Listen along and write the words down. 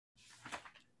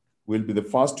will be the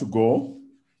first to go.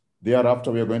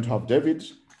 Thereafter, we are going to have David.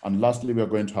 And lastly, we are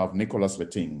going to have Nicholas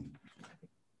Letting.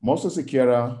 Moses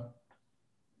Ikiara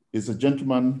is a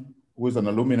gentleman who is an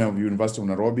alumni of University of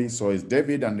Nairobi. So is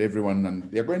David and everyone,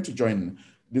 and they are going to join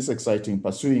this exciting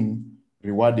Pursuing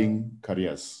Rewarding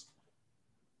Careers.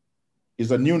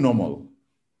 It's a new normal.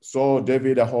 So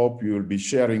David, I hope you will be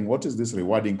sharing what is this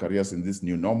rewarding careers in this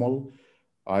new normal.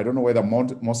 I don't know whether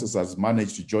Moses has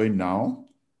managed to join now.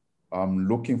 I'm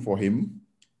looking for him.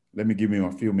 Let me give him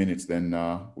a few minutes, then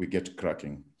we get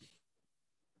cracking.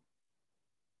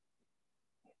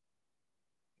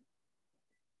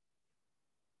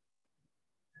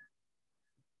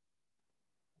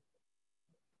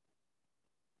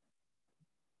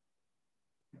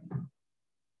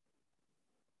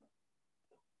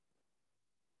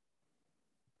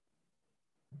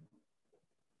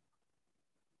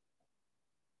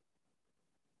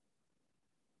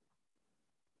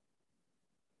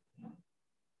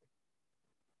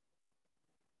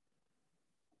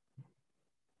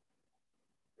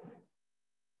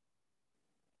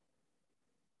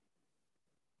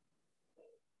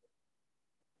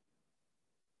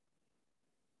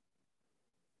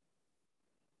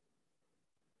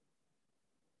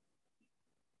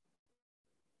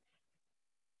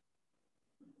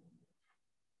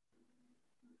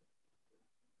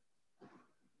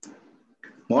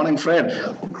 Morning, Fred.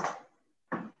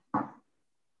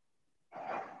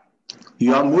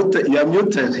 You are muted. You are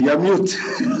muted. You are mute.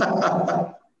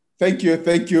 Thank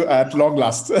you. At long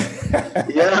last.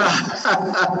 Yeah.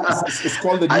 it's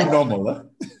called the new normal. Huh?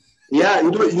 Yeah,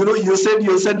 you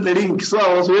said the link, so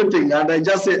I was waiting, and I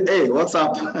just said, "Hey, what's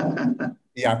up?"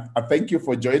 Yeah, thank you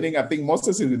for joining. I think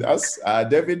Moses is with us.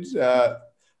 David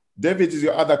is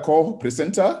your other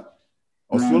co-presenter.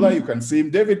 Osula, you can see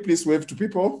him. David, please wave to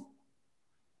people.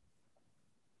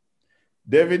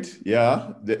 David,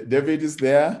 yeah, David is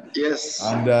there. Yes.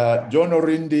 And John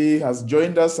Orindi has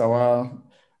joined us, our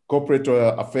corporate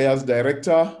affairs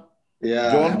director.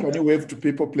 Yeah. John, can you wave to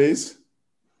people, please?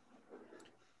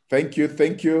 Thank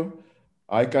you.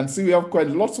 I can see we have quite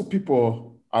lots of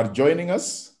people are joining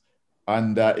us,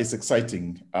 and it's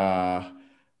exciting.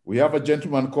 We have a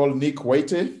gentleman called Nick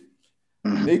Waite.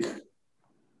 Nick,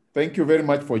 thank you very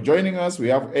much for joining us. We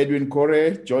have Edwin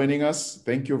Corey joining us.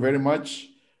 Thank you very much.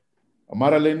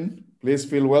 Marilyn, please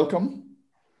feel welcome.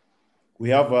 We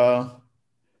have,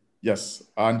 yes,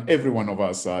 and every one of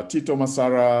us, Tito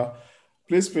Masara,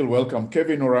 please feel welcome.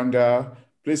 Kevin Oranga,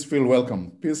 please feel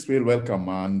welcome. Please feel welcome.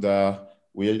 And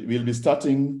we'll be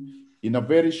starting in a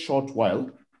very short while.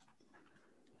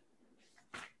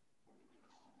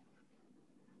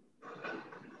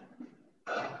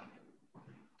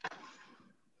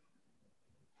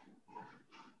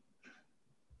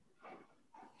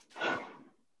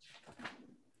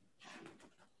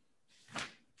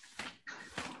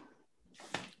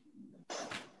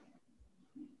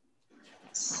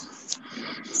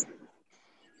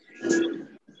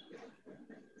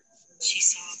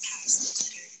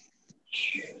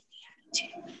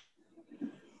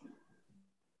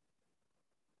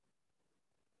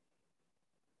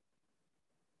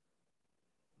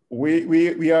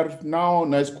 We are now,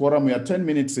 nice quorum, we are 10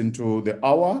 minutes into the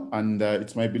hour, and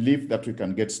it's my belief that we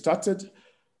can get started.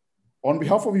 On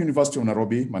behalf of University of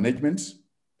Nairobi Management,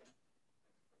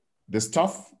 the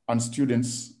staff and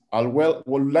students,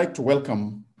 would like to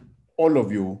welcome all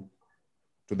of you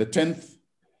to the 10th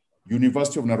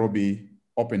University of Nairobi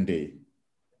Open Day.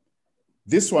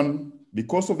 This one,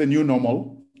 because of the new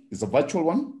normal, is a virtual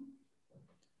one.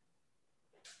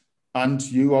 And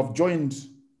you have joined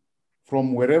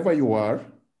from wherever you are,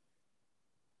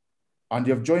 and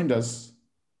you have joined us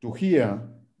to hear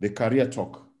the career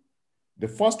talk. The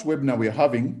first webinar we're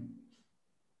having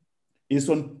is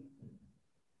on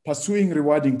pursuing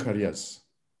rewarding careers.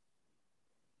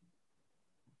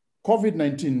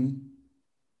 COVID-19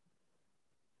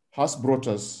 has brought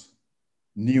us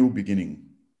new beginning.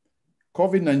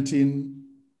 COVID-19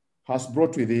 has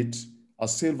brought with it a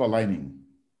silver lining.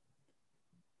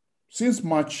 Since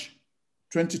March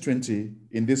 2020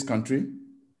 in this country,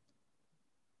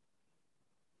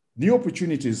 new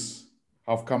opportunities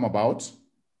have come about,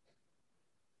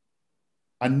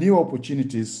 and new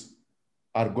opportunities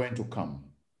are going to come.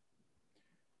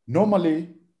 Normally,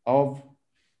 our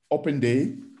open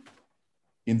day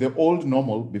in the old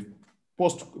normal,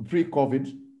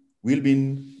 pre-COVID, will be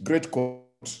in great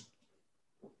court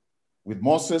with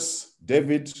Moses,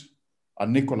 David,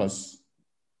 and Nicholas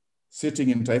sitting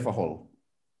in Taifa Hall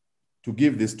to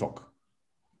give this talk.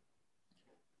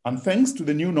 And thanks to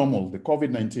the new normal, the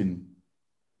COVID-19,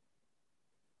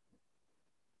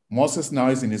 Moses now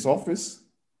is in his office.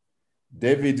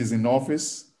 David is in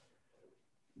office.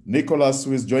 Nicholas,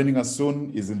 who is joining us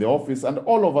soon, is in the office, and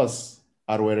all of us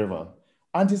are wherever.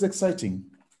 And it's exciting.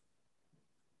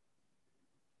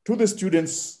 To the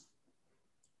students,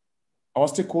 our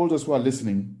stakeholders who are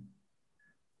listening,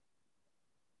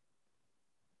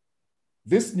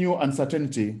 this new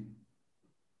uncertainty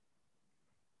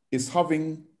is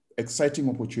having exciting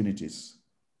opportunities.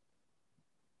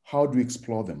 How do we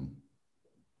explore them?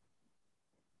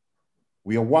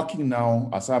 We are working now,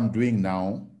 as I'm doing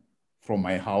now, from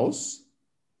my house.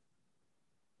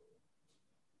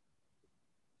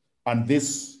 And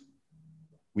this,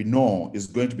 we know, is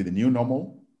going to be the new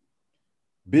normal.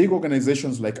 Big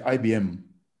organizations like IBM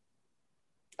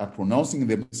are pronouncing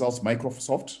themselves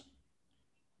Microsoft,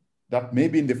 that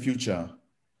maybe in the future,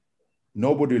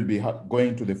 nobody will be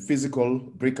going to the physical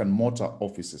brick and mortar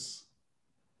offices.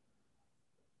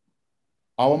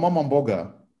 Our Mama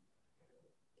Mboga,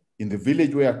 in the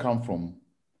village where I come from,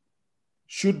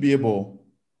 should be able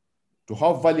to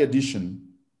have value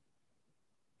addition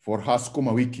for her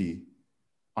Sukuma Wiki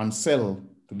and sell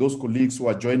to those colleagues who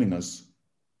are joining us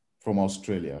from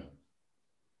Australia.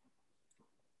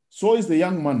 So is the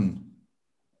young man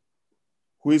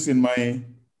who is in my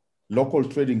local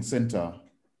trading center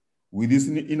with his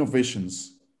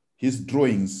innovations, his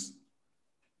drawings,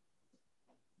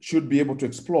 should be able to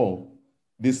explore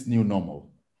this new normal.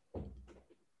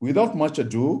 Without much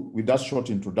ado, with that short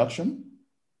introduction,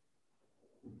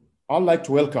 I'd like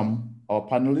to welcome our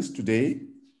panelists today.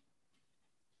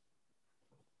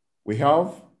 We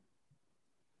have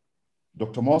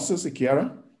Dr. Moses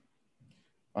Ikiara.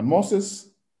 And Moses,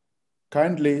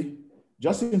 kindly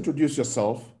just introduce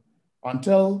yourself and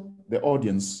tell the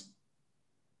audience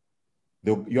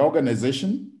your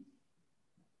organization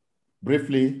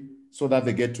briefly so that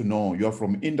they get to know you're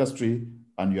from industry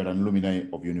and you're an alumni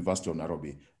of University of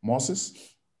Nairobi. Moses?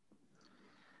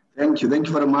 Thank you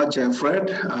very much, Fred.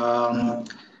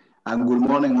 And good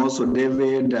morning also,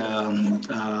 David,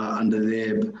 and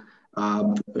the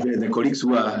colleagues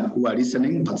who are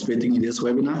listening, participating in this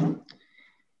webinar.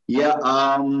 Yeah,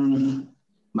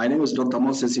 my name is Dr.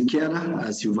 Moses Ikiara,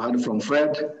 as you've heard from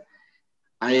Fred.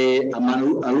 I am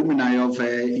an alumni of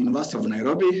University of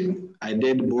Nairobi. I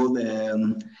did both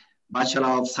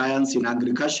Bachelor of Science in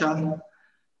Agriculture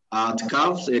at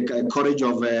CAVS, a College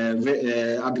of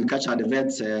Agriculture and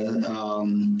Vets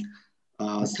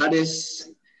Studies.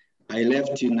 I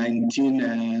left in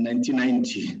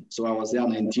 1990, so I was there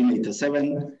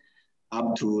 1987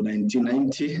 up to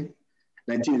 1990.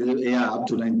 Up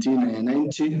to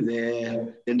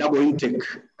 1990, the double intake.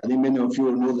 I think many of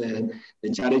you know the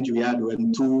challenge we had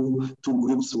when two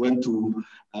groups went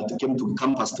came to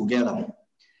campus together.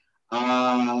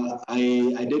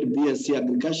 I did BSc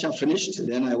Agriculture, finished.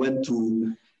 Then I went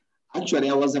to, actually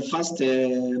I was the first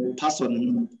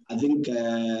person, I think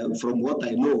from what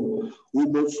I know,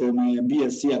 who moved from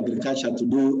BSc Agriculture to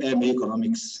do MA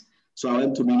Economics. So I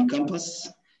went to main campus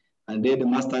and did a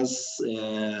master's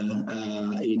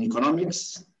in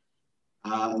economics.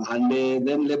 And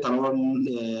then later on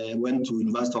went to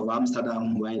University of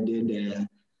Amsterdam, where I did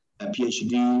a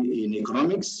PhD in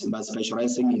economics, but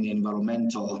specializing in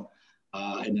environmental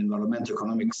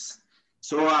economics.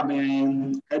 So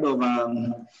I'm kind of, I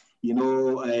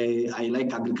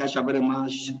like agriculture very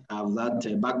much. I have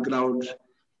that background.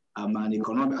 I'm an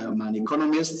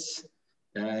economist.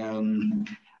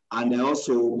 And I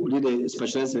also did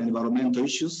specialize in environmental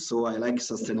issues. So I like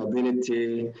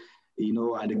sustainability,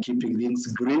 and keeping things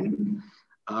green.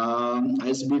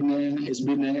 It's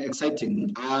been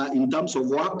exciting. In terms of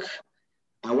work,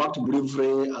 I worked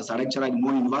briefly as a lecturer in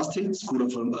Moi University, School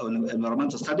of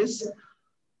Environmental Studies.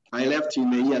 I left in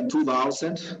the year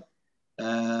 2000,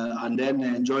 and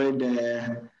then joined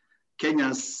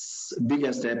Kenya's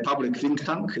biggest public think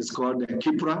tank. It's called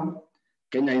KIPRA,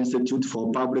 Kenya Institute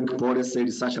for Public Policy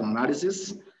Research and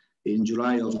Analysis, in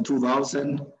July of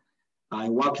 2000. I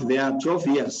worked there 12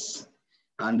 years.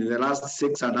 And the last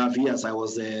 6.5 years, I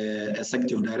was the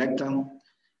executive director.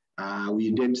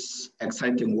 We did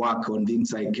exciting work on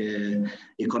things like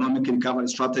economic recovery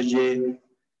strategy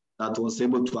that was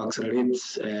able to accelerate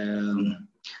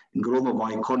growth of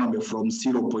our economy from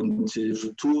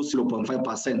 0.2,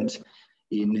 0.5%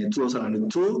 in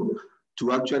 2002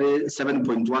 to actually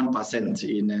 7.1%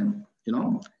 in,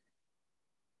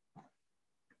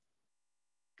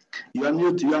 You are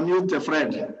mute,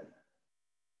 Fred.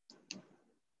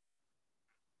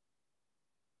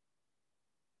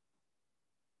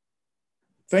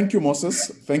 Thank you, Moses.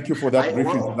 Thank you for that brief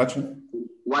introduction.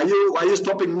 Were you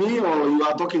stopping me, or you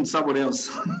are talking to somebody else?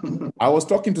 I was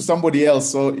talking to somebody else,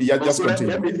 so yeah, just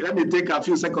continue. Let me take a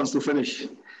few seconds to finish.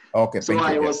 Okay, So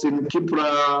thank you. I was in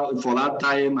Kipra for that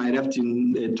time. I left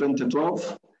in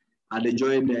 2012 and I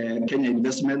joined the Kenya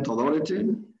Investment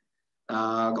Authority,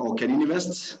 or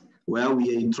KenInvest, where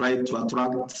we try to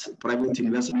attract private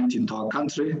investment into our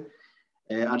country.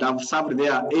 And I've served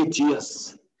there 8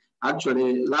 years.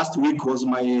 Actually, last week was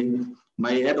my end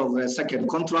of the second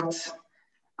contract.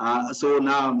 So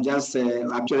now I'm just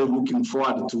actually looking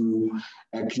forward to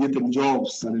creating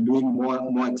jobs and doing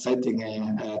more exciting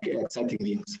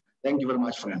things. Thank you very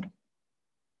much, friend.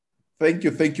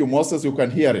 Thank you, Moses. You can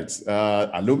hear it.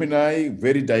 Alumni,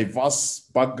 very diverse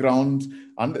background,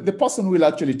 and the person will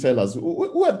actually tell us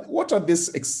what are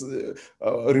these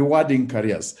rewarding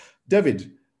careers.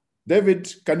 David,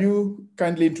 can you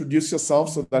kindly introduce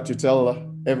yourself so that you tell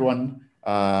everyone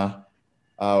where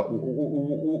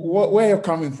you're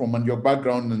coming from and your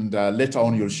background, and later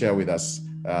on you'll share with us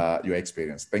your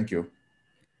experience. Thank you.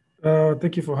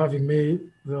 Thank you for having me,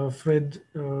 Fred.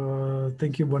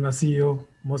 Thank you, Bwana CEO.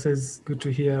 Moses, good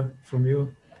to hear from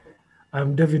you.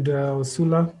 I'm David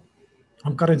Osula.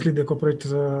 I'm currently the corporate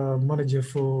manager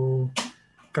for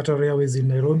Qatar Airways in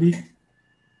Nairobi.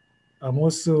 I'm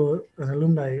also an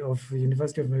alumni of the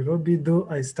University of Nairobi, though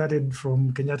I started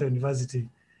from Kenyatta University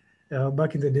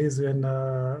back in the days when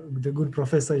the good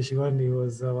Professor Ishiwani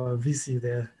was our VC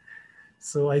there.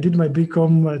 So I did my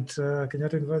BCom at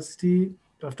Kenyatta University.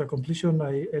 After completion,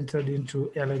 I entered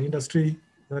into airline industry,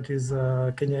 that is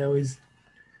Kenya Airways.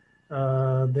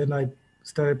 Then I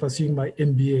started pursuing my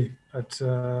MBA at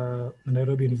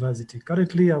Nairobi University.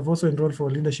 Currently, I've also enrolled for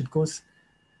a leadership course,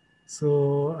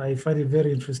 so I find it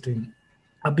very interesting.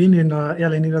 I've been in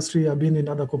airline industry, I've been in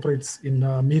other corporates in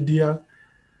media,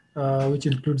 which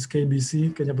includes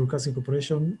KBC, Kenya Broadcasting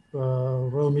Corporation,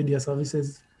 Royal Media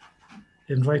Services,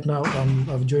 and right now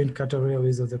I've joined Qatar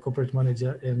Airways as a corporate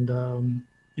manager, and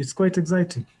it's quite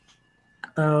exciting.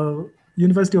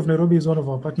 University of Nairobi is one of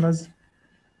our partners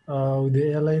with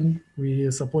the airline. We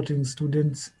are supporting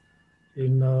students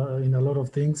in a lot of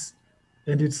things,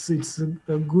 and it's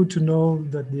good to know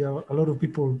that there are a lot of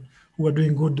people who are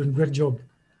doing good and great job,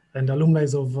 and alumni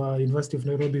of University of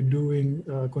Nairobi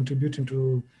contributing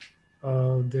to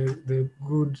the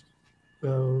good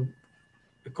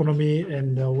economy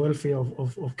and welfare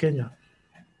of Kenya.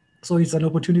 So it's an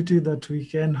opportunity that we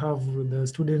can have with the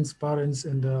students, parents,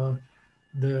 and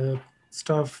the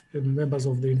staff and members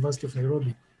of the University of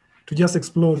Nairobi to just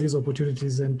explore these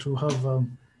opportunities and to have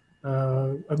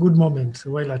a good moment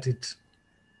while at it.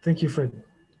 Thank you, Fred.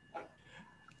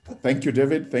 Thank you,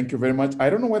 David. Thank you very much. I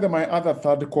don't know whether my other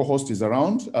third co-host is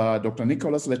around, Dr.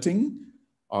 Nicholas Letting.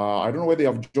 I don't know whether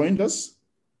you have joined us.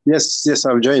 Yes,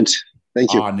 I've joined.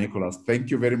 Thank you. Nicholas, thank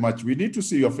you very much. We need to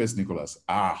see your face, Nicholas.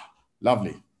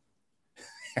 Lovely.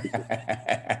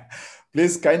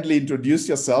 Please kindly introduce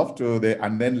yourself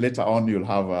and then later on you'll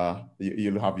have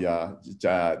your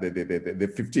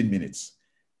the 15 minutes.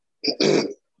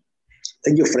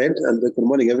 Thank you, Fred, and good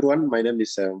morning, everyone. My name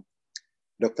is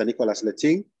Dr. Nicholas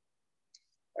Letting.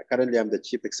 Currently, I'm the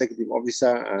Chief Executive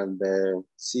Officer and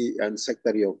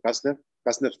Secretary of KASNEF.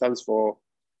 KASNEF stands for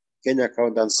Kenya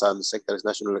Accountants and Secretaries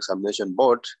National Examination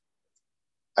Board.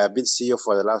 I have been CEO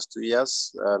for the last 2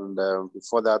 years, and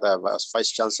before that, I was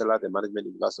Vice Chancellor at the Management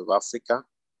University of Africa.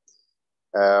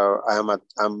 I'm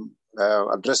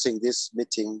addressing this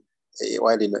meeting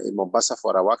while in Mombasa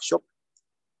for a workshop,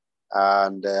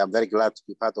 and I'm very glad to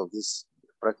be part of this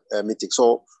meeting.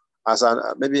 So,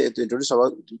 maybe to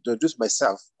introduce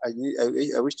myself, I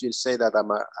wish to say that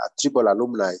I'm a triple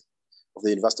alumni of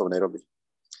the University of Nairobi.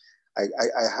 I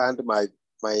had my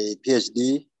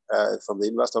PhD from the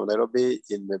University of Nairobi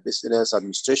in business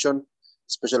administration,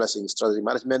 specializing in strategy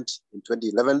management in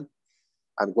 2011,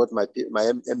 and got my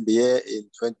MBA in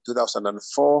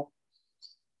 2004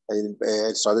 in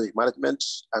strategic management,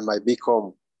 and my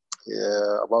BCom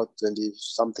about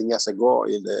 20-something years ago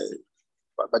in the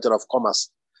Bachelor of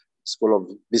Commerce, School of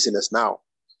Business now.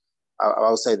 I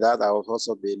will say that I have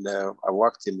also been, I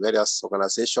worked in various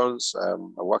organizations. I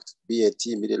worked BAT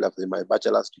immediately after my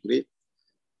bachelor's degree.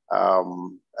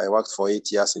 I worked for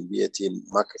 8 years in BAT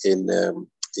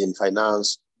in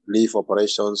finance, leave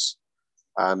operations,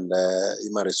 and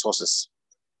human resources.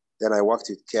 Then I worked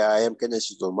with KIM, Kenya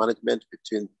Institute of Management,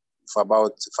 for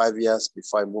about 5 years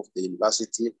before I moved to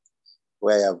university,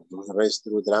 where I've raised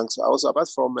through the ranks. Also, apart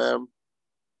from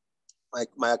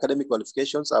my academic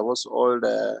qualifications, I've also all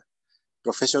the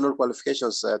professional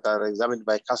qualifications that are examined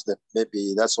by KASNEF.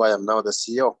 Maybe that's why I'm now the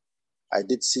CEO. I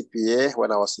did CPA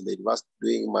when I was in the university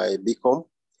doing my BCom,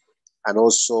 and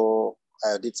also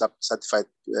I did certified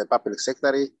public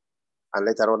secretary, and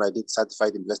later on I did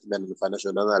certified investment and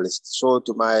financial analyst. So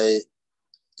to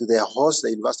To the host,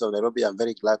 the University of Nairobi, I'm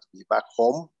very glad to be back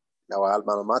home in our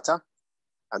alma mater,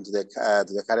 and to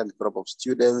the current group of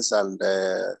students and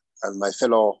my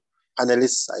fellow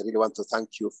panelists. I really want to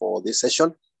thank you for this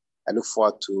session. I look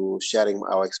forward to sharing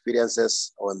our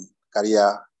experiences on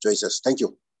career choices. Thank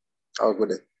you. Have a good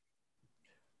day.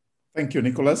 Thank you,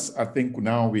 Nicholas. I think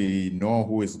now we know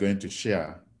who is going to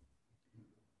share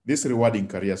these rewarding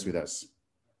careers with us.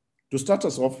 To start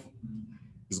us off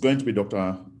is going to be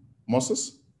Dr.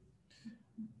 Moses.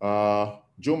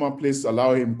 Juma, please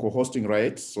allow him co-hosting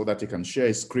right so that he can share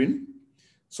his screen.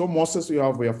 So Moses, you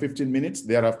have your 15 minutes.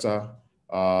 Thereafter,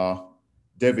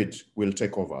 David will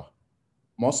take over.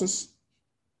 Moses?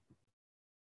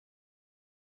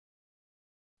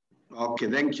 Okay,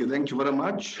 thank you. Thank you very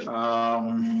much,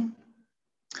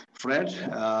 Fred.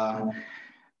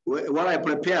 What I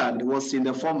prepared was in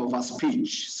the form of a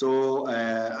speech. So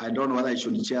I don't know whether I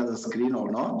should share the screen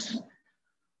or not.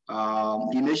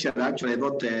 Initially, actually, I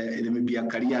thought it may be a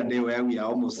career day where we are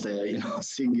almost,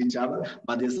 seeing each other,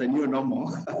 but it's a new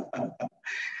normal.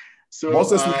 So,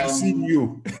 Moses, we are seeing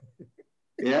you.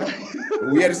 Yeah.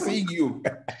 We are seeing you.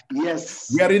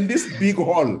 Yes. We are in this big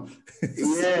hall.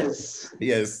 Yes.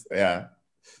 Yes, yeah.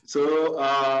 So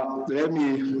let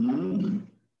me...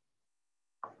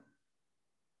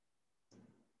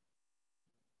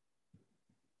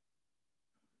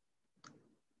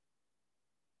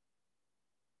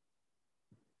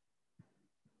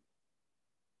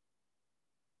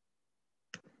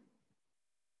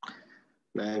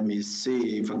 Let me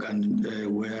see if I can,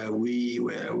 where we.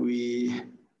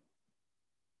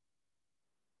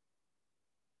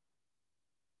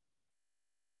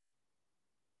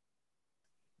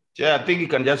 Yeah, I think you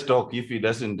can just talk if he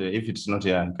doesn't, if it's not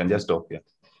here, you can just talk, yeah.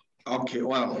 Okay,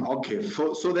 well, okay.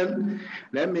 So then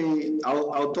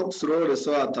I'll talk slowly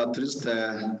so that at least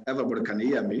everybody can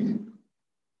hear me.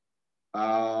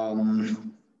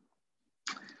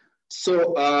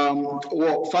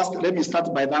 Well, first, let me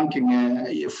start by thanking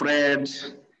Fred,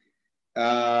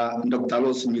 Dr.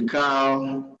 Los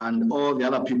Mikal, and all the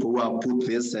other people who have put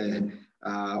this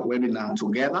webinar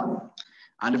together,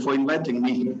 and for inviting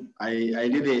me. I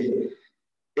really,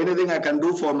 anything I can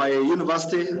do for my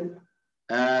university,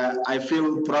 I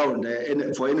feel proud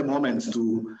for any moment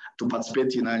to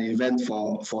participate in an event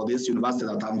for this university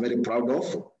that I'm very proud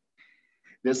of.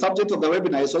 The subject of the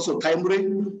webinar is also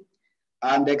timely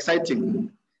and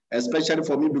exciting, especially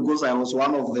for me because I was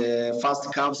one of the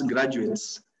first CAVS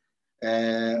graduates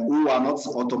who are not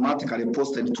automatically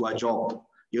posted to a job.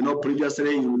 You know,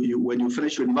 previously, when you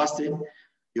finish university,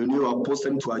 you knew you are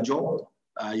posted to a job,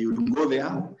 you go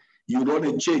there, you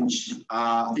don't change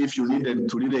if you needed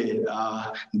to really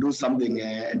do something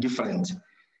different.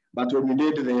 But when we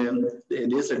did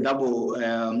this double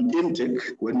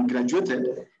intake, when we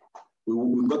graduated,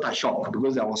 we got a shock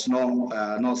because there was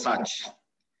no such.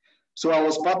 So I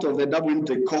was part of the double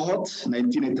intake cohort,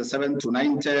 1987 to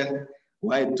 90,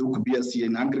 where I took BSc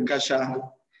in agriculture.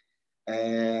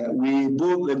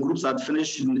 Both the groups that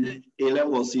finished in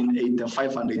A-levels in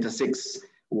 85 and 86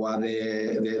 were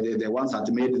the ones that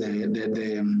made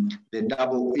the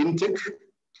double intake.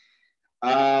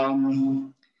 I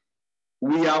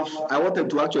wanted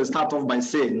to actually start off by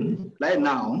saying, right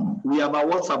now, we have a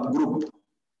WhatsApp group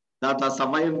that has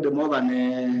survived more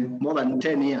than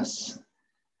 10 years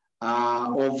we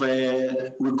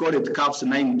call it CAVS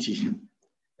 90.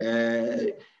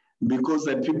 Because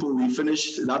the people we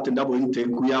finished that double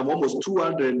intake, we have almost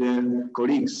 200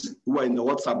 colleagues who are in the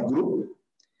WhatsApp group.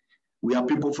 We have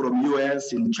people from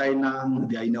US, in China,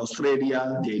 they are in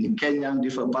Australia, they are in Kenya,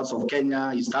 different parts of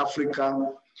Kenya, East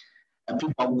Africa. And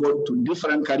people have gone to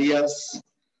different careers.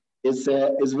 It's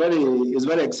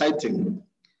very exciting.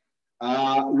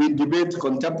 We debate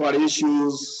contemporary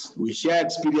issues, we share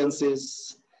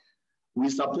experiences, we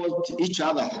support each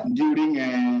other during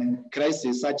a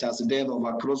crisis such as death of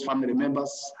our close family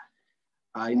members.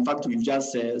 In fact, we've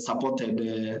just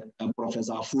supported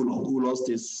Professor Fulo, who lost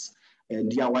his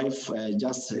dear wife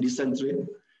just recently.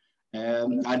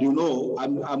 And you know,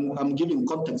 I'm giving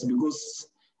context because,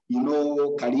 you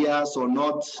know, careers or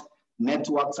not,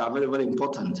 networks are very, very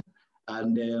important.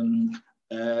 And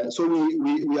so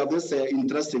we have this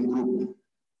interesting group.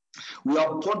 We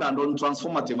have pondered on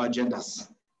transformative agendas.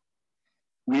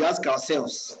 We ask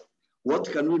ourselves, what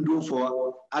can we do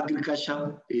for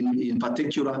agriculture in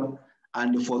particular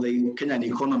and for the Kenyan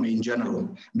economy in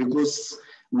general? Because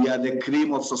we are the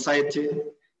cream of society.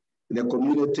 The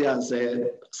community has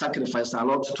sacrificed a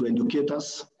lot to educate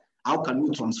us. How can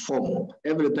we transform?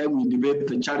 Every time we debate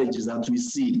the challenges that we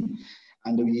see,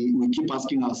 And we keep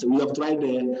asking ourselves. We have tried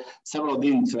several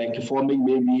things, like forming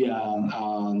maybe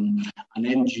an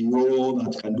NGO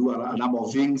that can do a number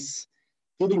of things,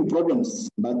 giving problems,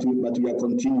 but we are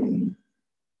continuing.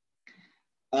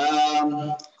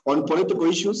 On political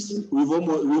issues,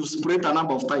 we've spread a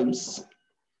number of times,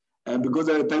 because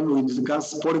every time we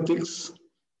discuss politics,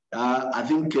 I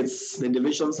think the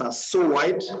divisions are so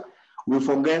wide, we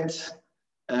forget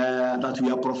that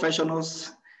we are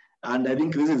professionals. And I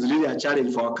think this is really a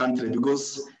challenge for our country,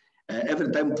 because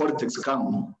every time politics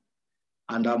come,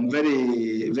 and I'm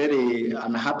very, very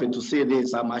unhappy to say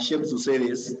this, I'm ashamed to say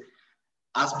this,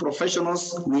 as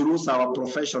professionals, we lose our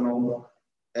professional,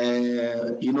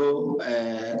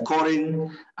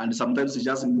 calling, and sometimes we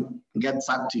just get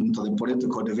sucked into the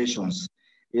political divisions.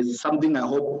 It's something I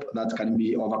hope that can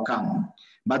be overcome,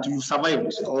 but we've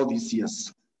survived all these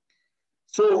years.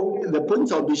 So the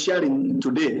points I'll be sharing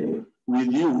today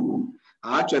with you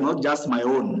are actually not just my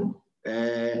own.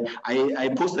 I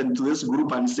posted into this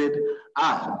group and said,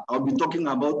 I'll be talking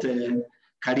about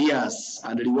careers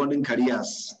and rewarding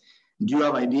careers. Do you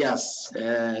have ideas?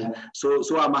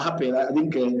 So I'm happy. I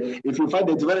think if you find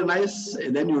it very nice,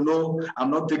 then you know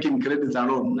I'm not taking credit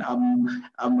alone.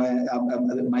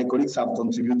 My colleagues have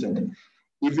contributed.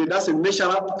 If it doesn't measure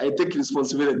up, I take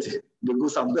responsibility,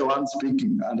 because I'm the one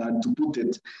speaking and to put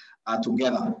it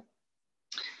together.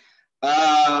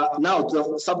 Now to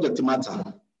the subject matter.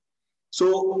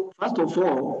 So first of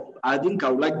all, I think I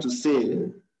would like to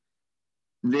say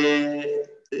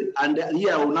and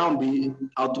here I will now be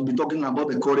talking about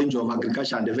the College of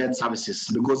Agriculture and Vet Services,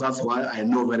 because that's why I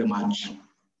know very much.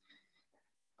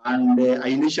 And I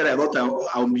initially thought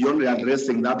I would be only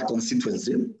addressing that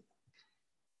constituency.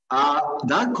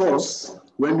 That course,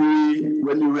 when we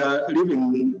were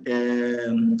living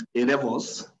A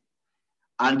levels,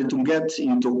 and to get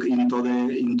into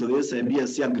this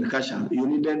BSc Agriculture, you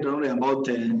needed only about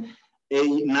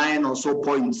 9 or so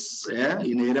points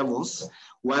in A levels,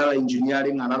 while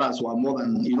engineering and others were more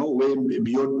than, way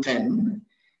beyond 10.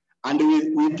 And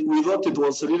we thought it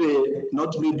was really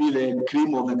not maybe the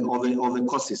cream of the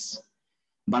courses.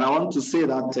 But I want to say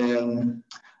that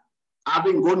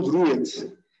having gone through it,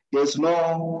 there's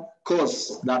no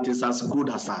course that is as good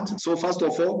as that. So first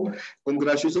of all,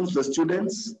 congratulations to the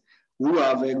students who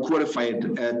have qualified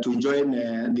to join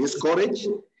this college,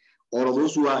 or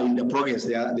those who are in the progress,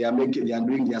 they are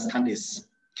doing their studies.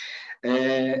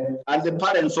 And the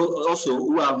parents also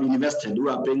who have invested, who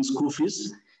are paying school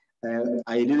fees,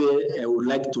 I really would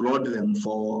like to laud them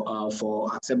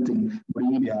for accepting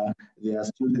bringing their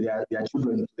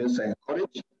children to this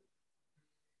college.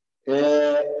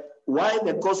 Why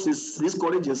this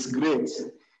college is great,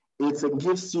 it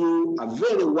gives you a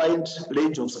very wide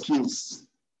range of skills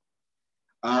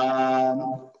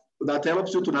that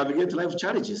helps you to navigate life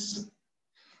challenges.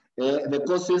 The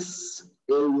courses,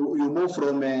 you move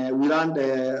from, we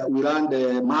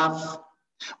learned math,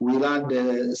 we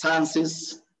learned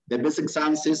sciences, the basic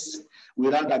sciences, we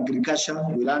learned agriculture,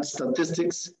 we learned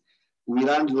statistics, we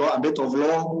learned law, a bit of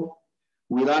law,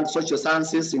 we learned social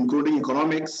sciences, including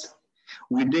economics.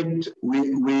 We plowed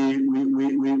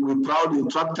with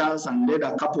tractors and did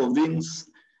a couple of things.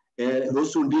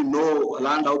 Those who didn't know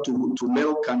learned how to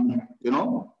milk and,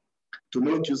 to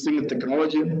milk using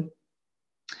technology.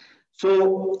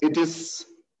 So it is,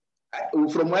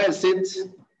 from where I sit,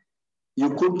 you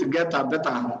could get a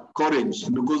better courage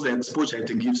because the exposure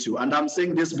it gives you. And I'm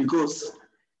saying this because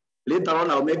later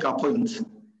on I'll make a point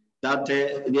that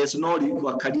there's no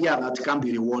career that can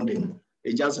be rewarding.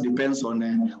 It just depends on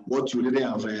what you really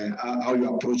have, how you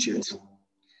approach it.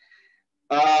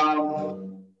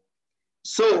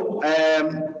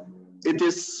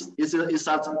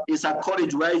 It's a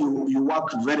college where you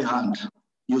work very hard.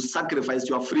 You sacrifice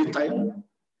your free time,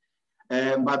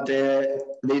 but the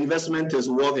investment is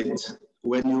worth it.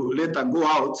 When you later go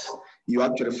out, you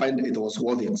actually find it was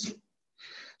worth it.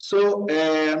 So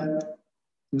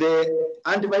the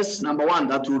advice number one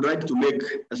that we would like to make,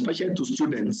 especially to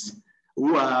students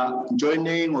who are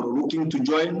joining or looking to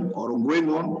join or going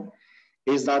on,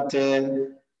 is that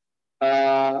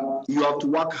you have to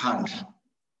work hard.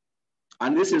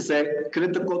 And this is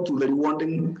critical to the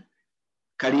rewarding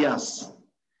careers.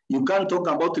 You can't talk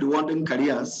about rewarding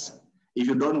careers if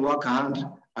you don't work hard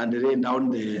and lay down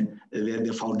the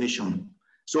foundation.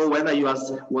 So whether you are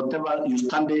whatever you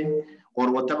study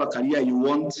or whatever career you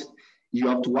want, you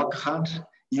have to work hard.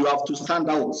 You have to stand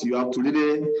out. You have to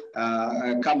really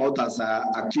come out as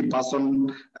a key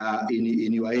person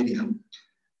in your area.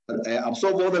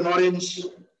 Absorb all the knowledge.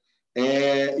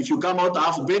 If you come out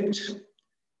half-baked,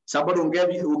 somebody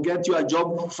will get you a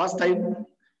job first time.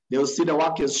 They will see the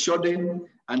work is shoddy,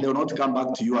 and they will not come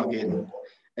back to you again.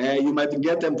 You might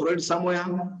get employed somewhere.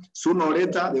 Sooner or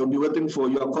later, they will be waiting for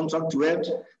your contract to end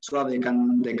so that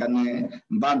they can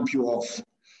bump you off.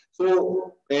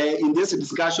 So in this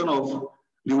discussion of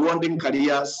rewarding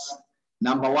careers,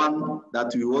 number one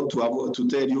that we want to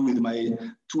tell you with my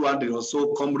 200 or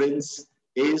so comrades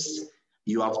is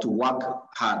you have to work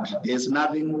hard. There's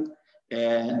nothing,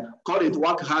 call it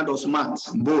work hard or smart,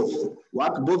 both.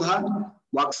 Work both hard,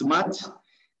 work smart.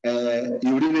 You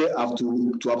really have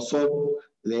to absorb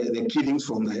the killings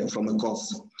from the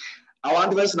course. Our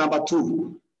advice number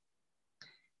two,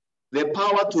 the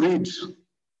power to read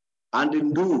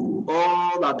and do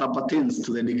all that appertains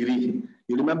to the degree.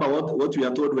 You remember what we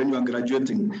are told when you are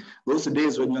graduating. Those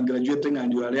days when you are graduating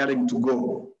and you are raring to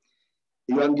go.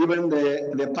 You are given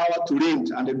the power to read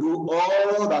and do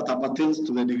all that appertains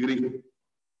to the degree.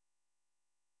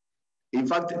 In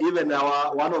fact, even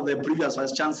one of the previous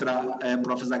Vice Chancellor,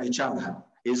 Professor Gichanga,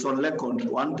 is on record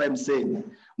one time saying,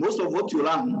 most of what you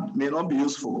learn may not be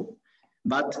useful,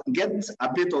 but get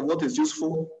a bit of what is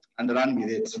useful and run with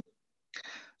it.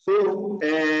 So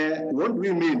what do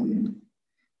we mean?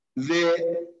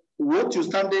 What you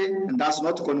study does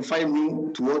not confine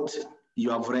you to what you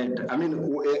have read. I mean,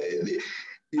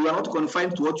 you are not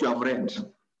confined to what you have read.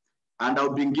 And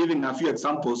I've been giving a few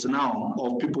examples now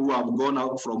of people who have gone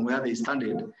out from where they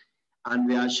studied and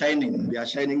they are shining. They are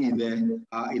shining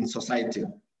in society.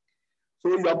 So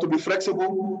you have to be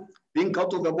flexible, think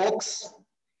out of the box,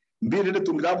 be ready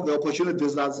to grab the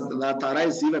opportunities that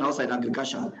arise even outside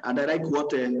agriculture. And I like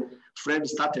what Fred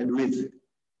started with.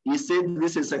 He said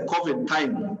this is a COVID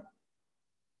time.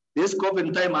 This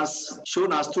COVID time has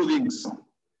shown us two things.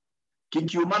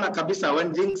 Kikiumana kabisa,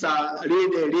 when things are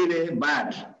really, really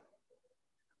bad,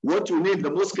 what you need, the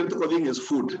most critical thing is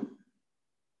food.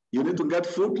 You need to get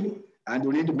food and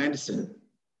you need medicine.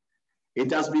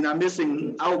 It has been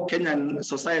amazing how Kenyan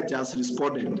society has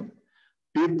responded.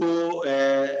 People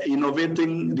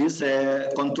innovating these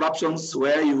contraptions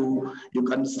where you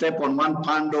can step on one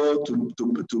handle to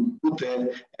put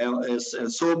a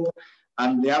soap,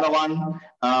 and the other one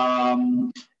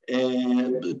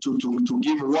to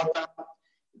give water,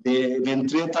 the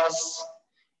ventilators.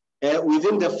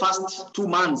 Within the first 2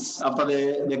 months after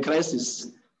the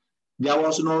crisis, there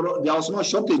was no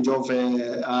shortage of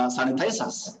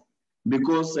sanitizers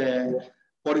because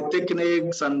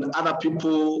polytechnics and other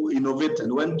people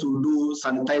innovated, went to do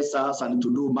sanitizers and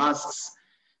to do masks.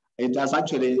 It has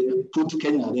actually put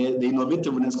Kenya, the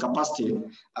innovativeness capacity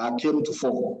came to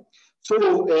fore. So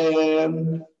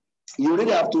you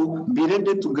really have to be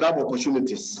ready to grab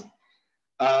opportunities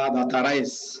that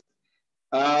arise.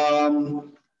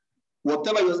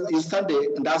 Whatever you study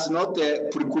does not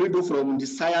preclude you from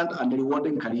desired and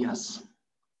rewarding careers.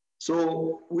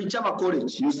 So whichever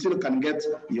college, you still can get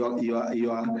your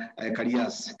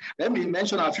careers. Let me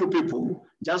mention a few people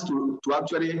just to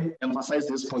actually emphasize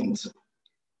this point.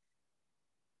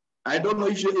 I don't know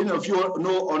if you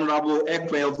know Honorable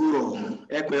Ekwe Oduro.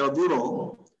 Ekwe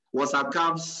Oduro was a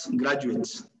CAVS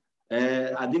graduate.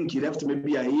 I think he left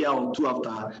maybe a year or two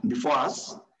before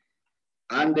us.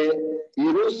 And he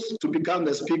rose to become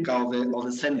the Speaker of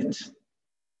the Senate.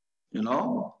 You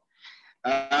know,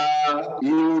 I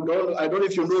don't know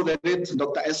if you know the late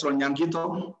Dr. Esron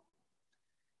Nyangito.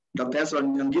 Dr.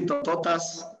 Esron Nyangito taught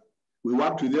us. We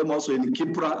worked with him also in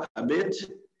Kipra a bit.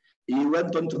 He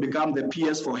went on to become the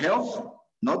PS for health,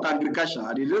 not agriculture.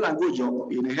 And he did a good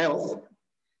job in health.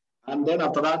 And then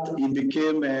after that, he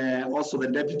became also the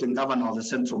deputy governor of the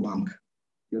central bank.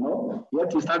 You know,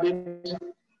 yet he studied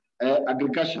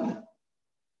agriculture.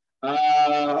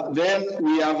 Then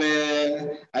we have,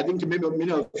 I think maybe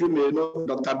many of you may know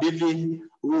Dr. Bivi,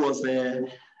 who was the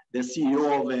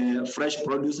CEO of Fresh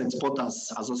Produce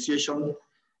Exporters Association.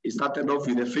 He started off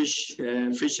with the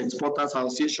Fish Exporters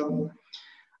Association.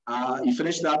 He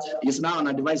finished that. He's now an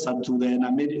advisor to the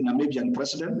Namibian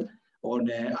president on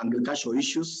agricultural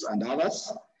issues and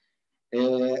others.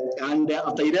 And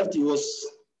after he left, he was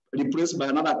replaced by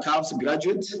another CAVS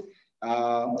graduate,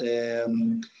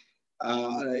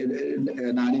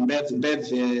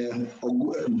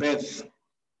 Beth.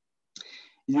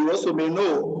 You also may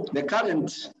know the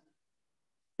current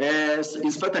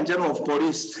Inspector General of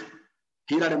Police,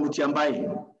 Hilary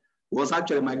Mutyambai, was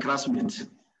actually my classmate.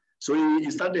 So he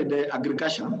studied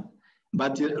agriculture,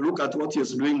 but look at what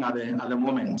he's doing at the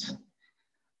moment.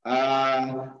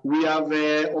 We have,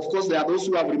 of course, there are those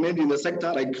who have remained in the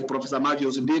sector, like Professor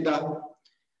Magios Dida.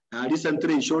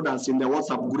 Recently, he showed us in the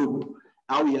WhatsApp group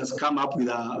how he has come up with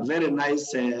a very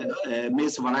nice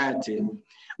maize variety,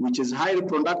 which is highly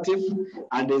productive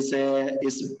and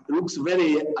looks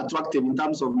very attractive in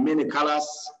terms of many colors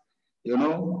You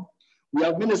know, we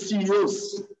have many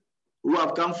CEOs who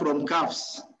have come from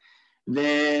CAFs.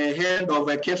 The head of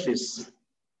a CAFIS,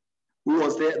 who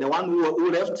was the one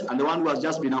who left, and the one who has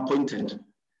just been appointed,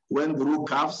 went through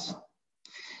CAFs,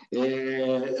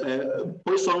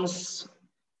 poisons,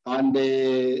 and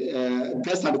the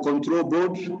Pest and Control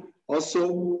Board,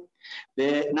 also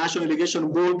the National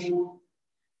Irrigation Board,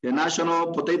 the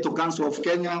National Potato Council of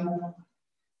Kenya.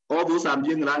 All those are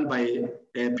being run by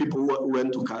people who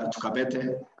went to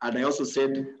Kabete. And I also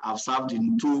said I've served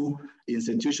in 2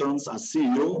 institutions as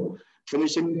CEO,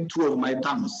 finishing 2 of my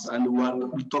terms. And we were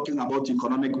talking about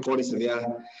economic policy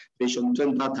there, Vision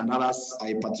 20 and others.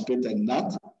 I participated in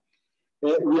that.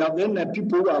 We have then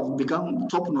people who have become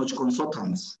top-notch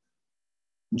consultants.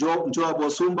 Joe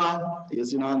Bosumba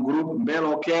is in our group,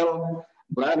 Mbelo Okel,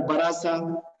 Brian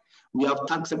Barasa. We have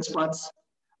tax experts.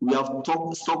 We have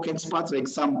stock experts like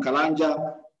Sam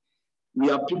Kalanja. We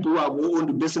have people who have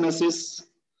owned businesses.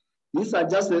 These are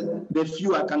just the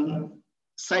few I can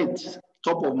cite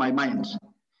top of my mind.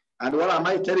 And what am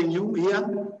I telling you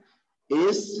here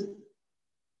is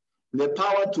the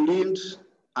power to lead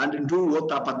and do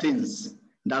what appertains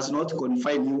does not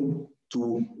confine you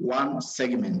to one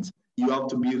segment. You have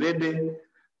to be ready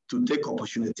to take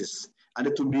opportunities.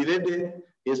 And to be ready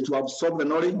is to absorb the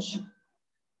knowledge,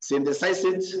 synthesize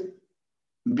it,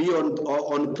 be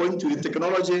on point with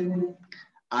technology,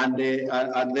 and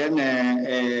then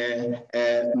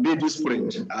be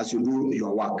disciplined as you do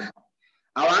your work.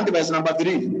 Our advice number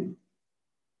 3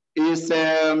 is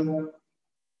do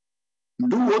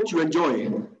what you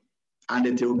enjoy, and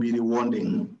it will be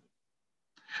rewarding.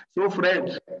 So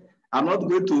Fred, I'm not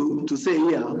going to say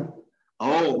here,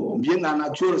 oh, being a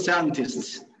natural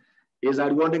scientist is a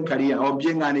rewarding career, or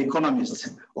being an economist,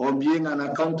 or being an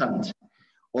accountant,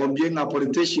 or being a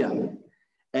politician,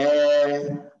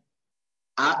 or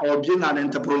being an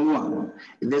entrepreneur.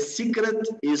 The secret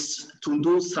is to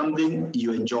do something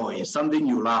you enjoy, something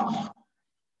you love,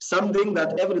 something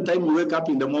that every time you wake up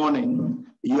in the morning,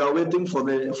 you are waiting for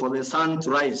the sun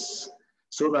to rise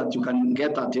so that you can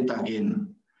get at it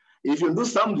again. If you do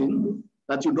something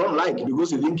that you don't like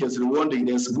because you think it's rewarding,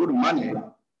 there's good money,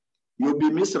 you'll be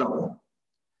miserable.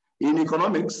 In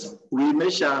economics, we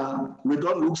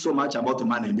don't look so much about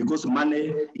money because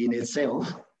money in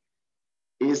itself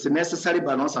is necessary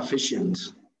but not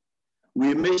sufficient.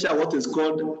 We measure what is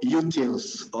called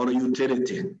utils or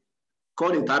utility.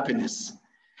 Call it happiness.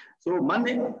 So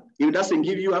money, if it doesn't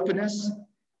give you happiness,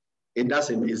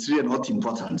 it's really not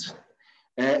important.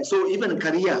 So even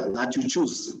career that you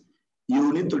choose,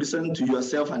 you need to listen to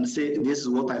yourself and say, this is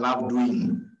what I love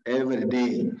doing every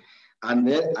day. And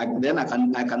then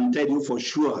I can tell you for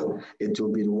sure it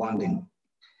will be rewarding.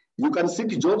 You can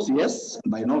seek jobs, yes,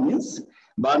 by no means,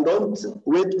 but don't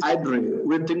wait idly,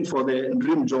 waiting for the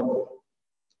dream job.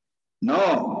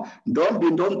 No, don't be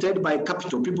daunted by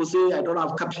capital. People say, I don't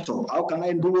have capital. How can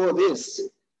I do all this?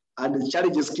 And the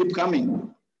challenges keep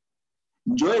coming.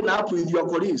 Join up with your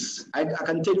colleagues. I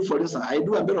can tell you, for instance, I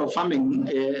do a bit of farming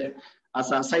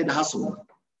as a side hustle.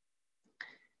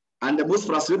 And the most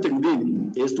frustrating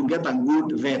thing is to get a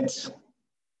good vet.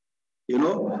 You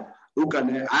know,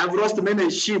 I've lost many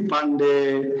sheep and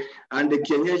the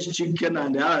Kenyan chicken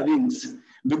and the other things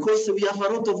because we have a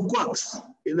lot of quacks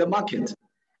in the market.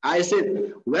 I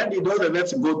said, where did all the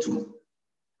vets go to?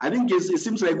 I think it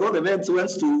seems like all the vets went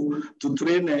to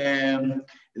train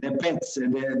the pets,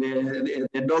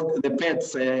 the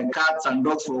pets, cats and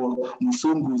dogs for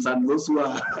Musungus and those who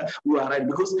are right,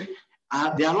 because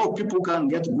there are a lot of people who can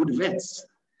get good vets.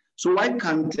 So why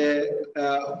can't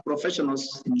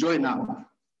professionals join up,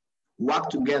 work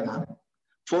together,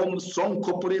 form strong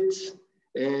corporate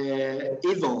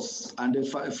ethos and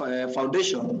a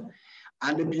foundation,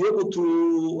 and be able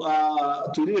to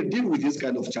really deal with these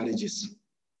kind of challenges?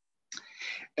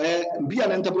 Be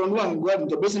an entrepreneur and go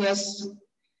into business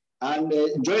and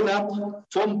join up,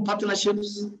 form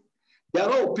partnerships. There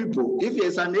are all people. If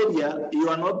there's an area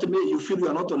you feel you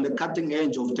are not on the cutting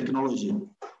edge of technology,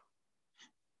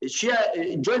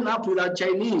 join up with a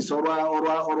Chinese or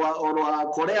a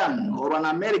Korean or an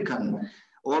American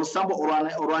or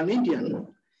an Indian.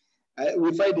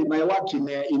 We find in my work in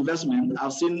investment,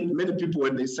 I've seen many people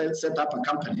when they set up a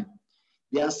company,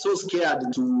 they are so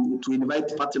scared to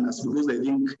invite partners because they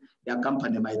think their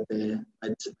company might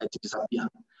disappear.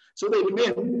 So they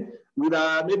remain with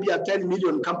maybe a 10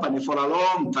 million company for a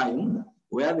long time,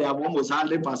 where they have almost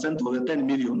 100% of the 10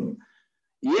 million.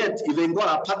 Yet, if they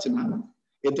got a partner,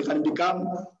 it can become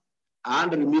a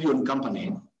 100 million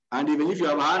company. And even if you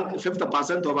have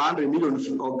 50% of 100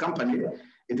 million company,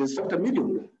 it is 50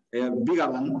 million, bigger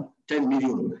than 10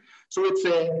 million. So it's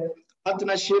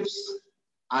Partnerships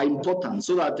are important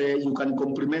so that you can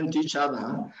complement each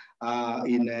other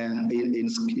in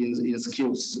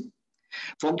skills.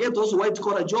 Forget those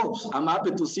white-collar jobs. I'm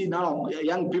happy to see now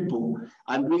young people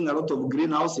are doing a lot of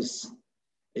greenhouses.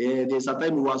 There's a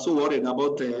time we were so worried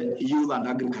about youth and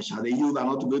agriculture. The youth are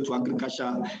not going to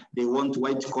agriculture. They want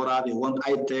white-collar, they want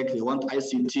high-tech, they want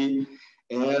ICT.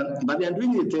 But they are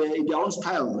doing it in their own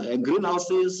style,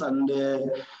 greenhouses, and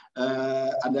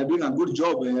they're doing a good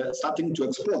job starting to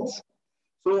export.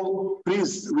 So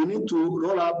please, we need to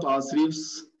roll up our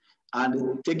sleeves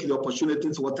and take the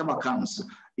opportunities, whatever comes.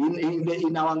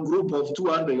 In our group of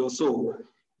 200 or so,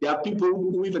 there are people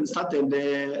who even started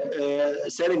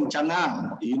selling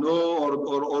chana, you know,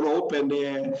 or opened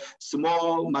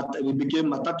small, we became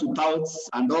matatu touts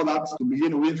and all that to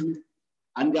begin with.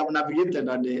 And they have navigated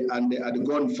and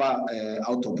gone far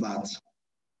out of that.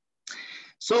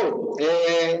 So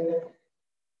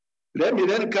let me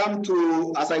then come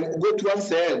to, as I go towards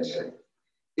the edge,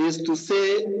 is to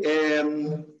say,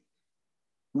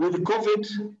 with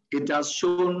COVID, it has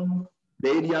shown the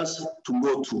areas to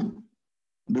go to,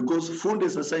 because food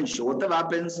is essential. Whatever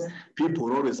happens,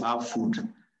 people always have food.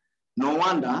 No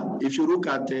wonder, if you look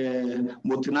at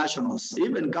multinationals,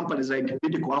 even companies like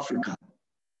Medico Africa,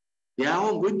 they are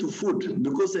all going to food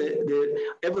because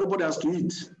everybody has to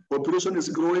eat. Population is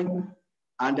growing,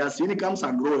 and as incomes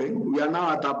are growing, we are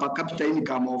now at a per capita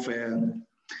income of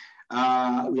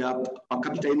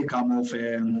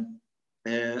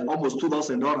almost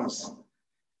 $2,000.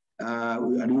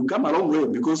 And we come a long way,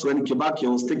 because when Kibaki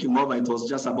was taking over, it was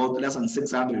just about less than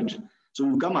 600. So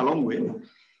we come a long way.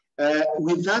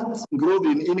 With that growth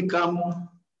in income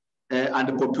and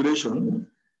the population,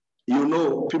 you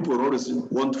know, people always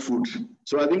want food.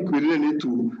 So I think we really need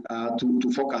to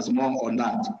focus more on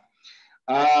that.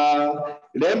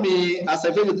 Let me, as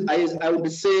I feel, I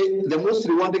would say the most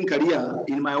rewarding career,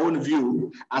 in my own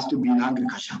view, has to be in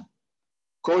agriculture.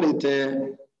 Call it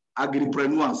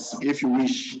agripreneurs, if you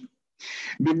wish,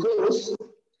 because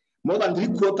more than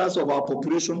 3/4 of our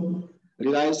population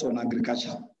relies on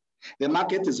agriculture. The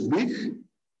market is big,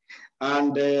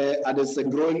 and it's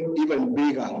growing even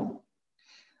bigger.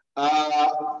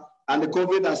 And the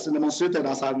COVID has demonstrated,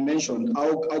 as I've mentioned,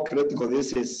 how critical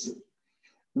this is.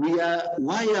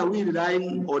 Why are we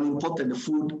relying on imported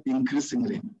food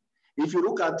increasingly? If you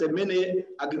look at many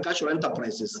agricultural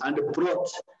enterprises and the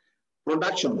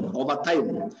production over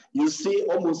time, you see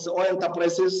almost all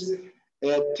enterprises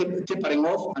tapering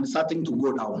off and starting to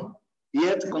go down.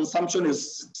 Yet consumption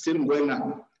is still going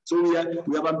up. So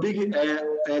we have a big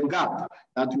gap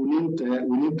that we need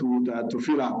to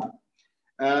fill up.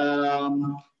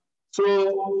 So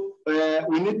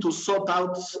we need to sort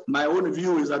out, my own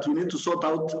view is that we need to sort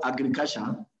out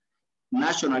agriculture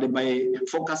nationally by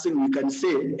focusing, we can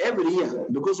say, every year,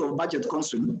 because of budget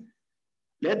constraint,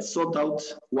 let's sort out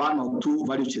 1 or 2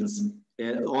 value chains,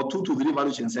 or 2 to 3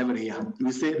 value chains every year.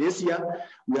 We say this year,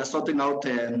 we are sorting out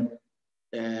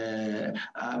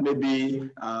maybe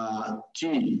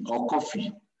tea or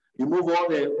coffee. Remove all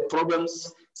the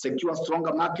problems, secure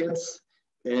stronger markets,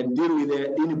 deal with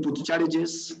the input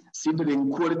challenges, seedling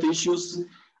quality issues,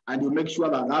 and you make sure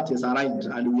that that is aligned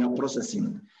and we are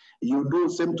processing. You do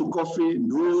same to coffee,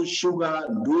 do sugar,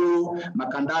 do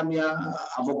macadamia,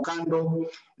 avocado.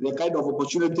 The kind of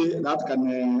opportunity that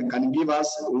can give us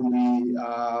will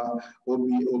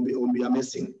be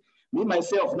amazing. Me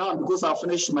myself now, because I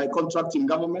finished my contract in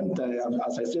government,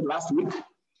 as I said last week,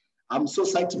 I'm so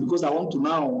psyched because I want to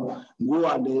now go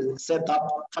and set up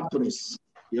factories,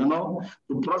 you know,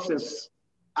 to process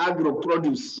agro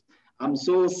produce. I'm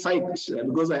so psyched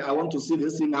because I want to see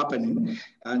this thing happening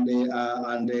and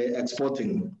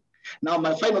exporting. Now,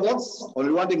 my final thoughts on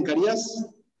rewarding careers.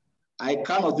 I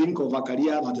cannot think of a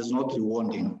career that is not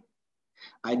rewarding.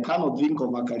 I cannot think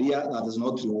of a career that is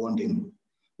not rewarding.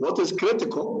 What is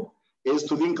critical is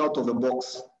to think out of the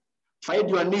box. Find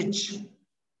your niche.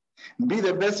 Be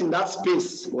the best in that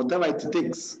space, whatever it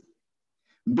takes.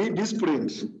 Be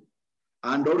disciplined.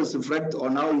 And always reflect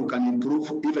on how you can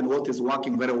improve even what is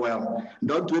working very well.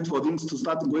 Don't wait for things to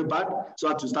start going bad so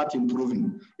that you start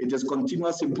improving. It is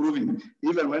continuous improving,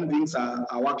 even when things are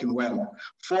working well.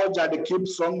 Forge and keep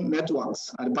strong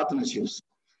networks and partnerships.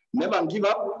 Never give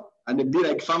up and be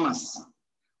like farmers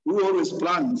who always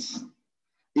plant,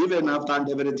 even after a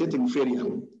devastating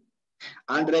failure.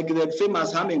 And like the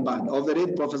famous hummingbird of the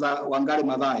late Professor Wangari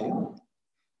Maathai,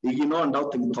 ignore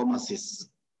doubting Thomases,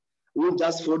 who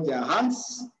just fold their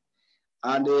hands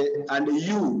and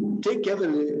you take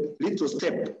every little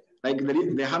step, like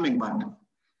the hummingbird,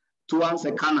 towards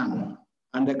a Canaan.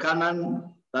 And the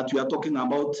Canaan that we are talking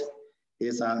about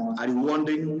is a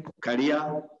rewarding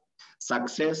career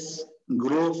success,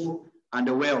 growth,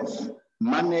 and wealth,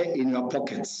 money in your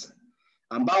pockets.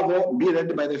 Above all, be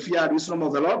led by the fear and wisdom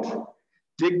of the Lord.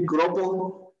 Think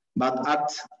global, but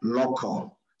act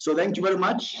local. So thank you very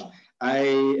much.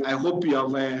 I hope you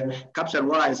have captured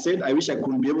what I said. I wish I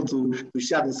could be able to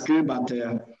share the screen, but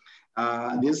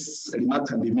this remark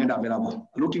can be made available.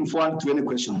 Looking forward to any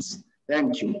questions.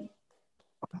 Thank you.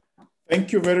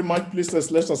 Thank you very much. Please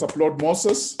let us applaud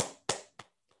Moses.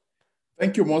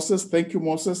 Thank you, Moses. Thank you,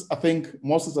 Moses. I think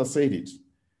Moses has said it.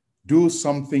 Do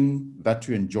something that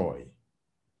you enjoy.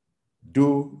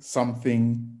 Do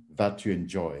something that you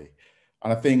enjoy.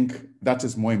 And I think that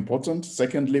is more important.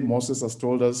 Secondly, Moses has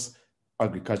told us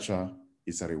agriculture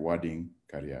is a rewarding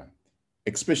career,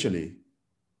 especially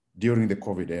during the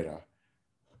COVID era.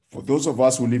 For those of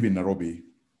us who live in Nairobi,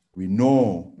 we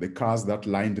know the cars that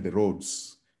lined the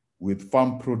roads with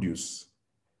farm produce,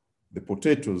 the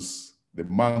potatoes, the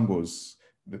mangoes,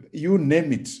 you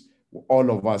name it, all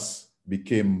of us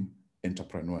became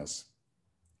entrepreneurs.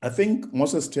 I think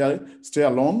Moses, stay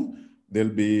along. There'll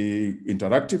be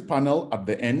interactive panel at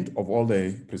the end of all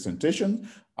the presentation.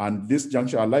 And this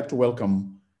juncture, I'd like to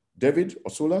welcome David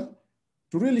Osula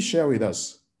to really share with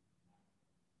us,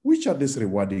 which are these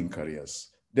rewarding careers?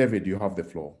 David, you have the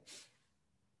floor.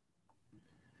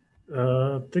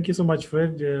 Thank you so much,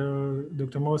 Fred,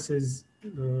 Dr. Moses,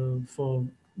 for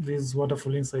this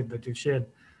wonderful insight that you've shared.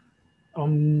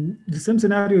 The same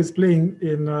scenario is playing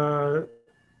in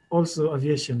also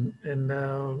aviation. And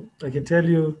I can tell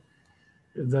you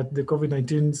that the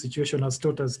COVID-19 situation has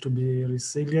taught us to be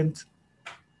resilient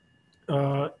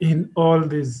in all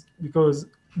this, because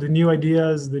the new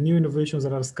ideas, the new innovations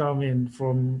that have come in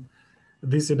from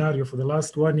this scenario for the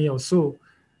last 1 year or so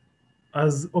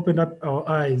has opened up our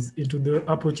eyes into the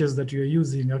approaches that you're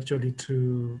using actually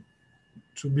to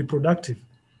be productive.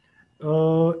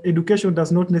 Education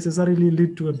does not necessarily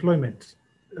lead to employment.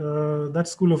 That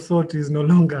school of thought is no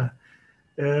longer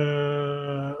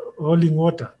holding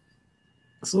water.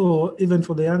 So even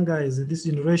for the young guys in this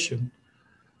generation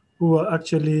who are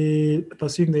actually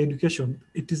pursuing the education,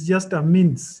 it is just a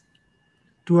means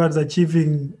towards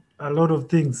achieving a lot of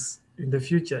things in the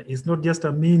future. It's not just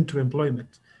a mean to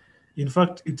employment. In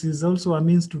fact, it is also a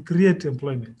means to create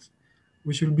employment.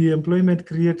 We should be employment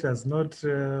creators, not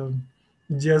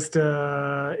just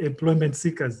employment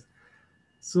seekers.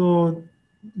 So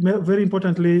very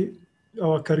importantly,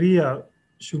 our career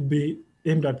should be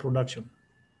aimed at production.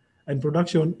 And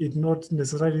production is not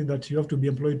necessarily that you have to be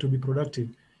employed to be productive.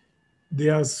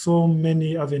 There are so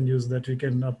many avenues that we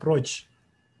can approach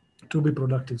to be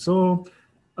productive. So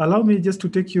allow me just to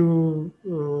take you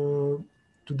to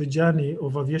the journey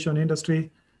of aviation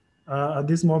industry. At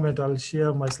this moment, I'll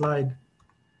share my slide.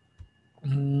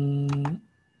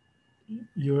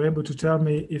 You're able to tell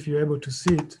me if you're able to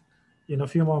see it in a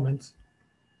few moments.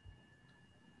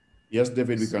 Yes,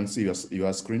 David, we can see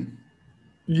your screen.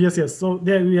 Yes. So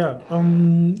there we are.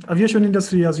 Aviation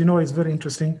industry, as you know, is very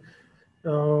interesting.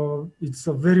 It's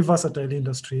a very versatile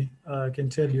industry, I can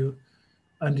tell you.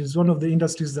 And it's one of the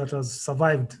industries that has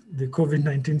survived the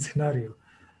COVID-19 scenario.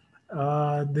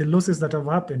 The losses that have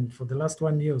happened for the last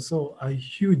 1 year or so are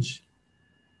huge,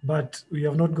 but we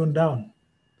have not gone down.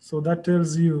 So that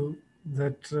tells you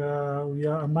that we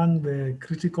are among the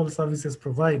critical services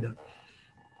provider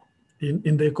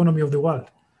in the economy of the world.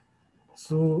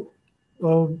 So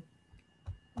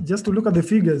just to look at the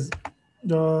figures,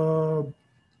 just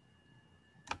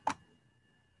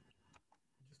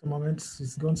a moment,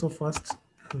 it's gone so fast.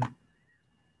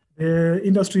 The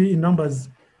industry in numbers,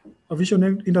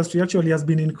 aviation industry actually has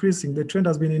been increasing. The trend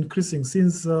has been increasing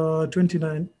since up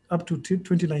to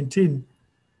 2019.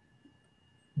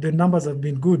 The numbers have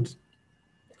been good.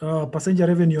 Passenger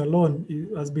revenue alone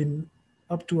has been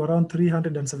up to around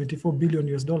 $374 billion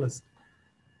US,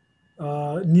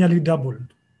 nearly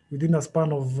doubled within a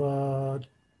span of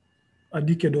a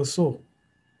decade or so.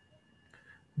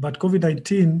 But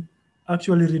COVID-19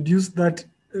 actually reduced that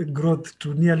growth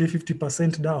to nearly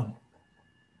 50% down.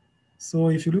 So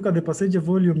if you look at the passenger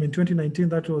volume in 2019,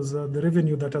 that was the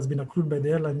revenue that has been accrued by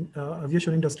the airline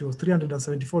aviation industry was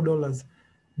 $374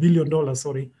 billion,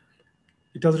 sorry.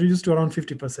 It has reduced to around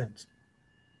 50%.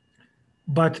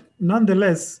 But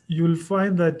nonetheless, you'll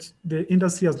find that the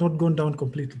industry has not gone down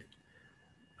completely.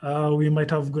 We might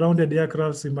have grounded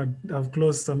aircrafts, we might have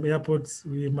closed some airports,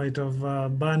 we might have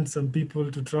banned some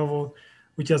people to travel,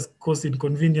 which has caused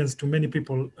inconvenience to many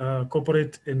people,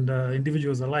 corporate and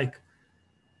individuals alike.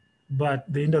 But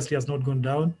the industry has not gone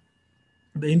down.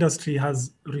 The industry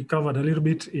has recovered a little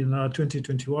bit in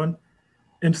 2021.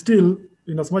 And still,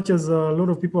 in as much as a lot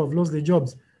of people have lost their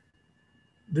jobs,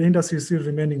 the industry is still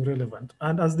remaining relevant.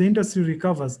 And as the industry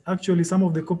recovers, actually some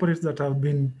of the corporates that have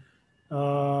been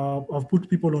have put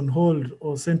people on hold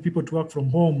or sent people to work from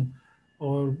home,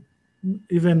 or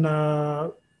even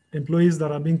employees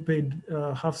that are being paid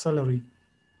half salary,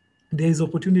 there is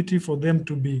opportunity for them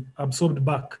to be absorbed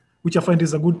back, which I find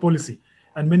is a good policy.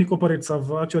 And many corporates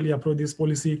have actually approached this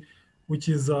policy, which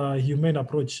is a humane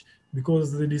approach,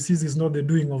 because the disease is not the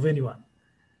doing of anyone.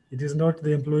 It is not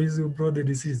the employees who brought the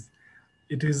disease.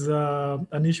 It is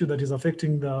an issue that is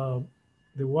affecting the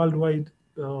worldwide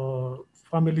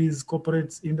families,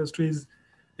 corporates, industries,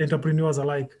 entrepreneurs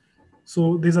alike.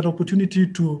 So there's an opportunity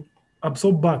to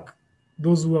absorb back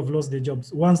those who have lost their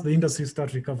jobs once the industry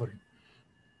starts recovering.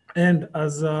 And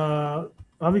as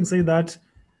having said that,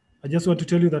 I just want to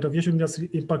tell you that aviation industry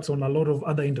impacts on a lot of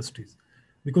other industries,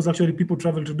 because actually people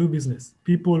travel to do business.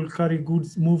 People carry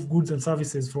goods, move goods and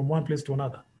services from one place to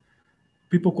another.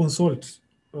 People consult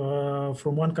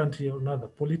from one country or another.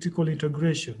 Political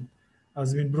integration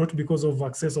has been brought because of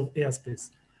access of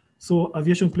airspace. So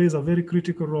aviation plays a very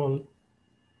critical role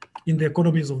in the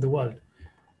economies of the world.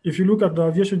 If you look at the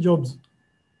aviation jobs,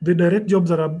 the direct jobs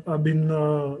that have been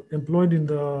employed in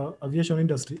the aviation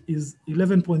industry is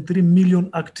 11.3 million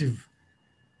active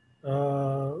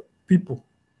people.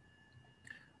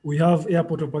 We have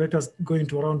airport operators going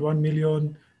to around 1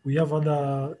 million. We have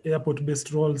other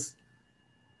airport-based roles,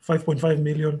 5.5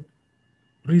 million.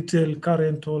 Retail, car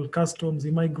rental, customs,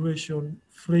 immigration,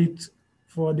 freight,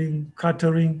 forwarding,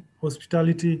 catering,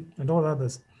 hospitality, and all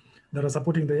others that are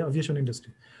supporting the aviation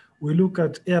industry. We look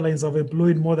at airlines have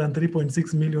employed more than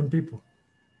 3.6 million people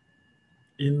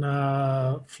in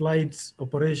flights,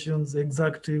 operations,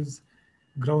 executives,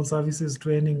 ground services,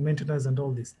 training, maintenance, and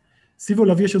all this.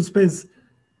 Civil aviation space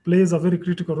plays a very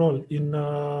critical role in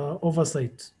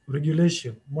oversight,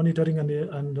 regulation, monitoring,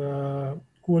 and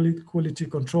quality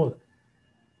control.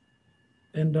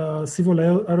 And civil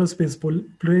aerospace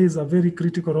plays a very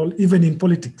critical role even in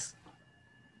politics.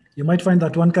 You might find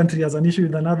that one country has an issue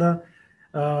with another.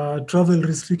 Travel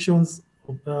restrictions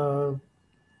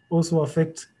also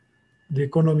affect the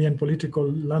economy and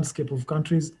political landscape of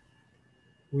countries.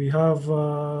 We have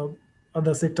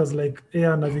other sectors like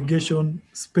air navigation,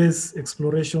 space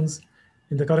explorations.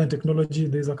 In the current technology,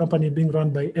 there's a company being run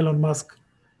by Elon Musk,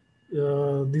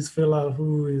 this fella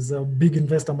who is a big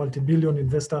investor, multi-billion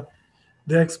investor.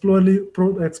 They're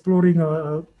exploring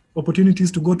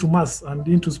opportunities to go to Mars and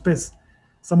into space.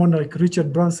 Someone like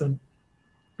Richard Branson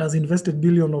has invested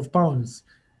billions of pounds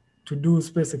to do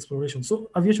space exploration.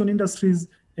 So aviation industries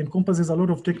encompasses a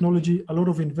lot of technology, a lot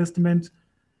of investment,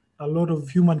 a lot of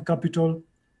human capital.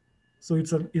 So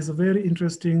it's a very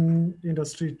interesting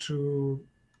industry to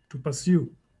pursue.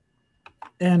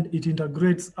 And it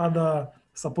integrates other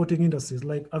supporting industries,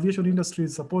 like aviation industry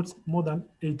supports more than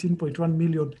 18.1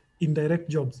 million indirect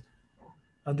jobs.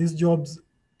 And these jobs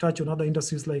touch on other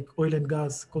industries like oil and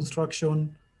gas,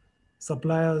 construction,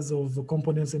 suppliers of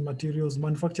components and materials,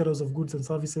 manufacturers of goods and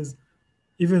services.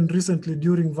 Even recently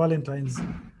during Valentine's,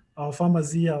 our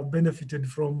farmers here benefited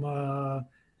from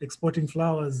exporting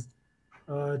flowers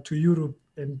to Europe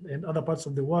and other parts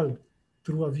of the world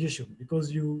through aviation,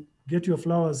 because you get your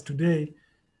flowers today,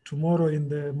 tomorrow in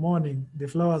the morning, the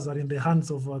flowers are in the hands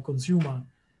of a consumer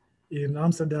in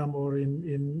Amsterdam or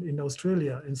in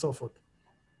Australia and so forth.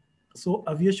 So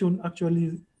aviation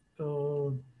actually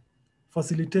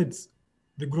facilitates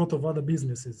the growth of other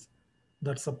businesses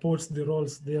that supports the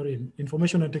roles therein.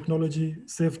 Information and technology,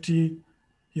 safety,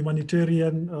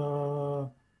 humanitarian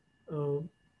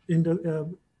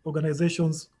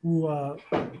organizations who are,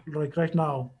 like right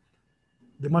now,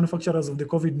 the manufacturers of the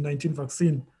COVID-19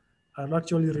 vaccine are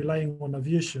actually relying on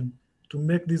aviation to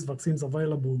make these vaccines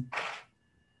available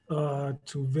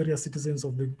to various citizens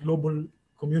of the global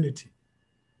community.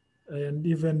 And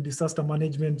even disaster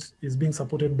management is being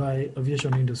supported by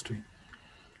aviation industry.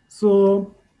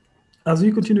 So as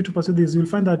we continue to pursue this, you'll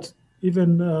find that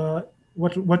even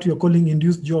what you're calling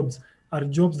induced jobs are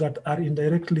jobs that are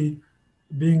indirectly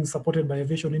being supported by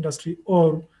aviation industry,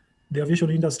 or the aviation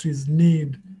industries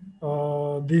need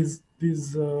these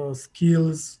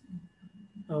skills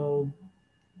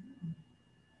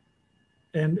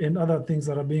and other things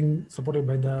that are being supported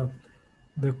by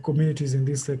the communities in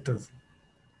these sectors.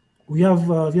 We have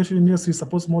aviation industry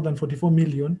supports more than 44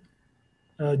 million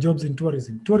jobs in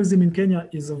tourism. Tourism in Kenya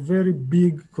is a very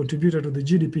big contributor to the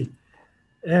GDP,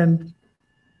 and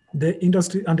the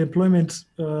industry and employment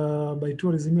by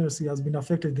tourism industry has been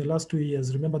affected in the last 2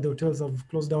 years. Remember, the hotels have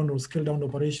closed down or scaled down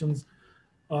operations.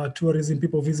 Tourism,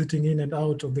 people visiting in and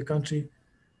out of the country.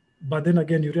 But then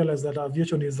again, you realize that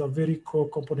aviation is a very core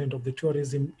component of the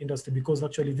tourism industry, because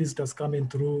actually visitors come in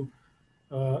through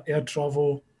air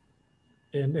travel,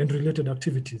 and related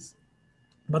activities.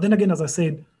 But then again, as I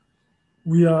said,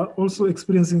 we are also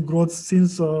experiencing growth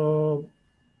since the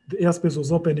airspace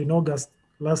was opened in August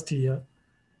last year.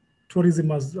 Tourism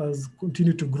has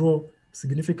continued to grow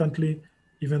significantly,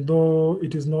 even though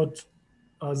it is not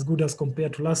as good as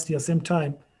compared to last year, same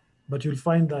time. But you'll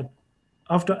find that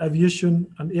after aviation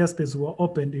and airspace were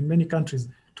opened in many countries,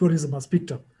 tourism has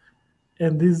picked up.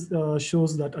 And this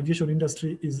shows that aviation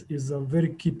industry is a very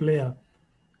key player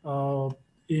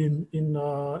in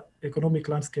economic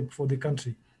landscape for the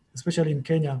country, especially in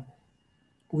Kenya,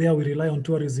 where we rely on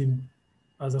tourism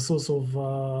as a source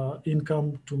of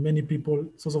income to many people,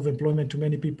 source of employment to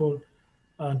many people,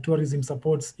 and tourism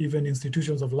supports even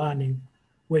institutions of learning,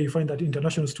 where you find that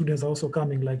international students are also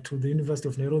coming, like to the University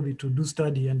of Nairobi, to do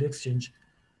study and exchange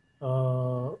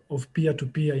of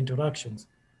peer-to-peer interactions.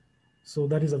 So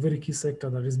that is a very key sector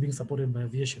that is being supported by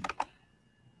aviation.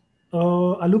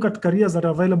 I look at careers that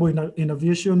are available in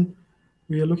aviation.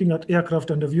 We are looking at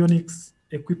aircraft and avionics,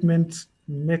 equipment,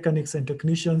 mechanics and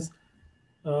technicians.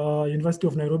 University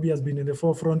of Nairobi has been in the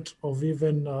forefront of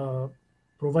even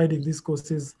providing these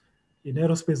courses in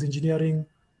aerospace engineering,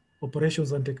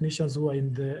 operations and technicians who are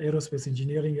in the aerospace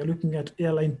engineering. We are looking at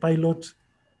airline pilot,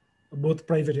 both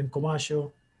private and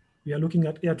commercial. We are looking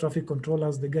at air traffic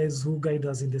controllers, the guys who guide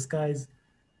us in the skies.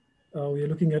 We are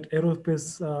looking at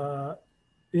aerospace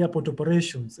airport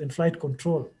operations and flight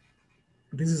control.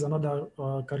 This is another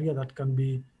career that can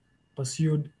be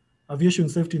pursued. Aviation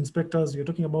safety inspectors, we're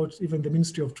talking about even the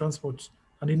Ministry of Transport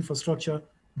and Infrastructure.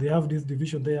 They have this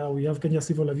division there. We have Kenya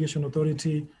Civil Aviation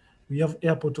Authority. We have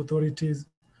airport authorities.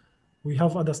 We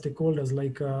have other stakeholders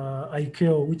like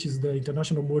ICAO, which is the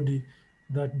international body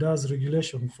that does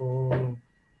regulation for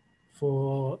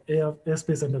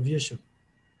airspace and aviation.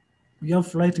 We have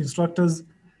flight instructors.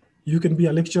 You can be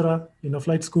a lecturer in a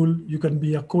flight school. You can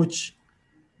be a coach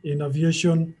in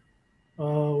aviation.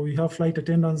 We have flight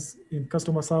attendants in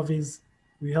customer service.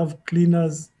 We have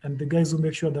cleaners and the guys who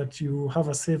make sure that you have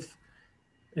a safe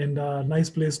and a nice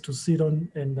place to sit on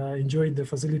and enjoy the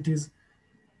facilities.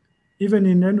 Even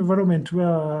in an environment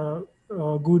where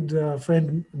a good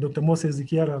friend, Dr. Moses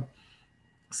Ikiara,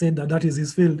 said that is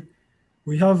his field,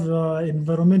 we have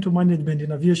environmental management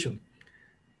in aviation.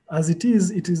 As it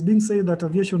is being said that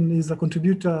aviation is a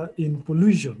contributor in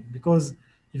pollution, because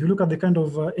if you look at the kind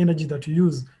of energy that you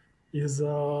use is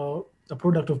a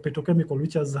product of petrochemical,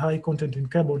 which has high content in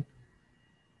carbon,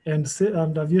 and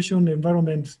aviation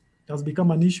environment has become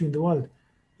an issue in the world,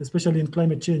 especially in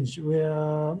climate change,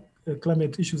 where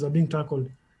climate issues are being tackled.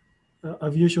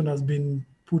 Aviation has been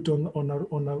put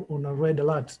on a red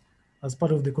alert as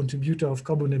part of the contributor of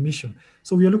carbon emission.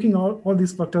 So we are looking at all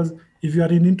these factors. If you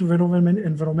are into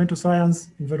environmental science,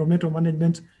 environmental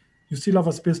management, you still have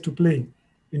a space to play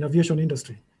in aviation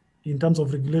industry in terms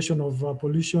of regulation of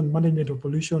pollution, management of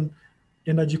pollution,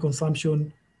 energy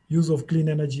consumption, use of clean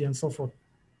energy, and so forth.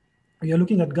 We are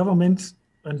looking at government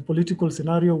and political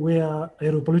scenario where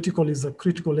aeropolitical is a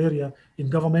critical area in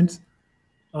government,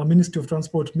 Ministry of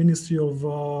Transport, Ministry of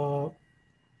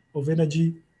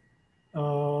Energy,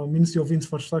 Ministry of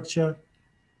Infrastructure,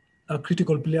 are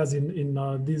critical players in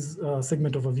this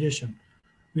segment of aviation.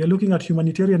 We are looking at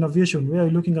humanitarian aviation. We are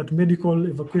looking at medical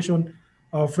evacuation.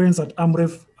 Our friends at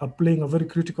AMREF are playing a very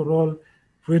critical role.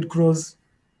 Red Cross,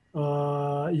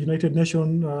 United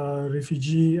Nations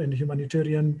refugee and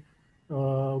humanitarian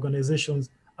organizations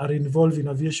are involved in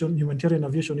aviation, humanitarian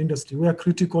aviation industry, where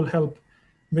critical help,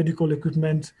 medical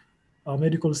equipment,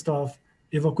 medical staff,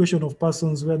 evacuation of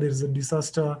persons where there is a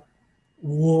disaster,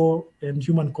 war, and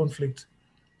human conflict,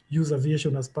 use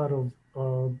aviation as part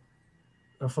of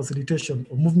facilitation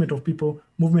of movement of people,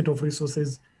 movement of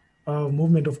resources,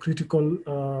 movement of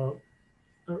critical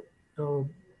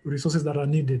resources that are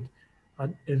needed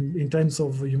in terms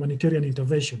of humanitarian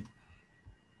intervention.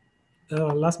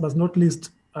 Last but not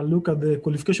least, I'll look at the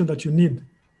qualification that you need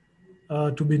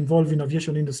to be involved in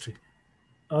aviation industry.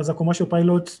 As a commercial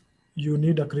pilot, you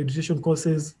need accreditation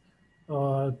courses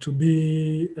to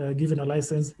be given a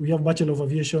license. We have Bachelor of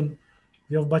Aviation,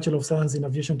 we have Bachelor of Science in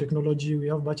Aviation Technology, we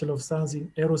have Bachelor of Science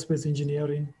in Aerospace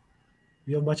Engineering,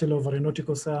 we have Bachelor of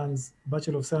Aeronautical Science,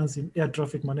 Bachelor of Science in Air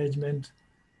Traffic Management,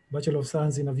 Bachelor of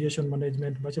Science in Aviation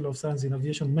Management, Bachelor of Science in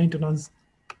Aviation Maintenance,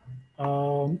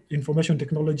 Information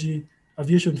Technology.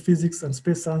 Aviation Physics and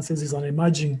Space Sciences is an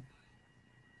emerging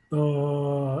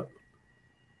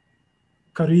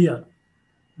career.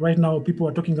 Right now, people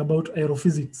are talking about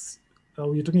aerophysics.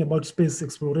 We are talking about space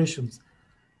explorations.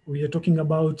 We are talking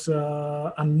about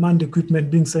unmanned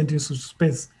equipment being sent into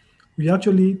space. We are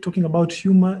actually talking about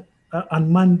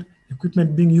unmanned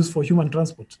equipment being used for human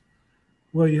transport.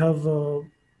 where you have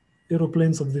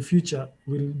aeroplanes of the future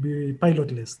will be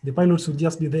pilotless. The pilots will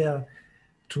just be there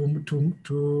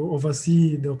to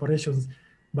oversee the operations,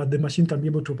 but the machine can be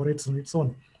able to operate on its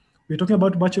own. We're talking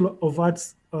about Bachelor of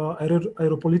Arts,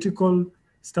 aeropolitical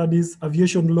studies,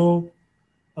 aviation law,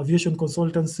 aviation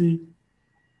consultancy.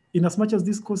 In as much as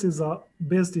these courses are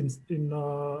based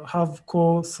have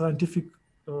core scientific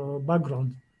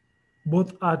background,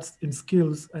 both arts and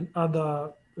skills and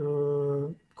other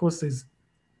courses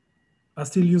are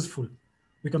still useful.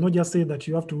 We cannot just say that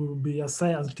you have to be a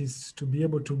scientist to be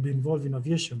able to be involved in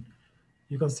aviation.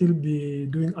 You can still be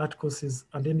doing art courses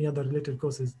and any other related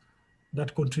courses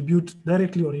that contribute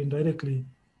directly or indirectly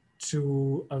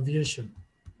to aviation.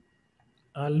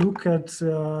 Look at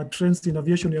trends in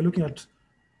aviation. You're looking at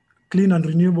clean and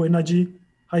renewable energy,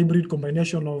 hybrid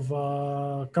combination of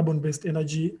carbon-based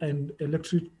energy and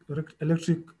electric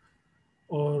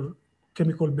or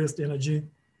chemical-based energy,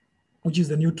 which is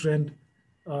the new trend.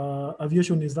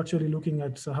 Aviation is actually looking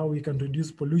at how we can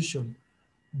reduce pollution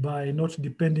by not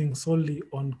depending solely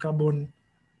on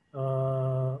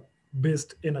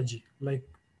carbon-based energy like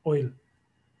oil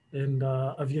and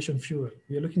aviation fuel.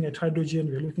 We are looking at hydrogen,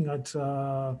 we are looking at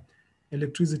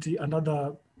electricity and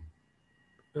other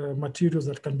materials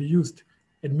that can be used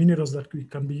and minerals that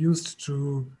can be used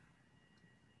to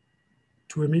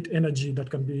emit energy that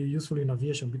can be useful in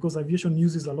aviation, because aviation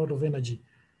uses a lot of energy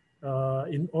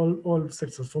in all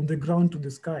sectors, from the ground to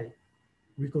the sky.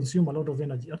 We consume a lot of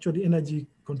energy. Actually, energy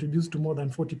contributes to more than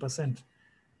 40%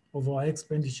 of our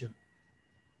expenditure.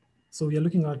 So we are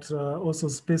looking at also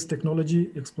space technology,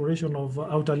 exploration of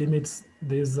outer limits.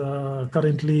 There's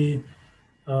currently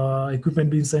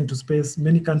equipment being sent to space.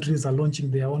 Many countries are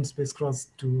launching their own spacecrafts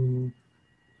to,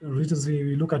 recently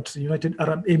we look at United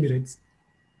Arab Emirates.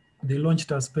 They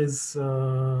launched a space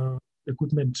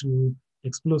equipment to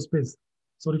explore space.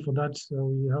 Sorry for that,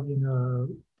 we're having a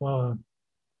power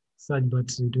surge,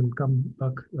 but it will come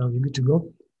back, we're good to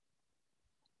go.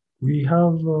 We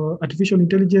have artificial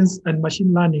intelligence and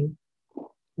machine learning,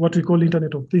 what we call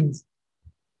Internet of Things,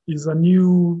 is a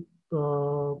new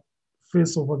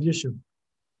phase of aviation.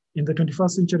 In the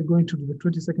 21st century, going to the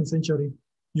 22nd century,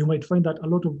 you might find that a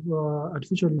lot of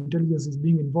artificial intelligence is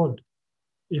being involved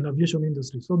in aviation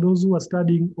industry. So those who are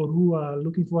studying or who are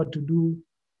looking forward to do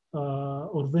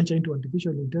or venture into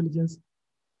artificial intelligence,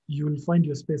 you will find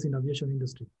your space in aviation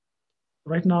industry.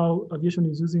 Right now, aviation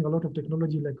is using a lot of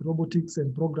technology like robotics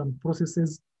and programmed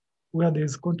processes where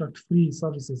there's contact-free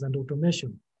services and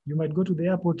automation. You might go to the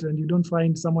airport and you don't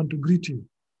find someone to greet you.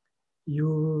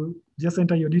 You just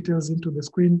enter your details into the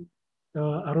screen.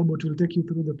 A robot will take you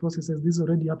through the processes. This is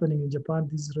already happening in Japan.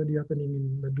 This is already happening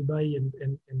in Dubai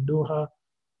and Doha,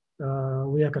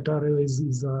 where Qatar Airways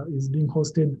is being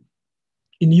hosted.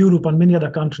 In Europe and many other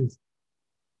countries,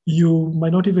 you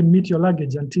might not even meet your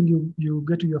luggage until you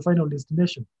get to your final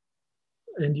destination,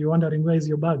 and you're wondering where is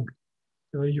your bag.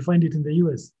 You find it in the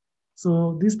US.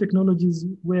 So these technologies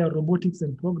where robotics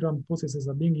and programmed processes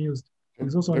are being used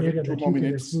is also an area that you can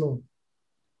explore.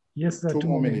 Yes, 2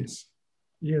 more minutes.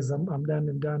 Yes, I'm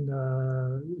done,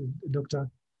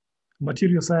 Doctor.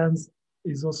 Material science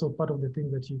is also part of the thing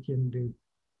that you can do.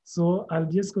 So I'll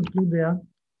just conclude there.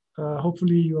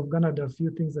 Hopefully you have garnered a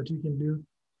few things that you can do,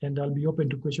 and I'll be open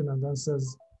to questions and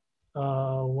answers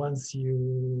once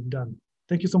you're done.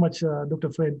 Thank you so much,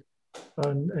 Dr. Fred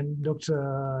and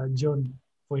Dr. John,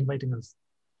 for inviting us.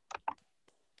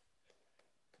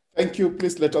 Thank you.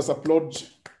 Please let us applaud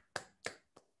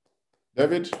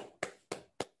David.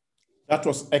 That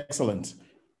was excellent.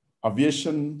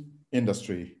 Aviation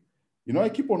industry. You know, I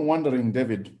keep on wondering,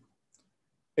 David,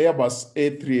 Airbus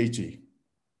A380,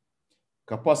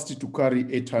 capacity to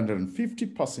carry 850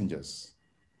 passengers.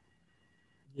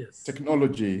 Yes.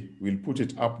 Technology will put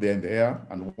it up there in the air,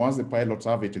 and once the pilots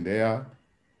have it in the air,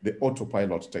 the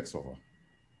autopilot takes over.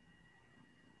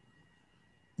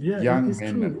 Yeah, young it's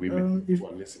men true. and women who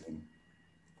are listening.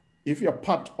 If you're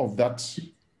part of that,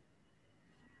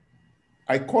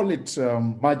 I call it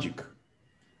magic.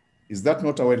 Is that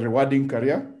not our rewarding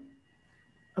career?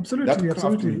 Absolutely, That craft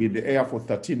absolutely. will be in the air for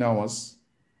 13 hours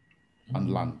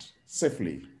and land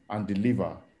safely and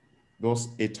deliver those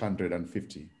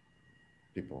 850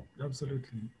 people.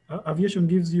 Absolutely. Aviation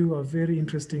gives you a very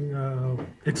interesting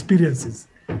experiences.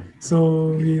 So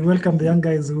we welcome the young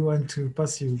guys who want to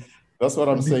pursue. That's what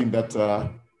I'm saying, that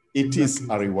it is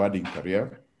Exactly. a rewarding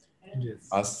career. Yes.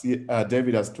 As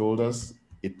David has told us,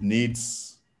 it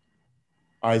needs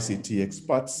ICT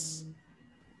experts.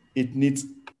 It needs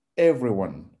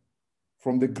everyone,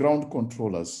 from the ground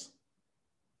controllers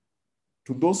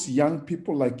to those young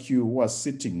people like you who are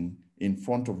sitting in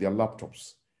front of their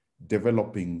laptops,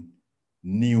 developing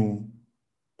new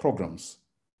programs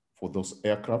for those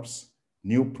aircrafts,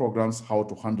 new programs how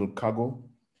to handle cargo,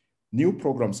 new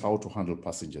programs how to handle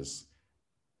passengers.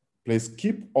 Please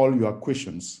keep all your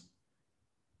questions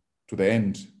to the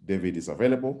end. David is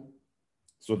available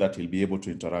so that he'll be able to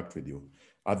interact with you.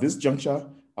 At this juncture,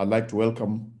 I'd like to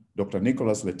welcome Dr.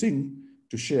 Nicholas Letting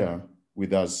to share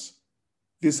with us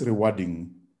these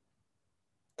rewarding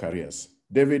careers.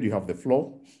 David, you have the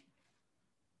floor.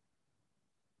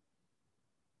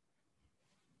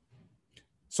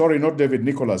 Sorry, not David,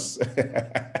 Nicholas.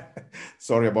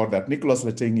 Sorry about that. Nicholas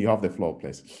Letting, you have the floor,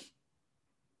 please.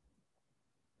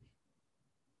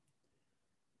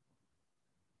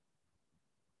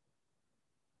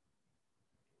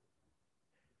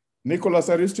 Nicholas,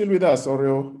 are you still with us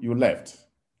or you left?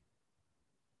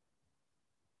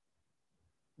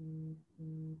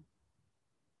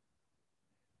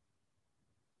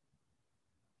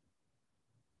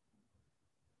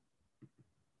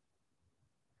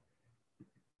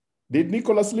 Did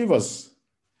Nicholas leave us?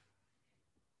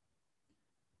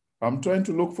 I'm trying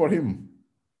to look for him.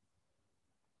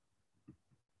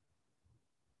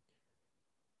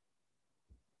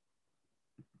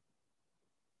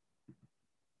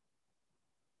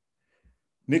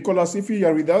 Nicholas, if you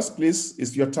are with us, please,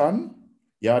 it's your turn.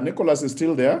 Yeah, Nicholas is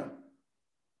still there.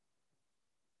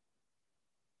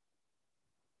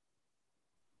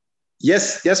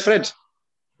 Yes, Fred.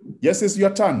 Yes, it's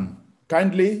your turn.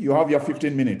 Kindly, you have your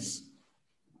 15 minutes.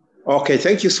 Okay,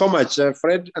 thank you so much,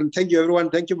 Fred, and thank you, everyone.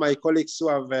 Thank you, my colleagues who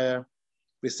have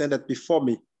presented before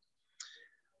me.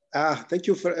 Thank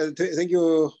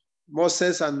you,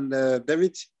 Moses and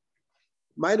David.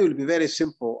 Mine will be very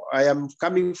simple. I am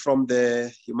coming from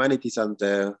the humanities and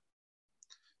the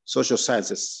social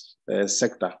sciences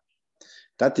sector.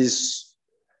 That is,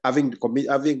 having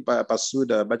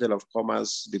pursued a Bachelor of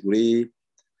Commerce degree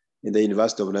in the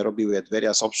University of Nairobi, we had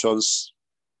various options.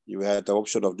 You had the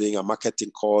option of doing a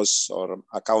marketing course or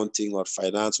accounting or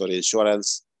finance or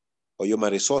insurance or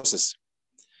human resources.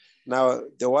 Now,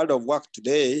 the world of work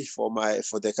today for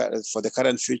the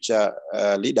current future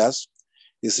leaders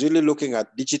is really looking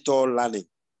at digital learning,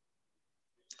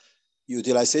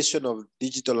 utilization of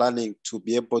digital learning to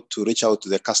be able to reach out to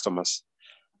the customers.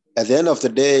 At the end of the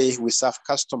day, we serve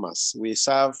customers. We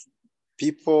serve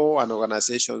people and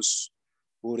organizations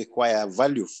who require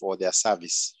value for their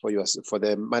service, for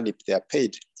the money they are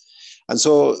paid. And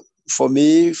so for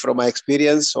me, from my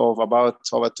experience of about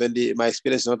over 20, my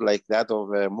experience is not like that of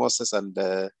Moses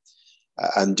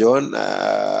and John,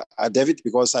 David,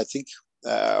 because I think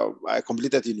I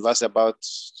completed university about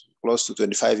close to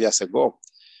 25 years ago.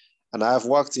 And I have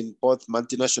worked in both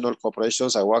multinational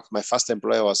corporations. My first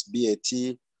employer was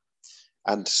BAT,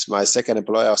 and my second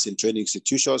employer was in training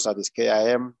institutions, that is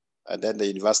KIM, and then the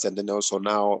university, and then also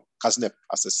now KASNEP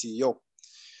as the CEO.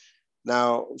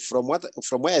 Now, from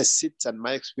where I sit and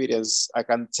my experience, I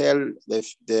can tell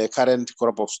the current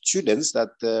crop of students that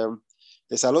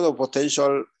there's a lot of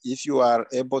potential if you are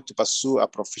able to pursue a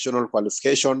professional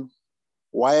qualification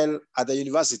while at the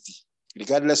university,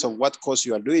 regardless of what course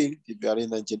you are doing. If you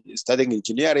are studying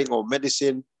engineering or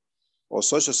medicine or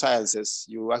social sciences,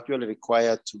 you actually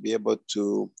require to be able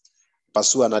to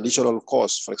pursue an additional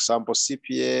course, for example,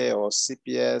 CPA or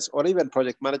CPS, or even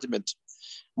project management.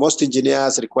 Most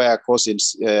engineers require a course in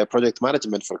project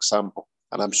management, for example,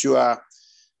 and I'm sure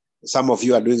some of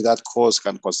you are doing that course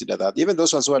can consider that. Even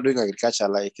those ones who are doing agriculture,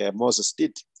 like Moses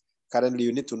did, currently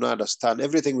you need to understand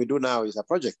everything we do now is a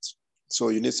project. So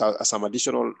you need some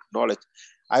additional knowledge.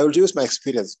 I will use my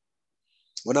experience.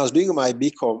 When I was doing my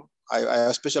BCom,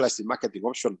 I specialized in marketing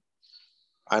option.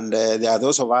 And there are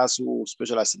those of us who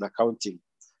specialize in accounting.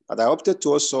 But I opted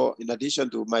to also, in addition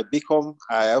to my BCom,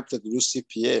 I opted to do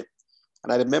CPA.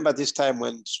 And I remember this time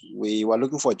when we were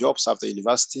looking for jobs after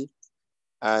university.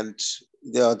 And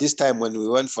this time when we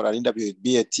went for an interview with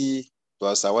BAT, it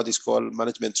was what is called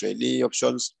management trainee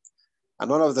options. And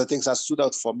one of the things that stood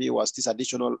out for me was this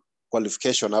additional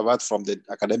qualification apart from the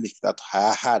academic that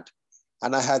I had.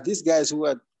 And I had these guys who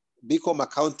had BCom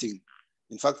accounting.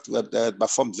 In fact, who had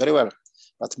performed very well.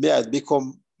 But me, I had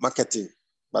BCom marketing,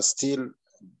 but still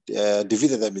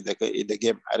defeated them in the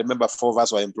game. I remember 4 of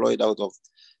us were employed out of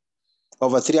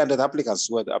over 300 applicants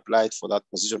who had applied for that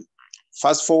position.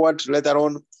 Fast forward, later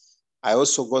on, I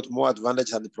also got more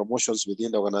advantage and promotions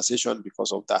within the organization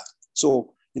because of that.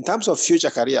 So in terms of future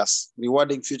careers,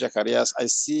 rewarding future careers, I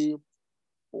see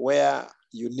where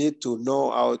you need to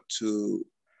know how to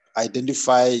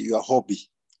identify your hobby.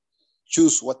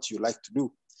 Choose what you like to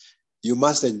do. You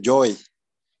must enjoy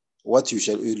what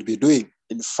you'll be doing.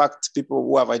 In fact, people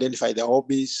who have identified their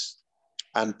hobbies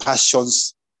and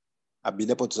passions have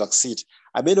been able to succeed.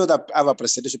 I may not have a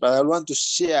presentation, but I want to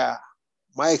share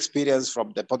my experience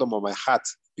from the bottom of my heart,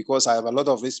 because I have a lot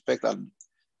of respect and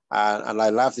I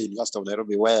love the University of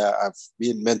Nairobi, where I've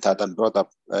been mentored and brought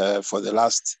up for the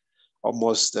last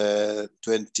almost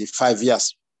 25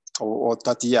 years or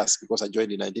 30 years, because I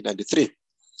joined in 1993.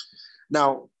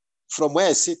 Now, from where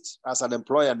I sit as an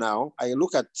employer now, I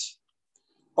look at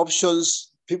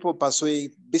options, people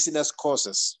pursuing business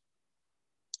courses,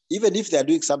 even if they're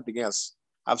doing something else.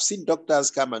 I've seen doctors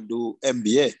come and do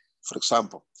MBA, for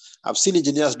example. I've seen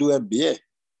engineers do MBA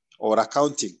or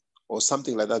accounting or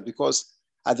something like that, because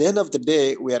at the end of the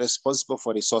day, we are responsible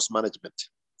for resource management.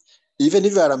 Even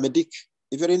if you are a medic,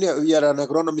 if you are an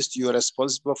agronomist, you are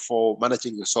responsible for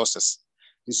managing resources.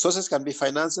 Resources can be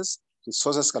finances,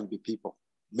 resources can be people,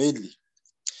 mainly.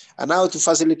 And now to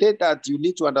facilitate that, you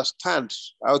need to understand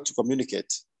how to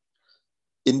communicate.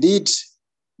 Indeed,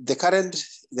 the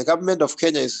government of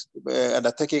Kenya is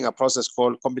undertaking a process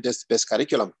called competence-based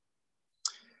curriculum,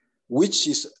 which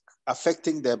is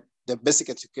affecting the basic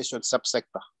education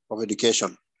subsector of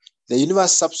education. The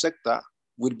university subsector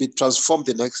will be transformed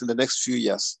in the next few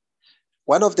years.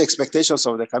 One of the expectations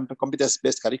of the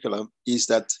competence-based curriculum is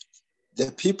that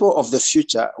the people of the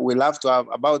future will have to have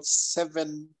about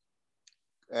seven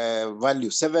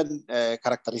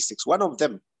characteristics. One of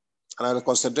them, and I'll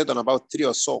concentrate on about 3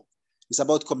 or so, is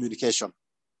about communication.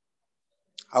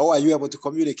 How are you able to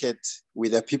communicate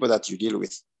with the people that you deal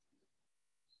with?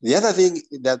 The other thing,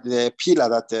 that the pillar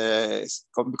that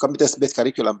competence-based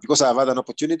curriculum, because I've had an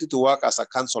opportunity to work as a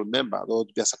council member, or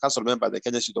to be as a council member at the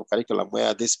Kenya Institute of Curriculum,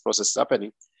 where this process is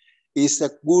happening, is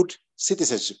a good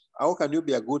citizenship. How can you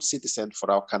be a good citizen for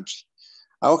our country?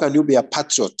 How can you be a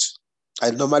patriot?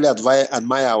 I normally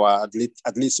admire our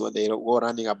athletes when they go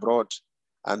running abroad,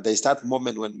 and they start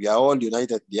moment when we are all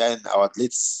united behind our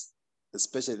athletes,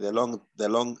 especially the long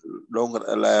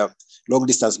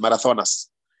distance marathoners.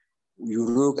 You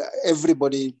look,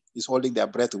 everybody is holding their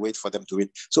breath to wait for them to win.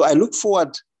 So I look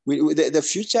forward with the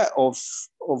future of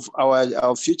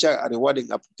our future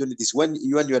rewarding opportunities when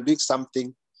you are doing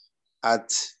something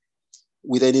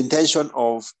with an intention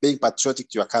of being patriotic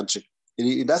to your country.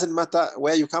 It doesn't matter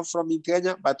where you come from in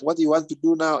Kenya, but what you want to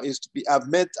do now is to be,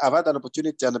 I've had an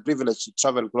opportunity and a privilege to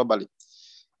travel globally.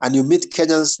 And you meet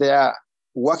Kenyans there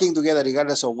working together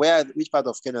regardless of which part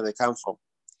of Kenya they come from.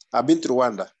 I've been to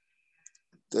Rwanda.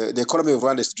 The economy of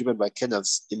Rwanda is driven by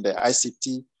Kenyans in the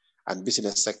ICT and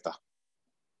business sector.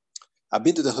 I've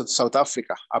been to South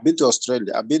Africa. I've been to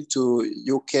Australia. I've been to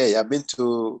UK. I've been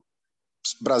to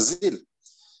Brazil.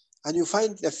 And you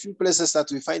find a few places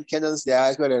that we find Kenyans, they are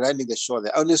actually running the show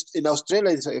there. In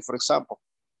Australia, for example,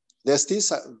 there's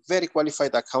this very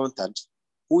qualified accountant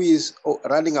who is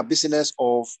running a business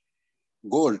of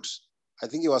gold. I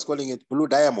think he was calling it Blue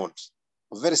Diamond,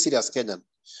 a very serious Kenyan,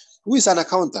 who is an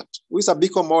accountant, who is a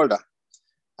BCom holder.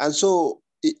 And so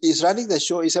he's running the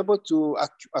show. He's able to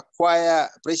acquire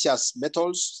precious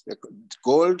metals,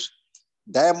 gold,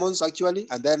 diamonds actually,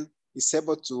 and then he's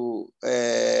able to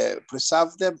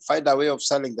preserve them, find a way of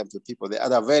selling them to people. They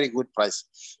at a very good price.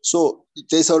 So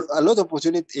there's a lot of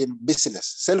opportunity in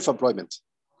business, self-employment.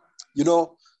 You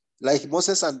know, like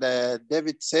Moses and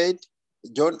David said,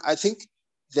 John, I think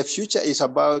the future is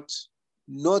about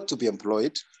not to be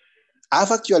employed.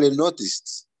 I've actually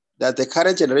noticed that the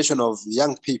current generation of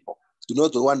young people do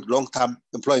not want long-term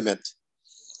employment.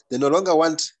 They no longer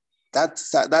want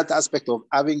that aspect of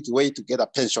having to wait to get a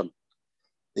pension.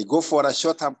 They go for a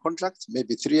short-term contract,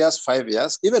 maybe 3 years, 5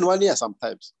 years, even 1 year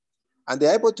sometimes. And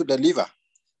they're able to deliver.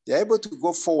 They're able to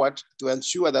go forward to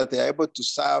ensure that they're able to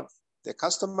serve the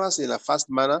customers in a fast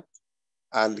manner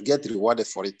and get rewarded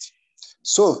for it.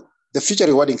 So the future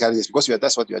rewarding careers, because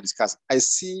that's what we are discussing. I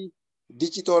see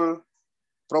digital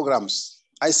programs,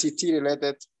 ICT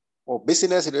related or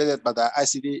business related, but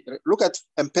ICT. Look at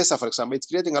M-Pesa, for example. It's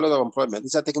creating a lot of employment.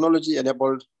 It's a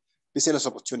technology-enabled business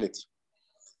opportunity.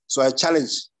 So I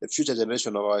challenge the future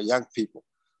generation of our young people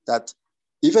that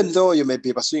even though you may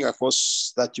be pursuing a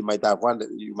course that you might have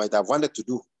wanted to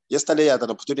do. Yesterday, I had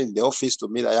an opportunity in the office to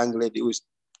meet a young lady who is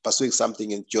pursuing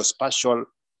something in geospatial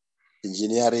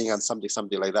engineering and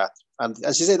something like that. And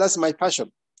she said, that's my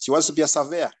passion. She wants to be a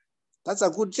surveyor. That's a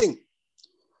good thing.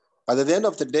 But at the end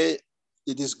of the day,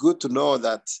 it is good to know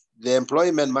that the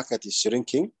employment market is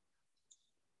shrinking.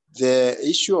 The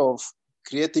issue of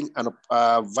creating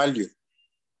value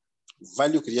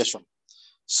creation,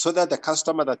 so that the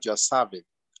customer that you are serving,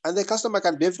 and the customer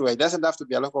can be everywhere. It doesn't have to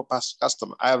be a local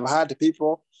customer. I've had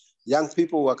people, young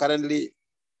people who are currently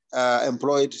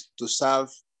employed to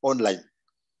serve online.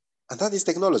 And that is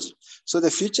technology. So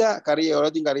the future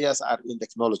careers are in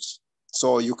technology.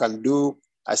 So you can do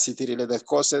ICT-related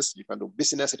courses. You can do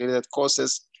business-related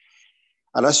courses.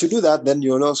 And as you do that, then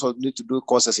you also need to do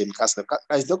courses in CASNEP.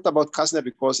 I talked about CASNEP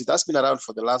because it has been around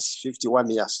for the last 51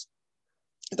 years.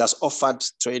 It has offered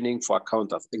training for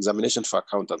accountants, examination for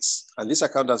accountants. And these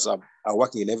accountants are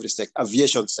working in every sector: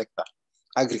 aviation sector,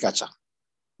 agriculture,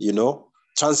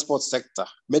 transport sector,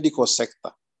 medical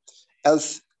sector,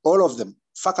 health, all of them,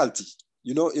 faculty.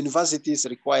 Universities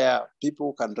require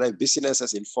people who can drive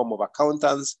businesses in form of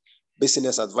accountants,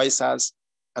 business advisors,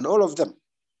 and all of them.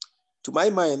 To my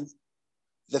mind,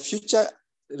 the future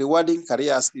rewarding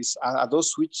careers are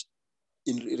those which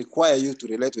require you to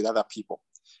relate with other people.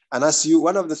 And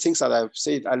one of the things that I've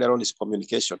said earlier on is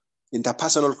communication,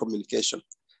 interpersonal communication.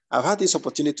 I've had this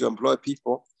opportunity to employ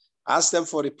people, ask them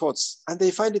for reports, and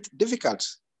they find it difficult.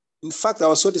 In fact, I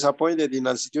was so disappointed in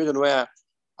a situation where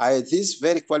I had this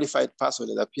very qualified person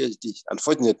with a PhD,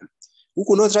 unfortunately, who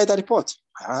could not write a report.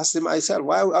 I asked him myself,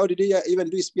 how did he even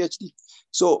do his PhD?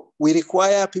 So we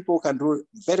require people who can do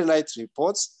very nice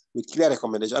reports with clear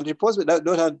recommendations. And reports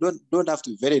don't have to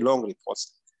be very long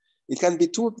reports. It can be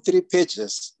 2-3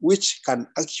 pages, which can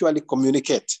actually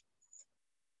communicate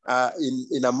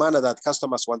in a manner that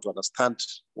customers want to understand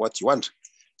what you want.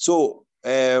 So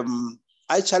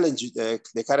I challenge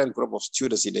the current group of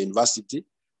students in the university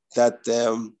that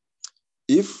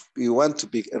if we want to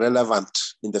be relevant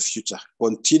in the future,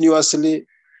 continuously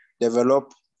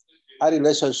develop a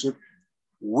relationship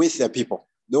with the people,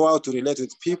 know how to relate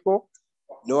with people,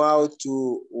 know how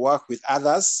to work with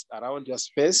others around your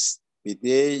space, be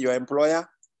they your employer,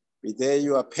 be they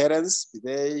your parents, be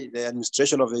they the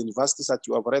administration of the universities that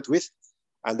you operate with,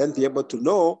 and then be able to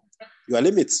know your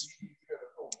limits.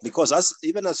 Because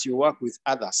even as you work with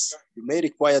others, you may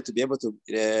require to be able to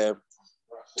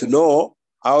know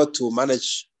how to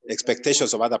manage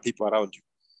expectations of other people around you.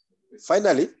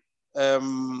 Finally,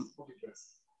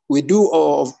 we do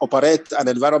operate an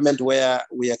environment where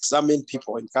we examine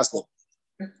people in CASNEP.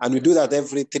 And we do that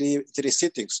every three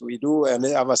sittings. We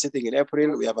have a sitting in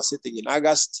April, we have a sitting in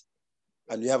August,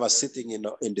 and we have a sitting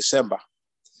in December.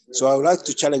 So I would like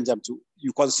to challenge them to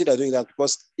consider doing that,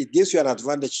 because it gives you an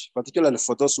advantage, particularly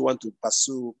for those who want to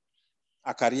pursue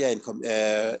a career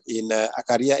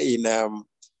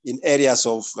in areas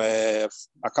of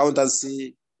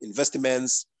accountancy,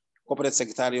 investments, corporate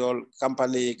secretarial,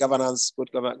 company governance, good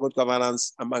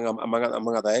governance,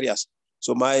 among other areas.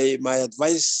 So my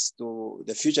advice to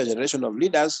the future generation of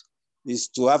leaders is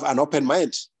to have an open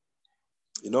mind.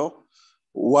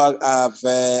 Have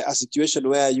a situation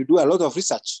where you do a lot of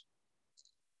research.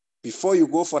 Before you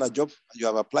go for a job you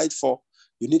have applied for,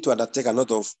 you need to undertake a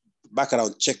lot of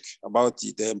background check about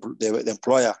the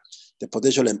employer, the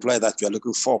potential employer that you are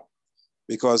looking for.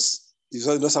 Because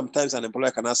sometimes an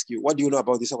employer can ask you, what do you know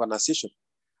about this organization?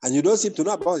 And you don't seem to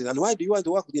know about it. And why do you want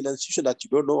to work with an institution that you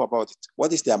don't know about it?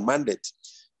 What is their mandate?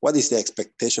 What is the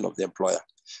expectation of the employer?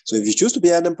 So if you choose to be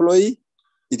an employee,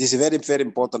 it is very, very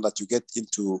important that you get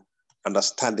into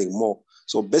understanding more.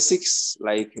 So basics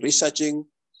like researching,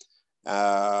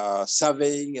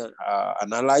 surveying,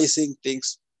 analyzing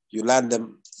things, you learn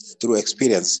them through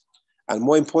experience. And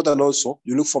more important also,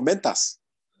 you look for mentors.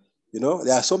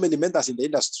 There are so many mentors in the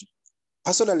industry.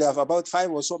 Personally, I have about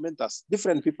 5 or so mentors,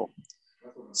 different people.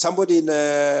 Somebody in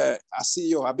a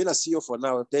CEO, I've been a CEO for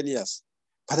now 10 years,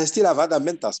 but I still have other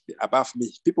mentors above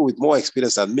me, people with more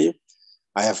experience than me.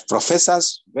 I have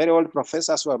professors, very old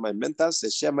professors who are my mentors. They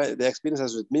share their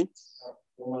experiences with me.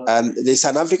 And there's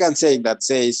an African saying that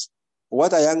says,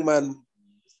 what a young man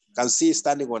can see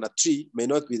standing on a tree may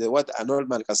not be what an old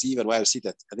man can see even while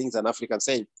seated. I think it's an African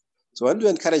saying. So when you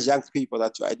encourage young people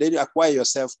that you acquire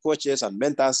yourself coaches and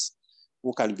mentors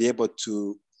who can be able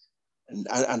to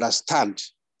understand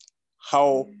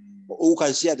who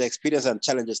can share the experience and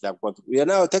challenges they have gone through. We are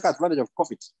now take advantage of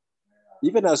COVID.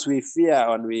 Even as we fear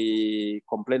and we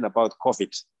complain about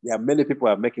COVID, there are many people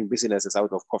who are making businesses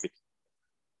out of COVID.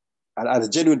 And as a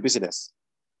genuine business,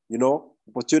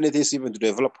 opportunities even to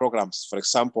develop programs, for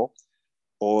example,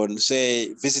 on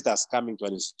say visitors coming to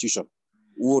an institution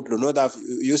who do not have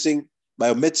using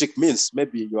biometric means,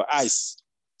 maybe your eyes,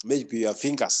 maybe your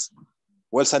fingers,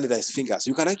 well-sanitized fingers.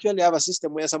 You can actually have a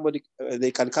system where somebody,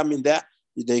 they can come in there,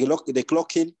 they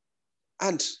clock in,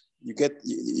 and you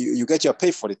get your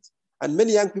pay for it. And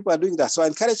many young people are doing that. So I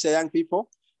encourage the young people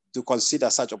to consider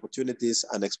such opportunities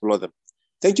and explore them.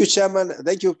 Thank you, Chairman.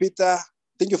 Thank you, Peter.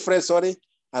 Thank you, Fred, sorry.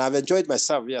 And I've enjoyed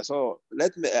myself. Yeah, so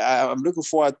I'm looking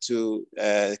forward to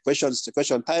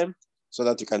question time so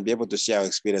that you can be able to share our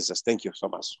experiences. Thank you so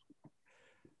much.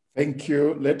 Thank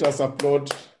you. Let us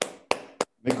applaud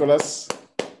Nicholas.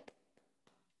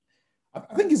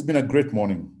 I think it's been a great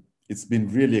morning. It's been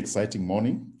really exciting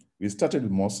morning. We started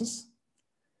with Moses,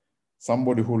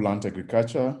 somebody who learned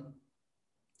agriculture,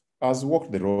 has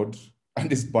walked the road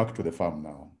and is back to the farm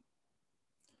now.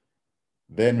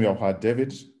 Then we have had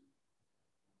David,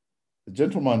 a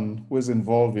gentleman who is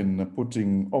involved in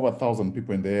putting over 1,000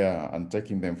 people in the air and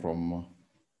taking them from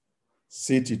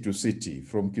city to city,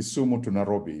 from Kisumu to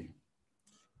Nairobi,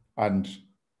 and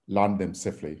land them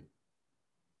safely.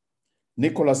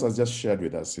 Nicholas has just shared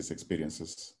with us his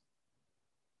experiences.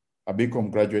 A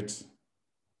BCom graduate,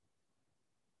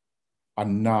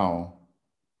 and now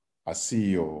a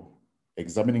CEO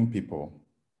examining people.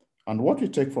 And what we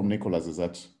take from Nicholas is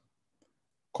that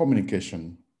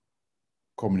communication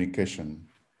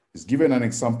is given an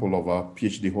example of a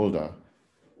PhD holder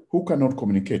who cannot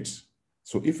communicate.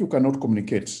 So if you cannot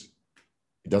communicate,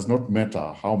 it does not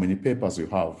matter how many papers you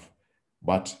have,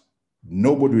 but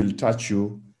nobody will touch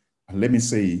you. And let me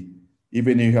say,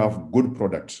 even if you have good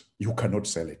product, you cannot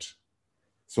sell it.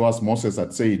 So as Moses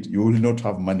had said, you will not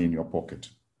have money in your pocket.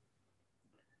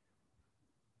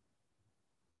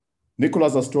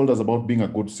 Nicholas has told us about being a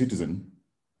good citizen.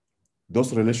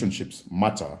 Those relationships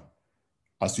matter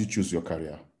as you choose your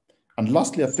career. And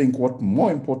lastly, I think what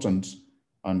more important,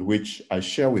 and which I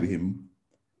share with him,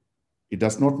 it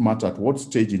does not matter at what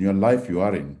stage in your life you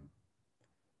are in.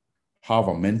 Have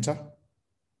a mentor,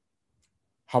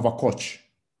 have a coach.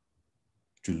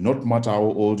 It will not matter how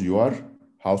old you are,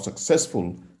 how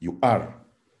successful you are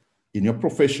in your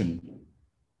profession.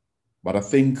 But I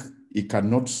think we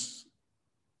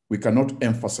cannot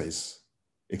emphasize,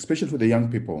 especially for the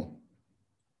young people,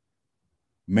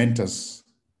 mentors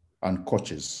and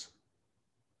coaches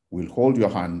will hold your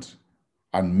hand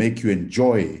and make you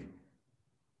enjoy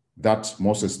that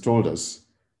Moses told us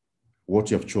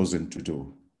what you have chosen to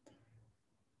do.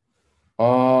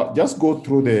 Just go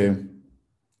through the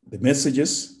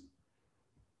messages.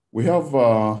 We have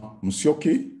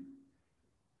Musyoki,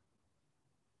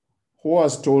 who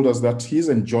has told us that he's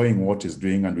enjoying what he's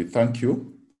doing, and we thank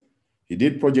you. He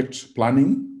did project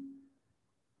planning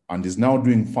and is now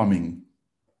doing farming,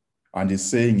 and is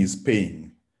saying he's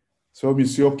paying. So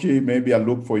Musyoki, maybe I'll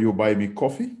look for you, buy me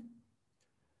coffee.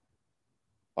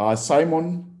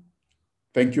 Simon,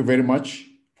 thank you very much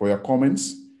for your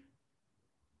comments.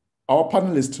 Our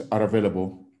panelists are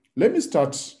available. Let me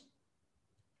start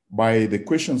by the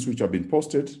questions which have been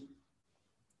posted.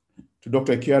 To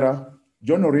Dr. Kiara,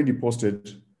 John already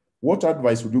posted, what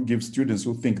advice would you give students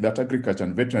who think that agriculture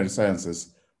and veterinary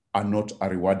sciences are not a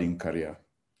rewarding career?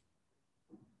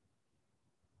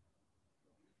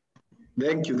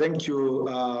 Thank you,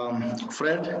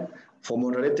 Fred, for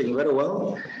moderating very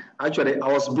well. Actually, I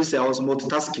was busy, I was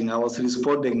multitasking, I was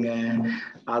responding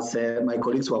as my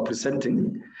colleagues were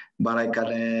presenting, but I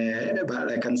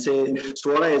can say,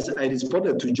 so what I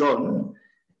responded to John,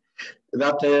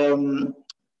 that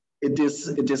it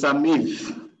is a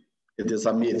myth. It is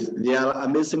a myth. There are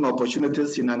amazing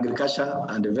opportunities in agriculture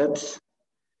and vets.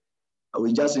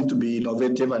 We just need to be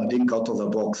innovative and think out of the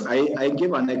box. I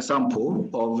give an example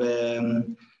of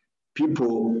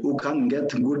people who can get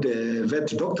good vet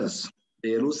doctors.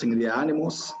 They're losing their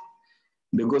animals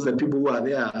because the people who are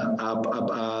there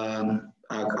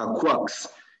are quacks.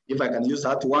 If I can use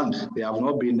that one, they have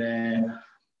not been,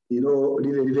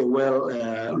 really well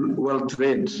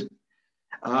trained.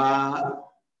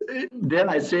 Then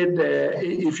I said,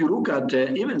 if you look at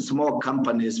even small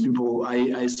companies, people,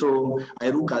 I follow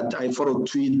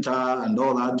Twitter and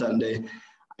all that, and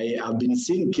I have been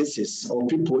seeing cases of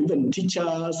people, even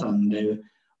teachers and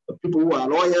people who are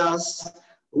lawyers,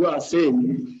 who are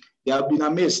saying they have been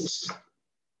amazed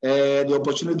the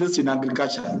opportunities in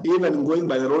agriculture, even going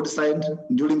by the roadside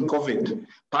during COVID,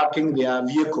 parking their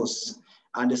vehicles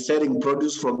and selling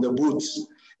produce from the booths.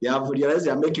 They have realized they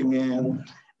are making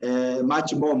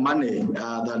much more money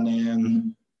than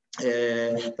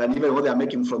even what they are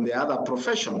making from the other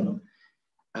profession.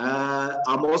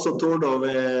 I'm also told of,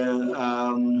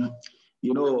 I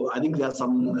think there are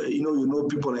some,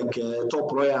 people like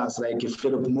top lawyers like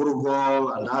Philip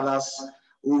Murugol and others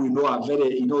who are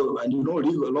very,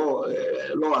 legal law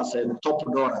as a top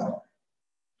dollar.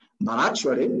 But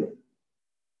actually,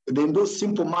 they do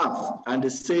simple math and they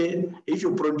say if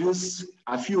you produce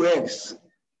a few eggs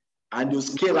and you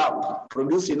scale up,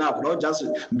 produce enough, not just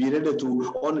be ready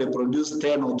to only produce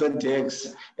 10 or 20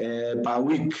 eggs per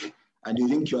week, and you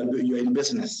think you're in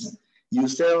business. You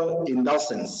sell in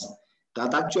dozens.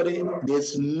 That actually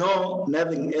there's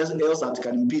nothing else that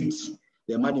can beat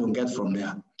the money you get from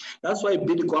there. That's why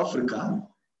BIDCO Africa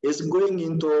is going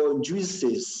into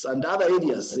juices and other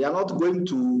areas. They are not going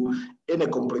to any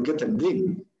complicated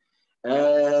thing.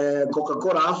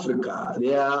 Coca-Cola Africa,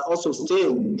 they are also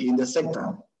staying in the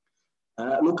sector.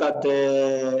 Look at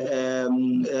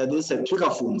these trigger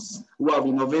phones who have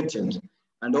innovated,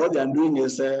 and all they are doing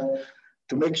is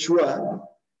to make sure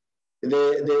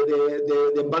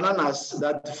the bananas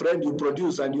that Fred you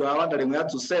produce and you are wondering where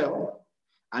to sell,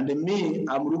 and me,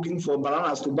 I'm looking for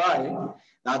bananas to buy,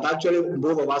 that actually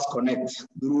both of us connect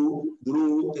through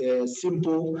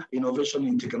simple innovation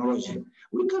in technology.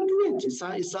 We can do it.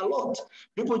 It's a lot.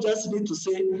 People just need to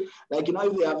say, like, you know,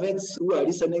 if there are vets who are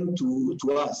listening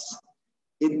to us,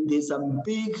 there's a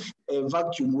big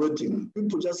vacuum waiting.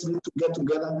 People just need to get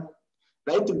together,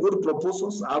 write good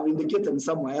proposals. I've indicated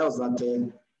somewhere else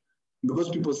that because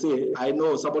people say, I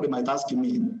know somebody might ask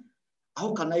me,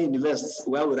 how can I invest?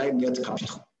 Where will I get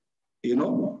capital? You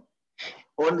know?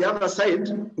 On the other side,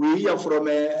 we hear from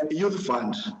a youth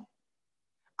fund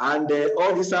and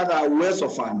all these other ways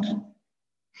of fund.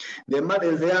 The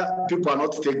money there, people are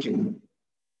not taking.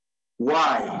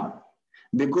 Why?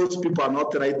 Because people are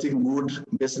not writing good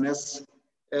business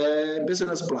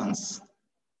plans.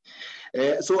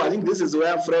 So I think this is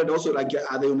where Fred also, like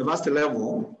at the university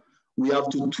level, we have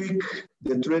to tweak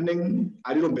the training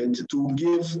a little bit to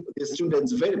give the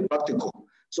students very practical,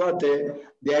 so that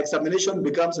the examination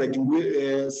becomes like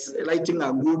writing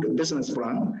a good business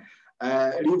plan.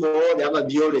 Leave all the other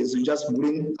theories, you just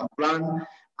bring a plan,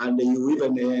 and you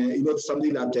even you know,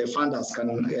 something that funders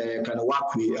can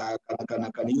work with,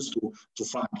 can use to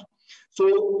fund.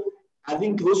 So I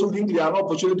think those who think there are no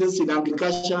opportunities in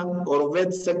agriculture or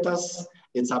vet sectors,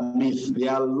 it's a myth. There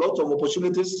are lots of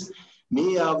opportunities.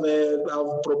 Me, I've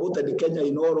promoted Kenya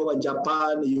in all over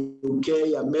Japan,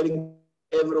 UK, America,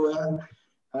 everywhere.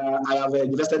 I have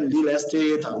invested in real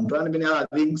estate, I've done many other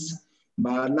things.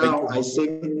 But now I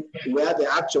think where the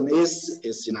action is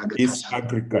in agriculture. It's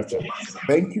agriculture.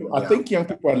 Thank you. I think young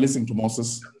people are listening to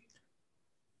Moses.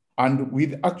 And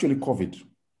with actually COVID,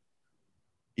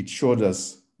 it showed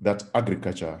us that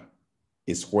agriculture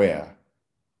is where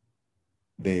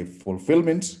the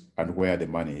fulfillment and where the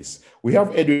money is. We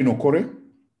have Edwin Okore,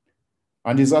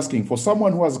 and he's asking, for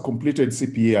someone who has completed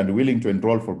CPA and willing to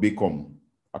enroll for BCom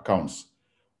accounts,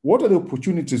 what are the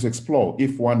opportunities to explore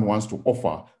if one wants to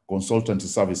offer consultancy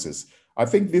services? I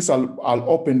think this I'll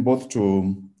open both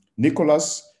to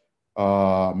Nicholas,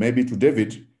 maybe to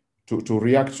David, to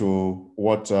react to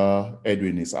what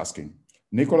Edwin is asking.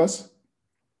 Nicholas?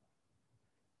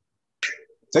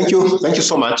 Thank you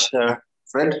so much,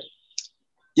 Fred.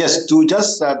 Yes, to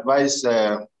just advise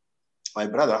my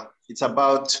brother, it's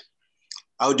about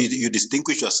how do you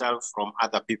distinguish yourself from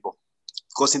other people?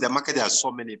 Because in the market, there are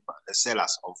so many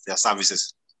sellers of their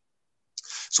services.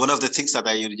 So one of the things that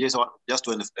I just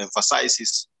to emphasize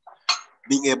is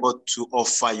being able to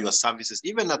offer your services,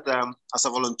 even at as a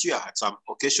volunteer at some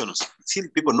occasions. Still,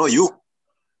 people know you.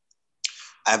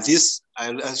 I have this,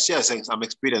 I'll share some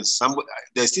experience.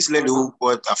 There's this lady who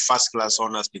got a first-class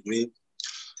honors degree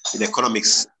in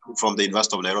economics from the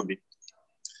University of Nairobi.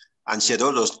 And she had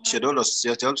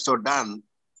also done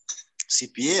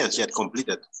CPA, and she had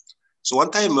completed. So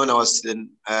one time when I was in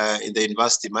the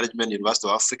University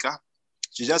of Africa,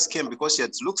 she just came because she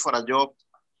had looked for a job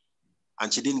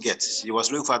and she didn't get. She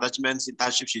was looking for attachments,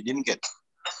 internship, she didn't get.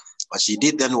 What she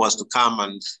did then was to come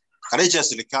and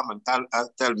courageously come and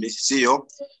tell me, CEO,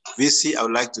 VC, I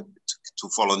would like to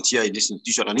volunteer in this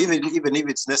institution. And even if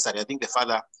it's necessary, I think the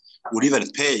father would even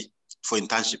pay for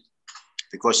internship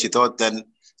because she thought then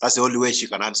that's the only way she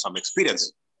can add some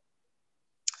experience.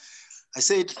 I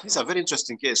said, it's a very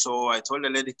interesting case. So I told the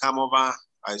lady, come over.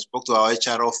 I spoke to our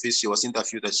HR office. She was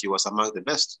interviewed and she was among the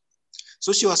best.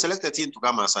 So she was selected in to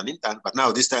come as an intern, but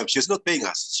now this time she's not paying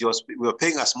us. We were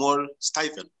paying a small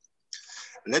stipend.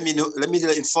 Let me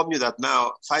inform you that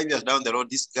now, 5 years down the road,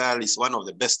 this girl is one of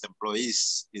the best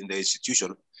employees in the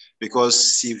institution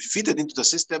because she fitted into the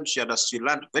system. She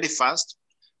learned very fast,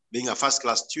 being a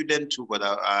first-class student who got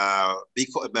a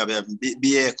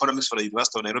BA economics for the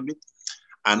University of Nairobi,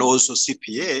 and also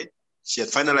CPA. She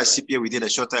had finalized CPA within a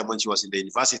short time when she was in the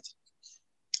university.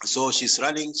 So she's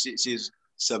running, she's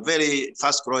a very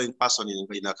fast-growing person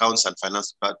in accounts and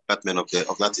finance department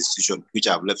of that institution, which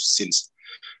I've left since.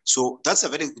 So that's a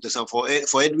very good example.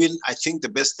 For Edwin, I think the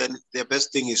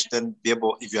best thing is then be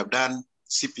able, if you have done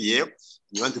CPA,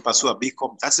 you want to pursue a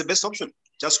BCom, that's the best option.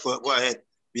 Just go ahead.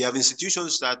 We have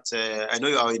institutions that, I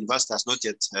know our university has not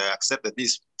yet accepted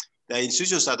this. There are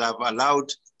institutions that have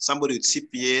allowed somebody with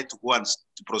CPA to go and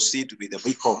to proceed with a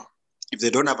BCom. If they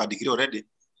don't have a degree already,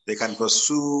 they can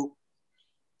pursue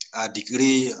a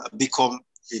degree, a BCom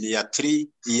in year 3,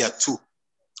 year 2.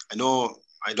 I know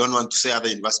I don't want to say other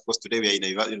universities because today we are in the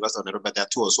University of Nairobi, but there are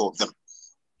 2 or so of them.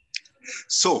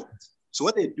 So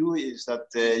what they do is that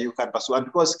you can pursue, and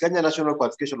because Kenya National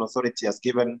Qualification Authority has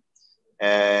given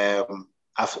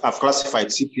I've classified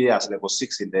CPA as level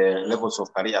 6 in the levels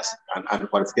of careers and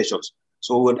qualifications.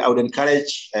 So I would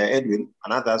encourage Edwin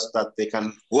and others that they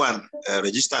can go and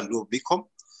register and do BCom,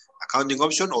 accounting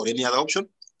option or any other option,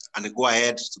 and go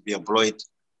ahead to be employed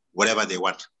whatever they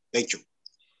want. Thank you.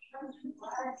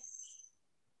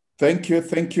 Thank you.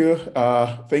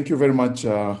 Thank you very much,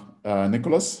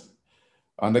 Nicholas.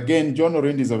 And again, John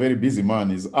Orindi is a very busy man.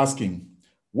 He's asking,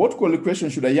 what qualification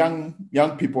should a young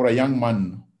people or a young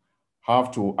man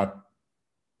have to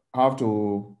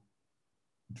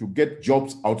get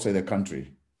jobs outside the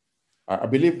country? I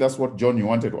believe that's what, John, you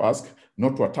wanted to ask,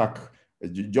 not to attack.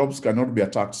 Jobs cannot be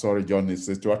attacked, sorry, John. It's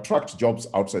to attract jobs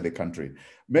outside the country.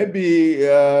 Maybe,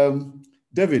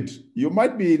 David, you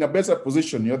might be in a better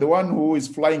position. You're the one who is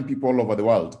flying people all over the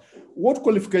world. What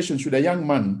qualification should a young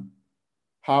man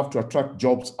have to attract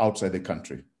jobs outside the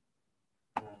country?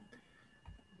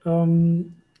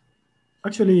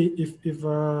 Actually, if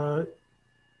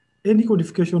any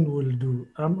qualification will do,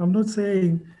 I'm not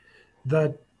saying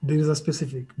that there is a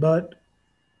specific, but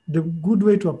the good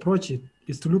way to approach it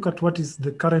is to look at what is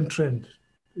the current trend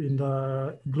in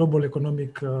the global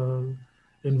economic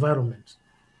environment.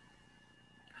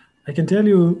 I can tell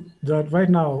you that right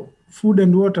now, food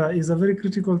and water is a very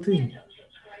critical thing.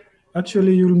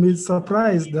 Actually, you'll be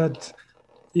surprised that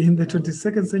in the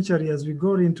 22nd century, as we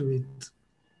go into it,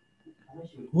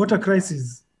 water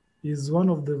crisis is one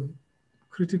of the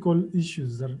critical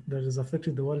issues that is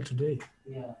affecting the world today.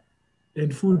 Yeah.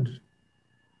 And food.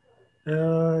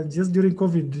 Just during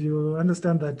COVID, you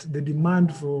understand that the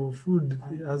demand for food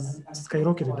has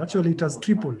skyrocketed. Actually, it has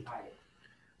tripled.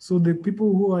 So the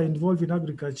people who are involved in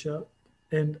agriculture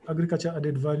and agriculture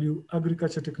added value,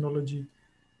 agriculture technology,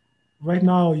 right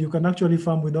now you can actually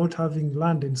farm without having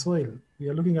land and soil. We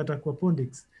are looking at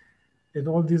aquaponics and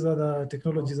all these other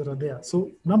technologies that are there. So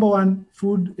number one,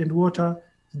 food and water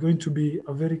is going to be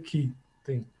a very key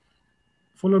thing,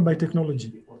 followed by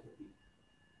technology.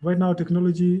 Right now,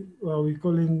 technology, we're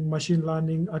calling machine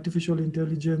learning, artificial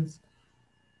intelligence,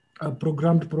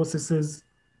 programmed processes.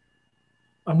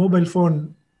 A mobile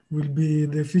phone will be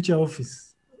the future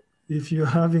office. If you're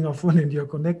having a phone and you're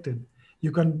connected,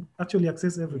 you can actually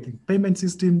access everything. Payment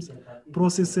systems,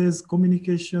 processes,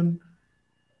 communication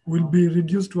will be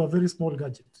reduced to a very small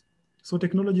gadget. So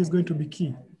technology is going to be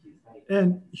key.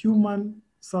 And human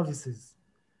services.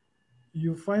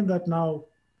 You find that now,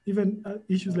 even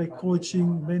issues like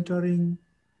coaching, mentoring,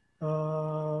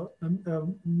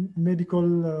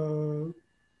 medical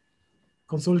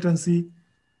consultancy,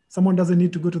 someone doesn't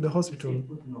need to go to the hospital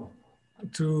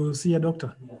to see a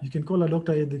doctor. You can call a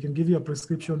doctor, they can give you a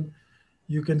prescription.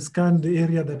 You can scan the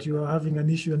area that you are having an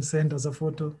issue and send as a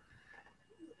photo.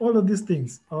 All of these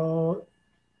things.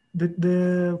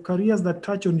 The careers that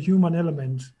touch on human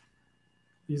element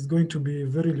is going to be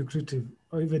very lucrative,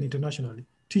 or even internationally.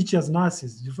 Teachers,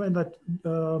 nurses, you find that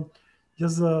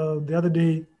just the other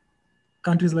day,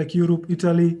 countries like Europe,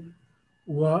 Italy,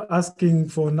 were asking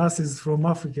for nurses from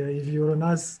Africa. If you're a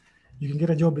nurse, you can get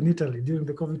a job in Italy during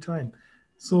the COVID time.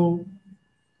 So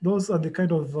those are the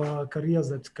kind of careers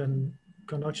that can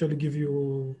actually give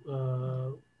you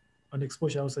an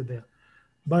exposure outside there.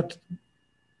 But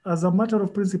as a matter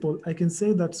of principle, I can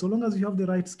say that so long as you have the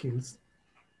right skills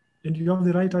and you have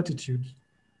the right attitude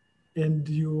and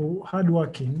you're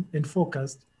hardworking and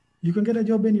focused, you can get a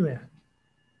job anywhere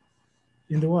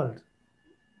in the world.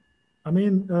 I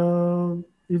mean,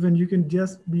 even you can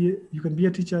be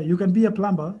a teacher, you can be a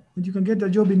plumber, and you can get a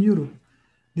job in Europe,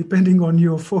 depending on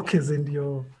your focus and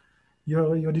your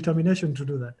determination to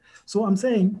do that. So I'm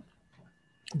saying,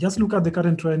 just look at the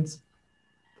current trends,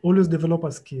 always develop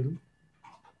a skill.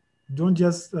 Don't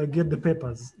just get the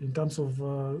papers in terms of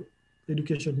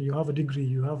education. You have a degree,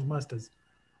 you have masters.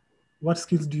 What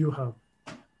skills do you have?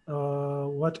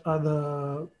 What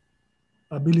other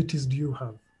abilities do you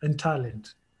have and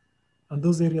talent? And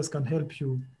those areas can help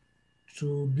you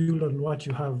to build on what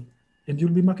you have, and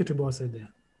you'll be marketable outside there.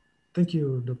 Thank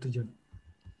you, Dr. John.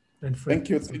 And Fred.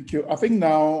 Thank you. I think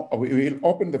now we will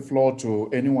open the floor to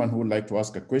anyone who would like to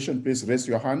ask a question. Please raise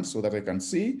your hand so that I can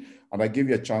see, and I give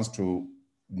you a chance to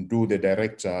do the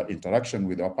direct interaction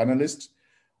with our panelists.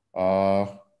 Do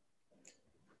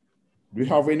we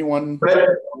have anyone?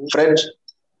 Fred.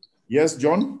 Yes,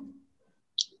 John?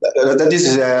 This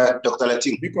is Dr.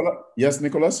 Latin. Yes,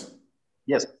 Nicholas?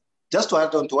 Yes. Just to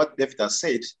add on to what David has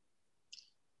said,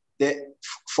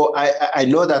 I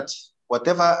know that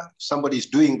whatever somebody is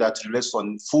doing that relates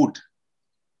on food,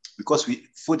 because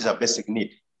food is a basic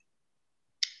need,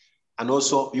 and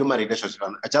also human relationship.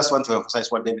 And I just want to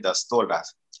emphasize what David has told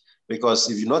us, because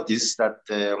if you notice that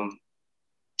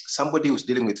somebody who's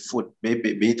dealing with food,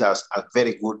 maybe be it as a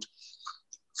very good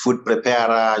food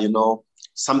preparer, you know,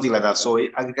 something like that. So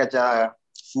agriculture,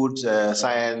 food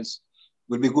science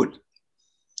will be good.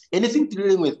 Anything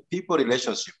dealing with people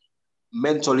relationship,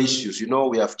 mental issues, you know,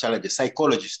 we have challenges,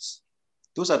 psychologists.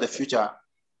 Those are the future.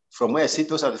 From where I sit,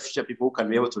 those are the future people who can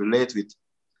be able to relate with,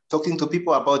 talking to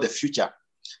people about the future,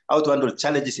 how to handle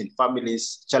challenges in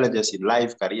families, challenges in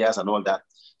life, careers, and all that.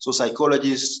 So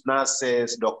psychologists,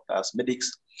 nurses, doctors,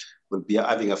 medics will be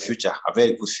having a future, a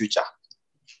very good future.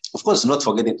 Of course, not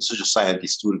forgetting social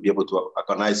scientists who will be able to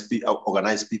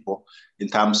organize people in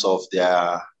terms of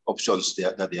their options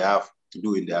that they have to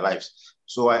do in their lives.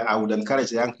 So I would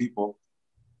encourage young people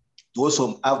to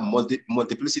also have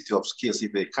multiplicity of skills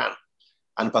if they can,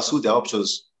 and pursue their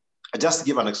options. I just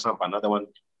give an example, another one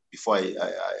before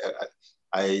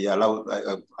I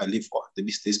leave for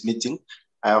this meeting.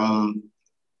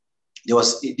 There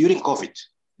was, during COVID,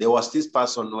 there was this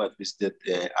person who had visited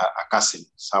a cousin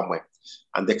somewhere,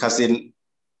 and the cousin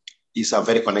is a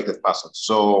very connected person.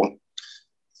 So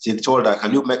she told her,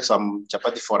 "Can you make some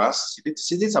chapati for us?"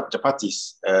 She did some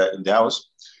chapatis in the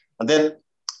house, and then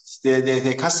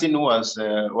the cousin who was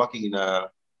working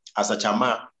as a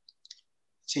chama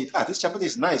said, "This chapati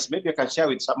is nice. Maybe I can share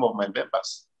with some of my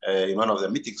members in one of the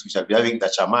meetings. We shall be having the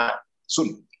chama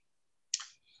soon."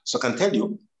 So I can tell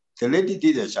you, the lady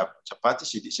did a chapati.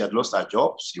 She had lost her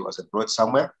job. She was employed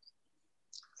somewhere.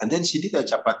 And then she did the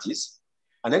chapatis.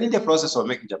 And then in the process of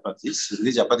making chapatis, she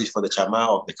did chapatis for the chama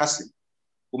of the cousin,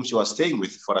 whom she was staying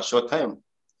with for a short time.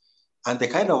 And the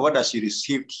kind of order she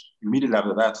received immediately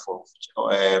after that for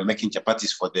making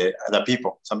chapatis for the other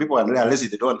people. Some people are lazy,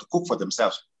 they don't want to cook for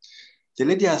themselves. The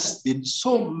lady has been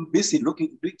so busy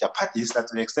doing chapatis that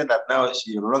to the extent that now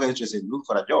she is no longer interested in looking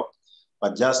for a job,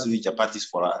 but just doing chapatis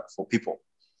for people,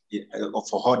 or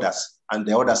for orders. And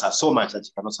the orders are so much that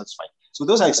she cannot satisfy. So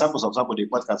those are examples of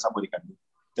what somebody can do.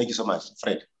 Thank you so much,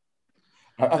 Fred.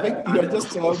 I think you're just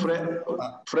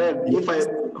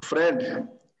Fred.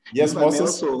 Yes,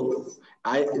 Moses.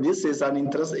 This is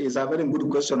a very good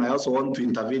question. I also want to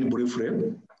intervene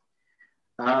briefly.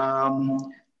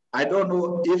 I don't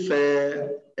know if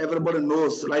everybody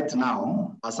knows right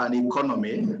now, as an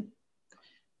economy,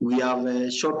 we have a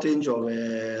shortage of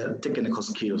technical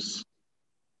skills.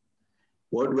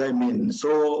 What do I mean?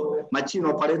 So machine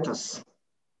operators,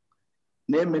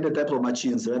 name any type of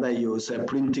machines, whether you use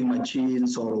printing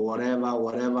machines or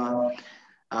whatever.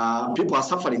 People are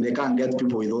suffering. They can't get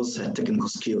people with those technical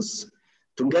skills.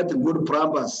 To get good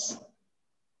plumbers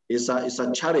is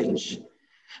a challenge.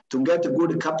 To get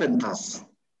good carpenters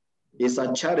is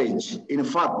a challenge. In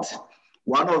fact,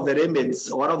 one of the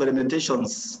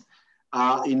limitations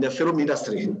in the film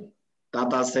industry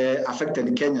that has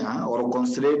affected Kenya or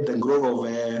constrained the growth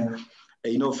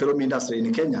of film industry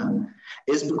in Kenya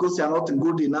is because they are not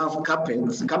good enough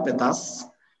carpenters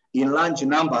in large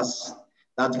numbers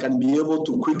that can be able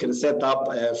to quickly set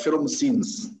up film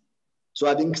scenes. So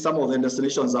I think some of the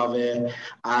destinations have they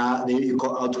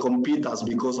outcompete us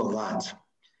because of that.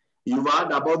 You've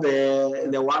heard about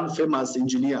the one famous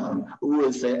engineer who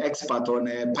is an expert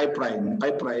on pipeline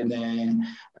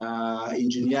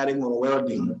engineering or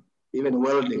welding, even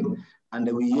welding. And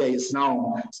we hear it's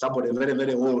now somebody very,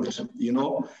 very old,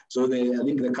 So I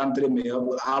think the country may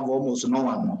have almost no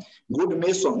one. Good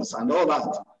masons and all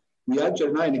that. We are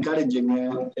actually now encouraging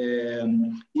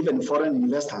even foreign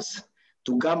investors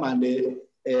to come and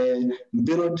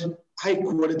build high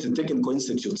quality technical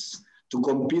institutes to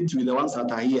compete with the ones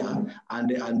that are here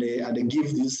and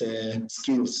give these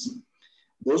skills.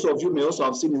 Those of you may also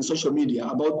have seen in social media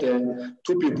about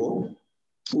two people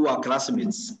who are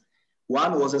classmates.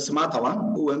 One was a smarter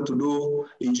one who went to do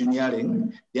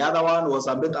engineering. The other one was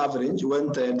a bit average,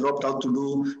 dropped out to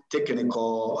do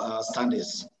technical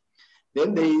studies.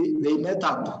 Then they met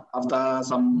up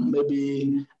after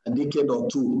maybe a decade or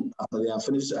two after they are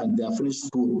finished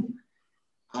school.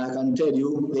 I can tell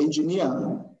you, the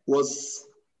engineer was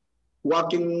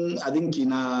working, I think,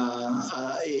 in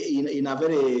a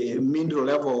very middle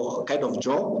level kind of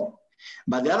job,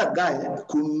 but the other guy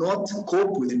could not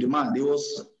cope with the demand. He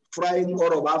was flying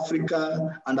all over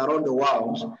Africa and around the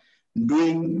world,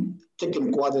 doing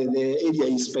technical the area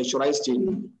he specialized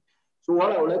in. So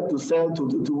what I would like to say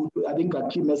I think a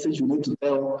key message we need to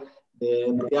tell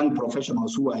the young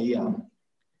professionals who are here,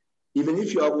 even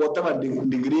if you have whatever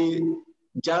degree,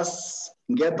 just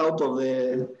get out of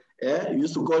you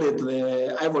used to call it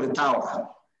the ivory tower.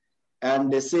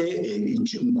 And they say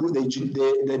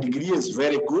the degree is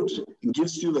very good, it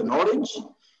gives you the knowledge,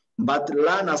 but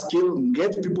learn a skill,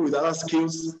 get people with other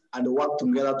skills and work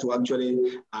together to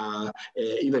actually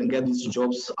even get these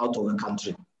jobs out of the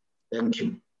country. Thank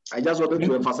you. I just wanted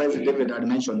to emphasize David had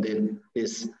mentioned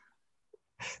this.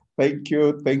 Thank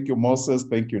you, Moses.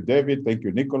 Thank you, David. Thank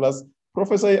you, Nicholas.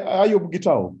 Professor Ayub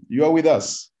Gitau, you are with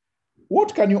us.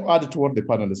 What can you add to what the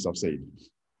panelists have said?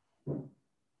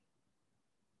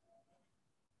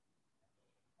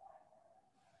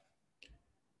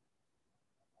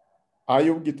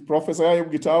 Professor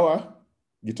Ayub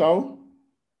Gitau?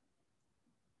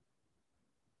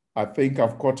 I think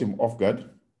I've caught him off guard.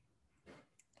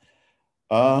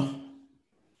 I'm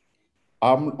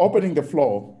opening the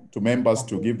floor to members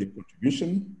to give the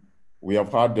contribution. We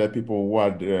have had people who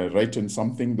had written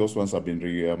something. Those ones have been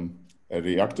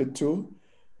reacted to.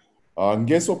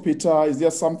 Ngeso Peter, is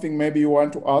there something maybe you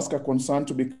want to ask, a concern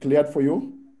to be cleared for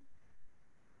you?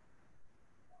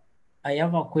 I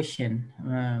have a question.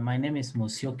 My name is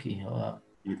Musyoki.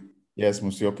 Yes,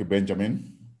 Musyoki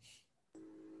Benjamin.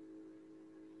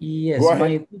 Yes,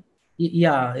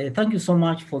 thank you so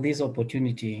much for this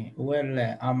opportunity.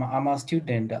 Well, I'm a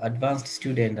student, advanced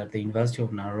student at the University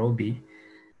of Nairobi,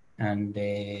 and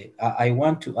I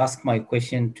want to ask my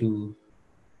question to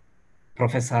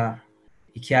Professor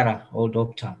Ikiara or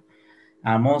Doctor.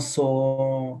 I'm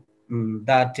also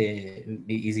that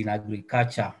is in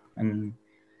agriculture, and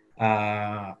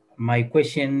my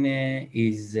question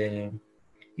is a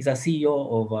CEO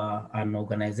of an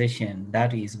organization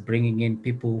that is bringing in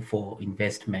people for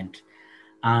investment.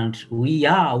 And we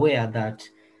are aware that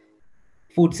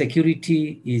food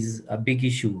security is a big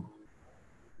issue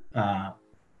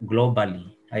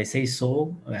globally. I say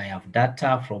so. I have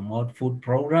data from World Food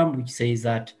Program, which says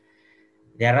that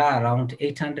there are around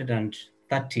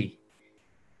 830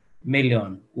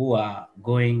 million who are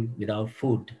going without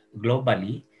food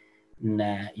globally.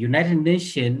 United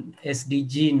Nations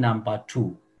SDG number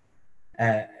 2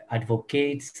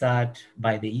 advocates that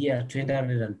by the year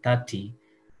 2030,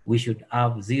 we should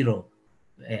have zero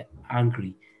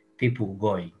hungry people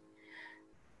going.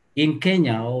 In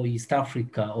Kenya or East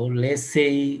Africa, or let's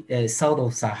say south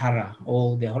of Sahara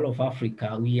or the whole of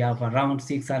Africa, we have around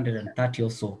 630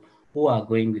 or so who are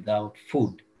going without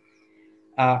food.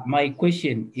 My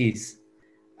question is,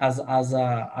 as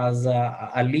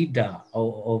a leader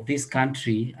of this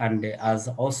country and as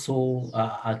also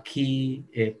a key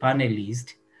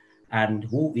panelist and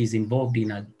who is involved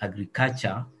in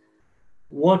agriculture,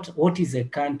 what is a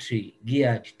country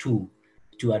geared to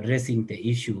addressing the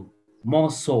issue?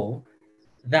 More so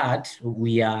that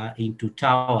we are into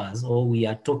towers or we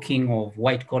are talking of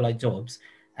white collar jobs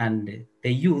and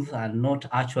the youth are not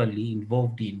actually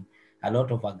involved in a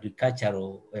lot of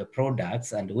agricultural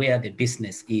products and where the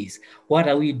business is. What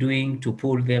are we doing to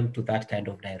pull them to that kind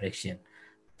of direction?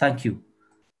 Thank you.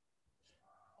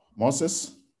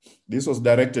 Moses, this was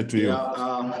directed to you.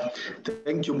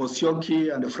 Thank you,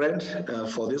 Musyoki and a friend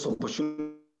for this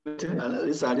opportunity.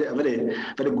 This is a very,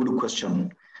 very good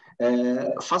question.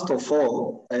 First of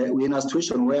all, we're in a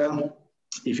situation where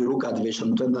if you look at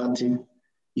Vision 2030,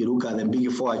 you look at the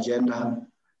Big Four agenda,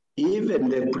 even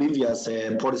the previous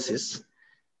policies,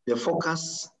 the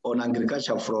focus on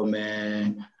agriculture from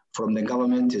the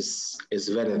government is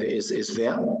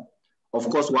there. Of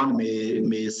course, one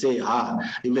may say,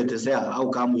 if it is there, how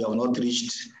come we have not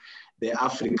reached the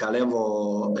Africa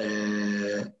level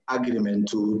agreement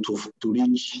to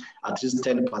reach at least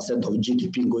 10% of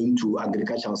GDP going to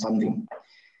agriculture or something?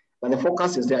 But the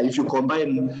focus is there. If you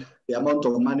combine the amount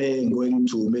of money going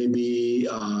to maybe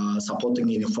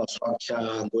supporting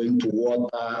infrastructure, going to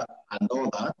water and all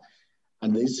that,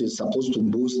 and this is supposed to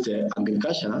boost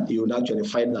agriculture, you would actually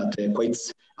find that quite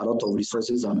a lot of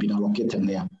resources have been allocated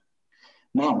there.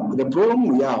 Now, the problem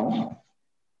we have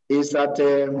is that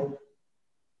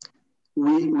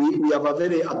we have a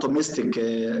very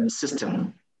atomistic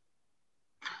system.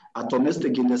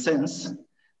 Atomistic in the sense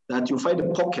that you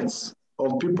find pockets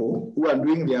of people who are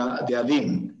doing their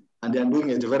thing, and they are doing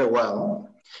it very well,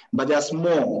 but they are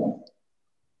small,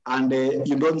 and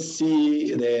you don't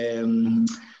see the,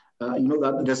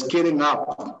 that the scaling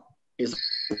up is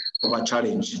of a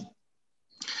challenge.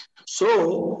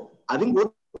 So I think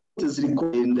what is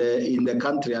required in the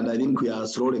country, and I think we are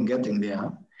slowly getting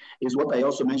there, is what I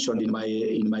also mentioned in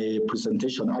my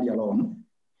presentation earlier on,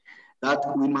 that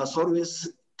we must always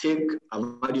take a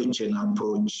value chain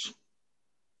approach.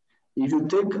 If you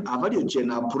take a value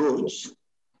chain approach,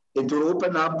 it will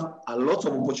open up a lot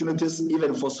of opportunities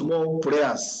even for small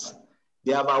players.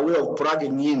 They have a way of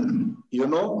plugging in,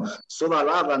 so that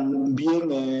rather than being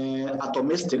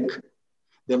atomistic,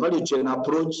 the value chain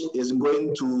approach is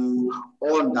going to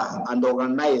order and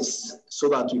organize so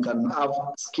that we can have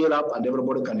scale up and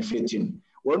everybody can fit in.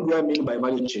 What do I mean by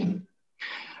value chain?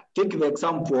 Take the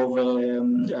example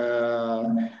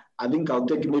of I think I'll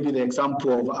take maybe the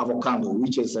example of avocado,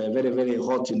 which is very, very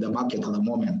hot in the market at the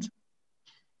moment.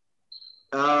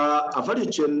 A value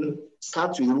chain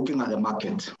starts with looking at the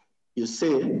market. You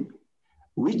say,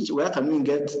 where can we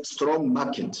get strong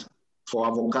market for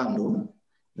avocado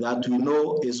that we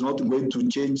know is not going to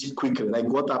change quickly, like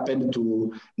what happened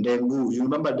to dengue. You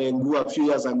remember dengue a few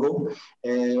years ago,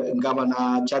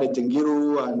 Governor Charity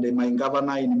Ngilu and my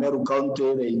governor in Meru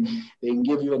County, they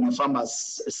gave even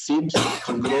farmers seeds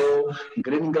to grow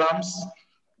green grams.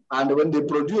 And when they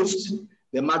produced,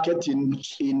 the market in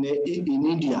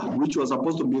India, which was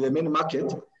supposed to be the main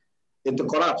market, it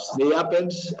collapsed. India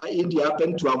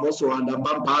happened to have also had a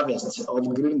bump harvest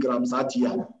of green grams that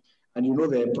year. And you know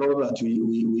the problem that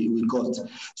we got.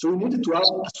 So we needed to have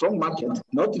a strong market,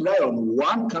 not rely on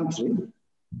one country,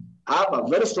 have a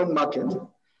very strong market,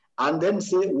 and then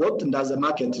say, what does the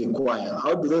market require?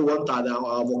 How do they want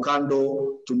our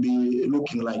avocado to be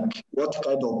looking like? What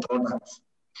kind of products?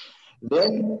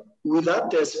 Then with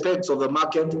that aspects of the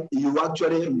market, you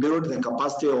actually build the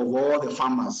capacity of all the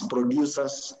farmers,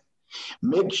 producers,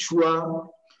 make sure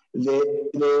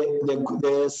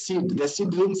the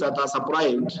seedlings that are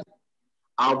supplied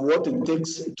have what it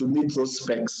takes to meet those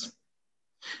specs.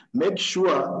 Make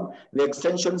sure the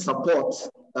extension support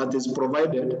that is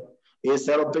provided is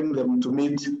helping them to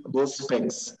meet those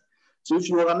specs. So if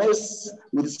you organize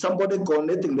with somebody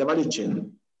coordinating the value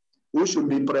chain, who should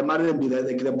be primarily be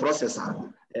the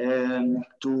processor, and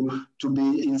to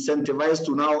be incentivized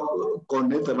to now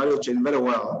coordinate the value chain very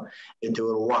well, it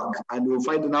will work. And you'll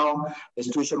find now a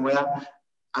situation where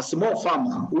a small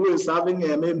farmer who is having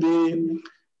maybe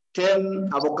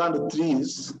 10 avocado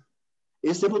trees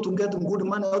is able to get good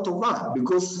money out of that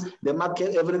because the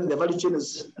market, the value chain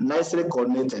is nicely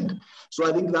coordinated. So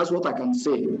I think that's what I can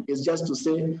say. It's just to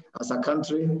say, as a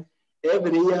country,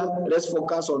 every year, let's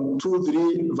focus on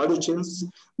 2-3 value chains.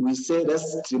 We say,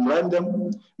 let's streamline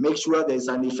them, make sure there's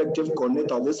an effective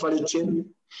coordinator of this value chain,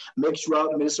 make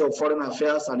sure Ministry of Foreign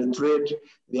Affairs and Trade,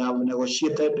 they have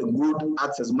negotiated good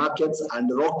access markets and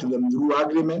locked them through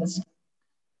agreements.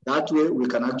 That way we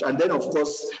can actually, and then of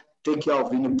course, take care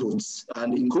of inputs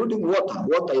and including water.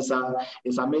 Water is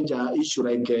a major issue.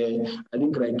 Like I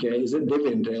think, like is it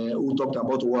David who talked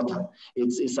about water?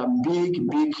 It's a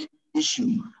big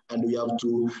issue, and we have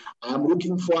to. I am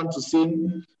looking forward to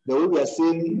seeing the way we are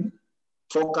seeing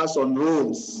focus on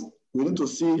roads. We need to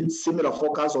see similar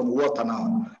focus on water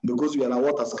now because we are a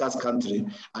water scarce country,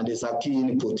 and it's a key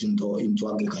input into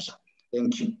agriculture.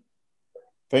 Thank you.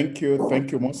 Thank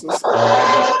you, Moses.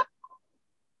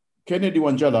 Kennedy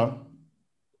Wanjala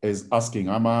is asking,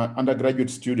 I'm an undergraduate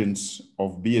student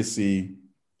of BSc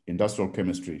Industrial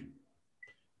Chemistry.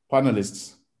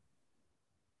 Panelists,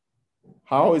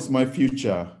 how is my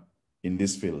future in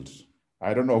this field?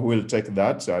 I don't know who will take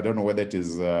that. I don't know whether it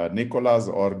is Nicholas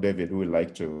or David who would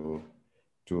like to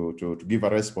give a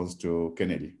response to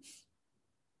Kennedy.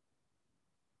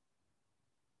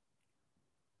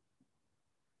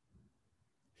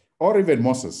 Or even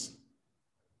Moses.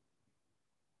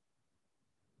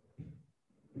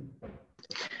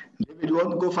 David, you want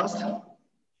to go first?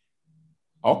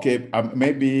 Okay,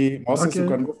 maybe Moses, you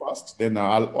can go first. Then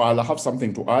I'll have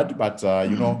something to add, but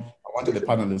you know, I wanted the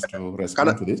panelists to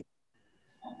respond to this.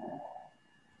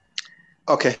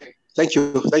 Okay, thank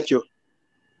you,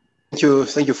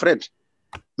 Fred.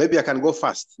 Maybe I can go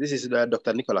first. This is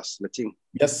Dr. Nicholas Meting.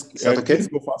 Yes, is that okay? Please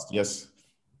go first. Yes.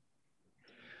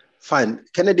 Fine,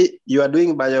 Kennedy, you are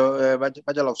doing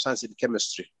Bachelor of Science in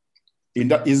Chemistry.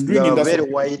 Is doing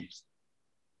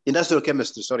industrial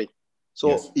chemistry. Sorry. So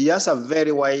yes. He has a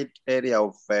very wide area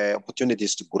of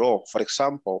opportunities to grow. For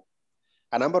example,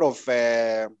 a number of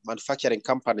manufacturing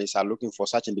companies are looking for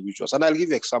such individuals. And I'll give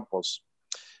you examples.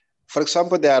 For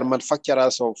example, there are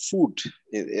manufacturers of food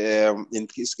in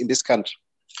this country.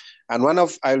 And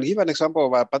I'll give an example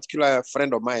of a particular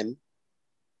friend of mine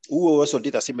who also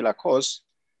did a similar course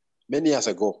many years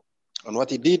ago. And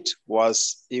what he did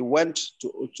was he went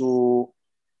to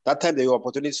that time there were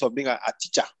opportunities of being a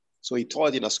teacher. So he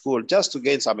taught in a school just to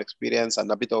gain some experience and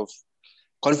a bit of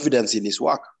confidence in his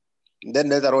work. And then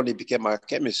later on, he became a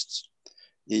chemist.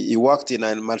 He worked in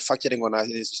a manufacturing on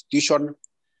an institution.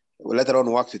 Later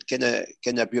on, worked with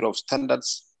Kenya Bureau of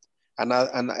Standards. And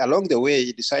along the way,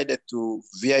 he decided to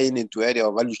veer into area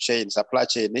of value chain, supply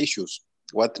chain issues,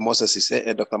 what Dr. Moses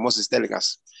is telling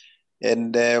us.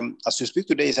 And as we speak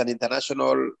today, he's an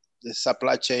international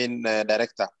supply chain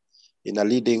director in a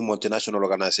leading multinational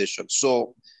organization.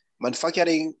 So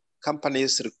manufacturing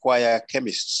companies require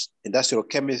chemists, industrial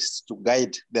chemists, to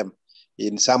guide them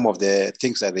in some of the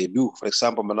things that they do. For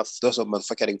example, those of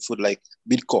manufacturing food like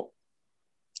Bidco,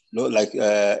 like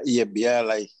EMBL,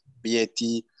 like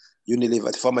BAT,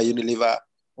 Unilever, the former Unilever,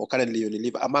 or currently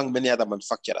Unilever, among many other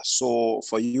manufacturers. So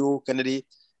for you, Kennedy,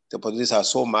 the opportunities are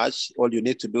so much. All you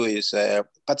need to do is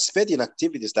participate in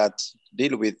activities that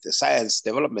deal with science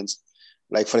developments.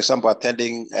 Like, for example,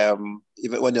 attending,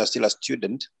 even when you're still a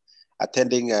student,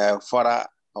 attending a fora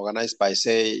organized by,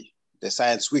 say, the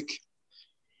Science Week.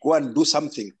 Go and do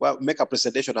something. Well, make a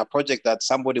presentation, a project that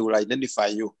somebody will identify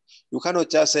you. You cannot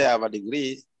just say I have a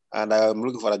degree and I'm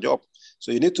looking for a job.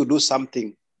 So you need to do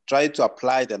something. Try to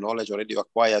apply the knowledge already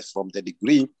acquired from the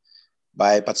degree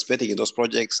by participating in those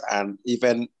projects, and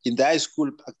even in the high school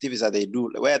activities that they do,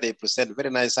 where they present very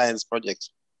nice science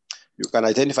projects. You can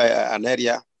identify an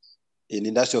area in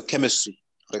industrial chemistry,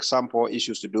 for example,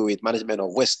 issues to do with management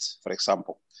of waste, for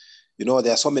example. You know,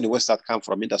 there are so many wastes that come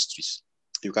from industries.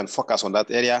 You can focus on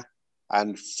that area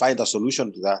and find a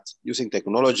solution to that using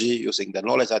technology, using the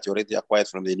knowledge that you already acquired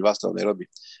from the University of Nairobi.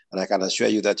 And I can assure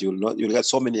you that you'll get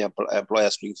so many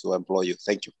employers looking to employ you.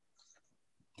 Thank you.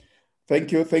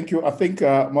 Thank you. Thank you. I think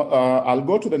I'll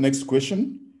go to the next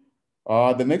question.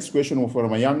 The next question was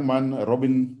from a young man,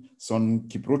 Robinson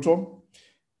Kipruto.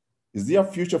 Is there a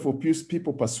future for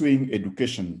people pursuing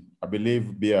education? I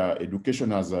believe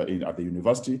education at the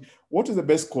university. What is the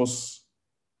best course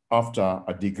after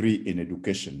a degree in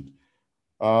education?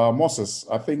 Moses,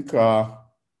 I think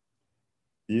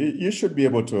you should be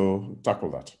able to tackle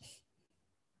that.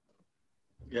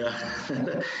 Yeah,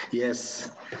 yes.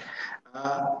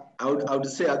 I would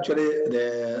say actually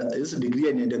this degree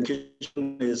in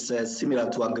education is similar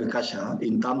to agriculture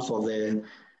in terms of a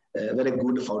very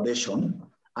good foundation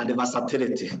and the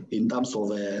versatility in terms of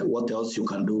what else you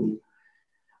can do.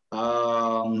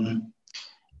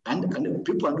 And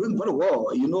people are doing very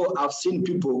well. You know, I've seen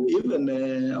people even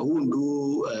who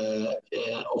do,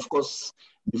 of course,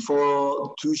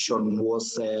 before tuition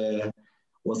was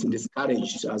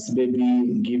discouraged as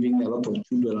maybe giving a lot of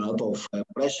children a lot of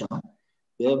pressure.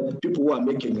 There are people who are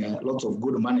making lots of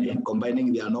good money,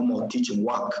 combining their normal teaching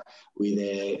work with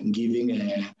giving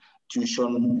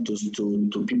tuition to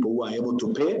people who are able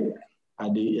to pay,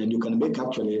 and you can make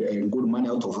actually good money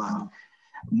out of that.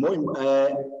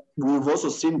 We've also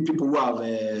seen people who are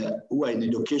in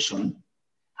education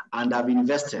and have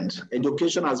invested.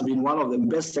 Education has been one of the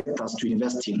best sectors to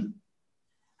invest in.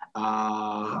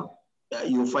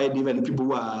 You'll find even people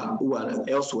who are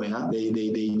elsewhere,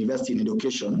 they invest in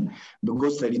education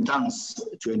because the returns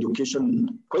to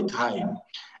education quite high.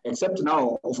 Except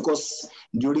now, of course,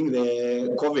 during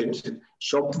the COVID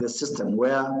shocked the system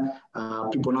where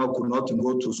people now could not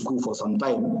go to school for some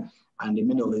time, and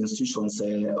many of the institutions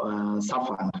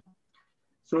suffered.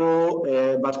 So,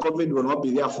 but COVID will not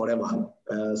be there forever.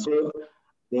 So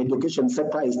the education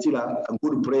sector is still a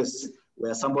good place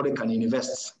where somebody can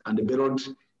invest and build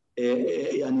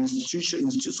an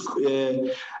institution,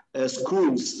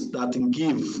 schools that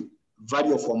give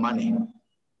value for money,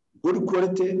 good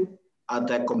quality at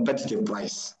a competitive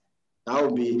price. That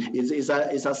would be,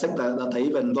 it's a sector that I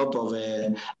even thought of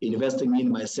investing in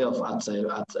myself at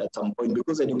some point,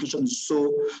 because education is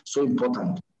so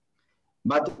important.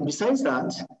 But besides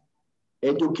that,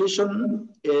 education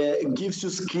gives you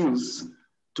skills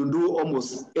to do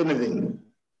almost anything.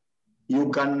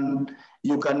 You can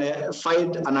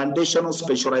find an additional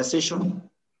specialization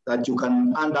that you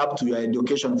can hand up to your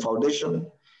education foundation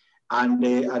and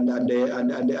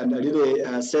really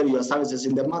sell your services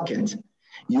in the market.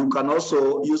 You can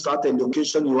also use that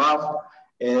education you have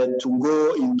to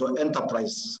go into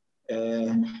enterprise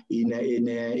in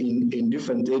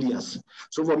different areas.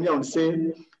 So for me, I would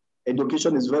say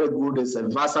education is very good. It's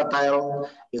versatile.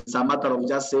 It's a matter of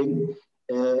just saying,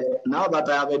 now that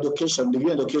I have education,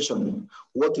 degree education,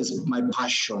 what is my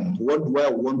passion? What do I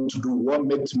want to do? What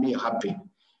makes me happy?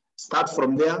 Start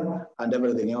from there, and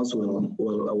everything else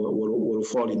will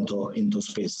fall into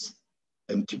space.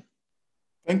 Thank you.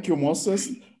 Thank you,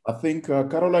 Moses. I think,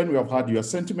 Caroline, we have heard your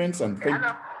sentiments, and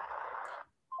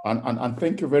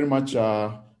thank you very much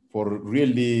for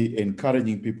really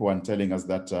encouraging people and telling us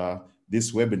that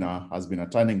this webinar has been a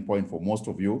turning point for most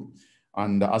of you.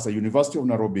 And as a University of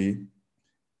Nairobi,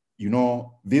 you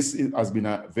know, this has been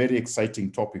a very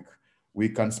exciting topic. We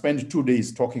can spend 2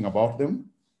 days talking about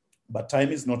them, but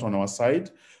time is not on our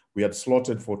side. We had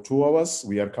slotted for 2 hours.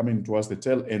 We are coming towards the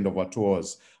tail end of our 2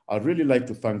 hours. I'd really like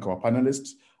to thank our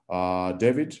panelists,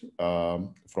 David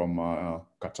from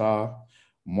Qatar,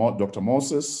 Dr.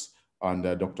 Moses, and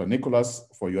Dr. Nicholas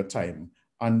for your time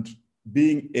and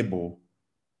being able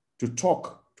to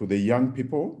talk to the young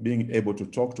people, being able to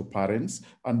talk to parents,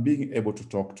 and being able to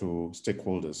talk to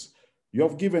stakeholders. You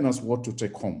have given us what to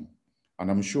take home. And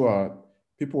I'm sure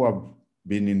people who have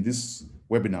been in this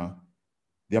webinar,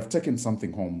 they have taken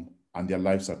something home and their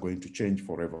lives are going to change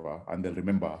forever. And they'll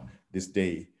remember this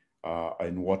day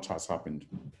and what has happened.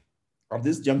 At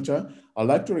this juncture, I'd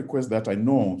like to request that I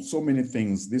know so many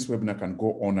things, this webinar can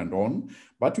go on,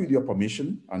 but with your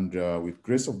permission and with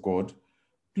grace of God,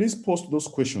 please post those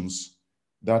questions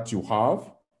that you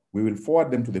have. We will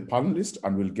forward them to the panelists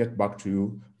and we'll get back to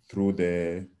you through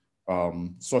the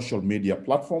social media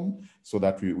platform so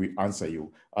that we answer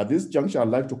you. At this juncture, I'd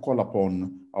like to call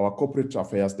upon our Corporate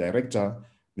Affairs Director,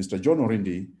 Mr. John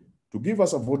Orindi, to give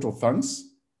us a vote of thanks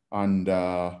and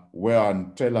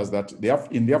tell us that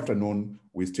in the afternoon,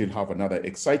 we still have another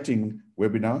exciting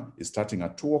webinar. It's starting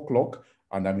at 2 o'clock,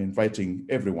 and I'm inviting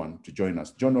everyone to join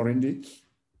us. John Orindi.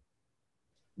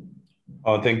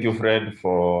 Oh, thank you, Fred,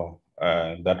 for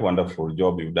that wonderful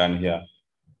job you've done here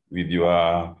with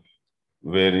your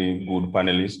very good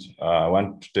panelists. I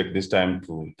want to take this time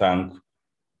to thank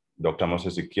Dr.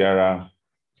 Moses Ikiara,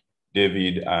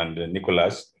 David, and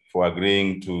Nicholas for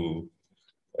agreeing to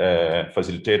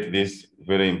facilitate this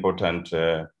very important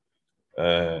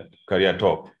career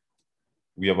talk.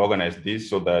 We have organized this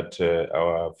so that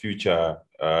our future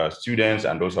students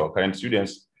and also our current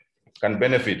students can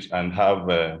benefit and have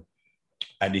an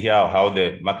idea of how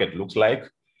the market looks like,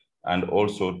 and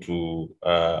also to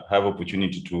have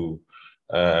opportunity to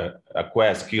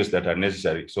acquire skills that are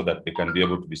necessary so that they can be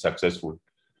able to be successful.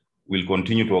 We'll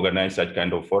continue to organize such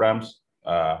kind of forums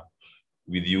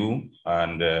with you,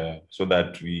 and so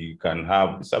that we can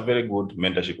have, it's a very good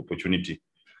mentorship opportunity.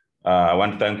 I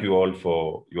want to thank you all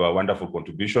for your wonderful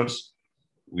contributions.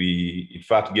 We, in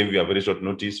fact, gave you a very short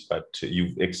notice, but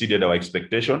you've exceeded our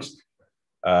expectations.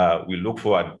 We look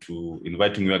forward to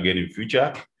inviting you again in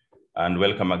future, and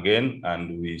welcome again,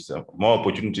 and with more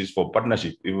opportunities for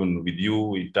partnership, even with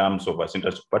you in terms of as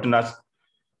industry partners.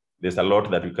 There's a lot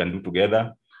that we can do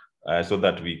together so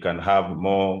that we can have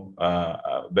more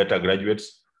better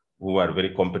graduates who are very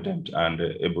competent and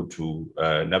able to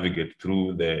navigate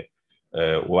through the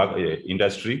work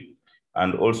industry,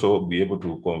 and also be able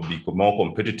to be more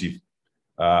competitive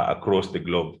across the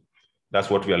globe. That's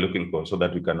what we are looking for, so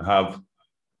that we can have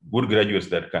good graduates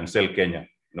that can sell Kenya,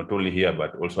 not only here,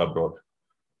 but also abroad.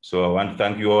 So I want to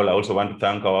thank you all. I also want to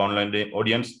thank our online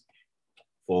audience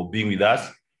for being with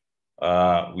us.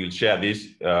 We'll share this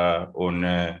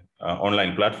on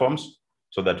online platforms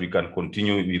so that we can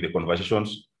continue with the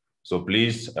conversations. So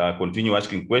please continue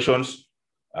asking questions,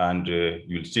 and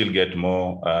you'll still get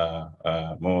more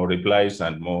replies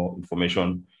and more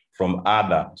information from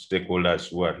other stakeholders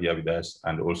who are here with us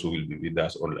and also will be with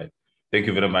us online. Thank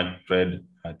you very much, Fred.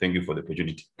 Thank you for the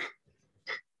opportunity.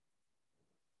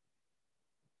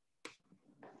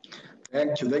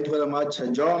 Thank you very much,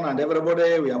 John, and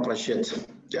everybody. We appreciate it.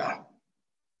 Yeah.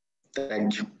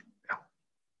 Thank you.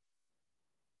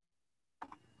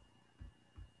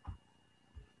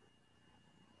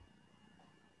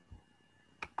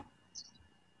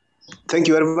 Thank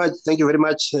you very much. Thank you very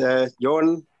much,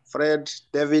 John, Fred,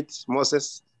 David,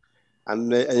 Moses,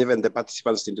 and even the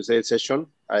participants in today's session.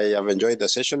 I have enjoyed the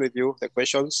session with you, the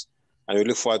questions, and we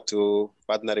look forward to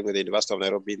partnering with the University of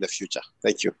Nairobi in the future.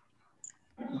 Thank you.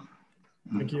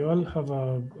 Thank you all. Have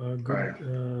a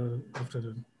good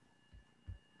afternoon.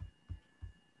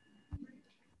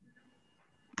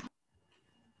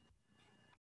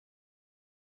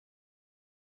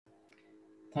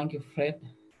 Thank you, Fred,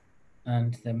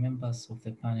 and the members of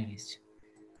the panelists.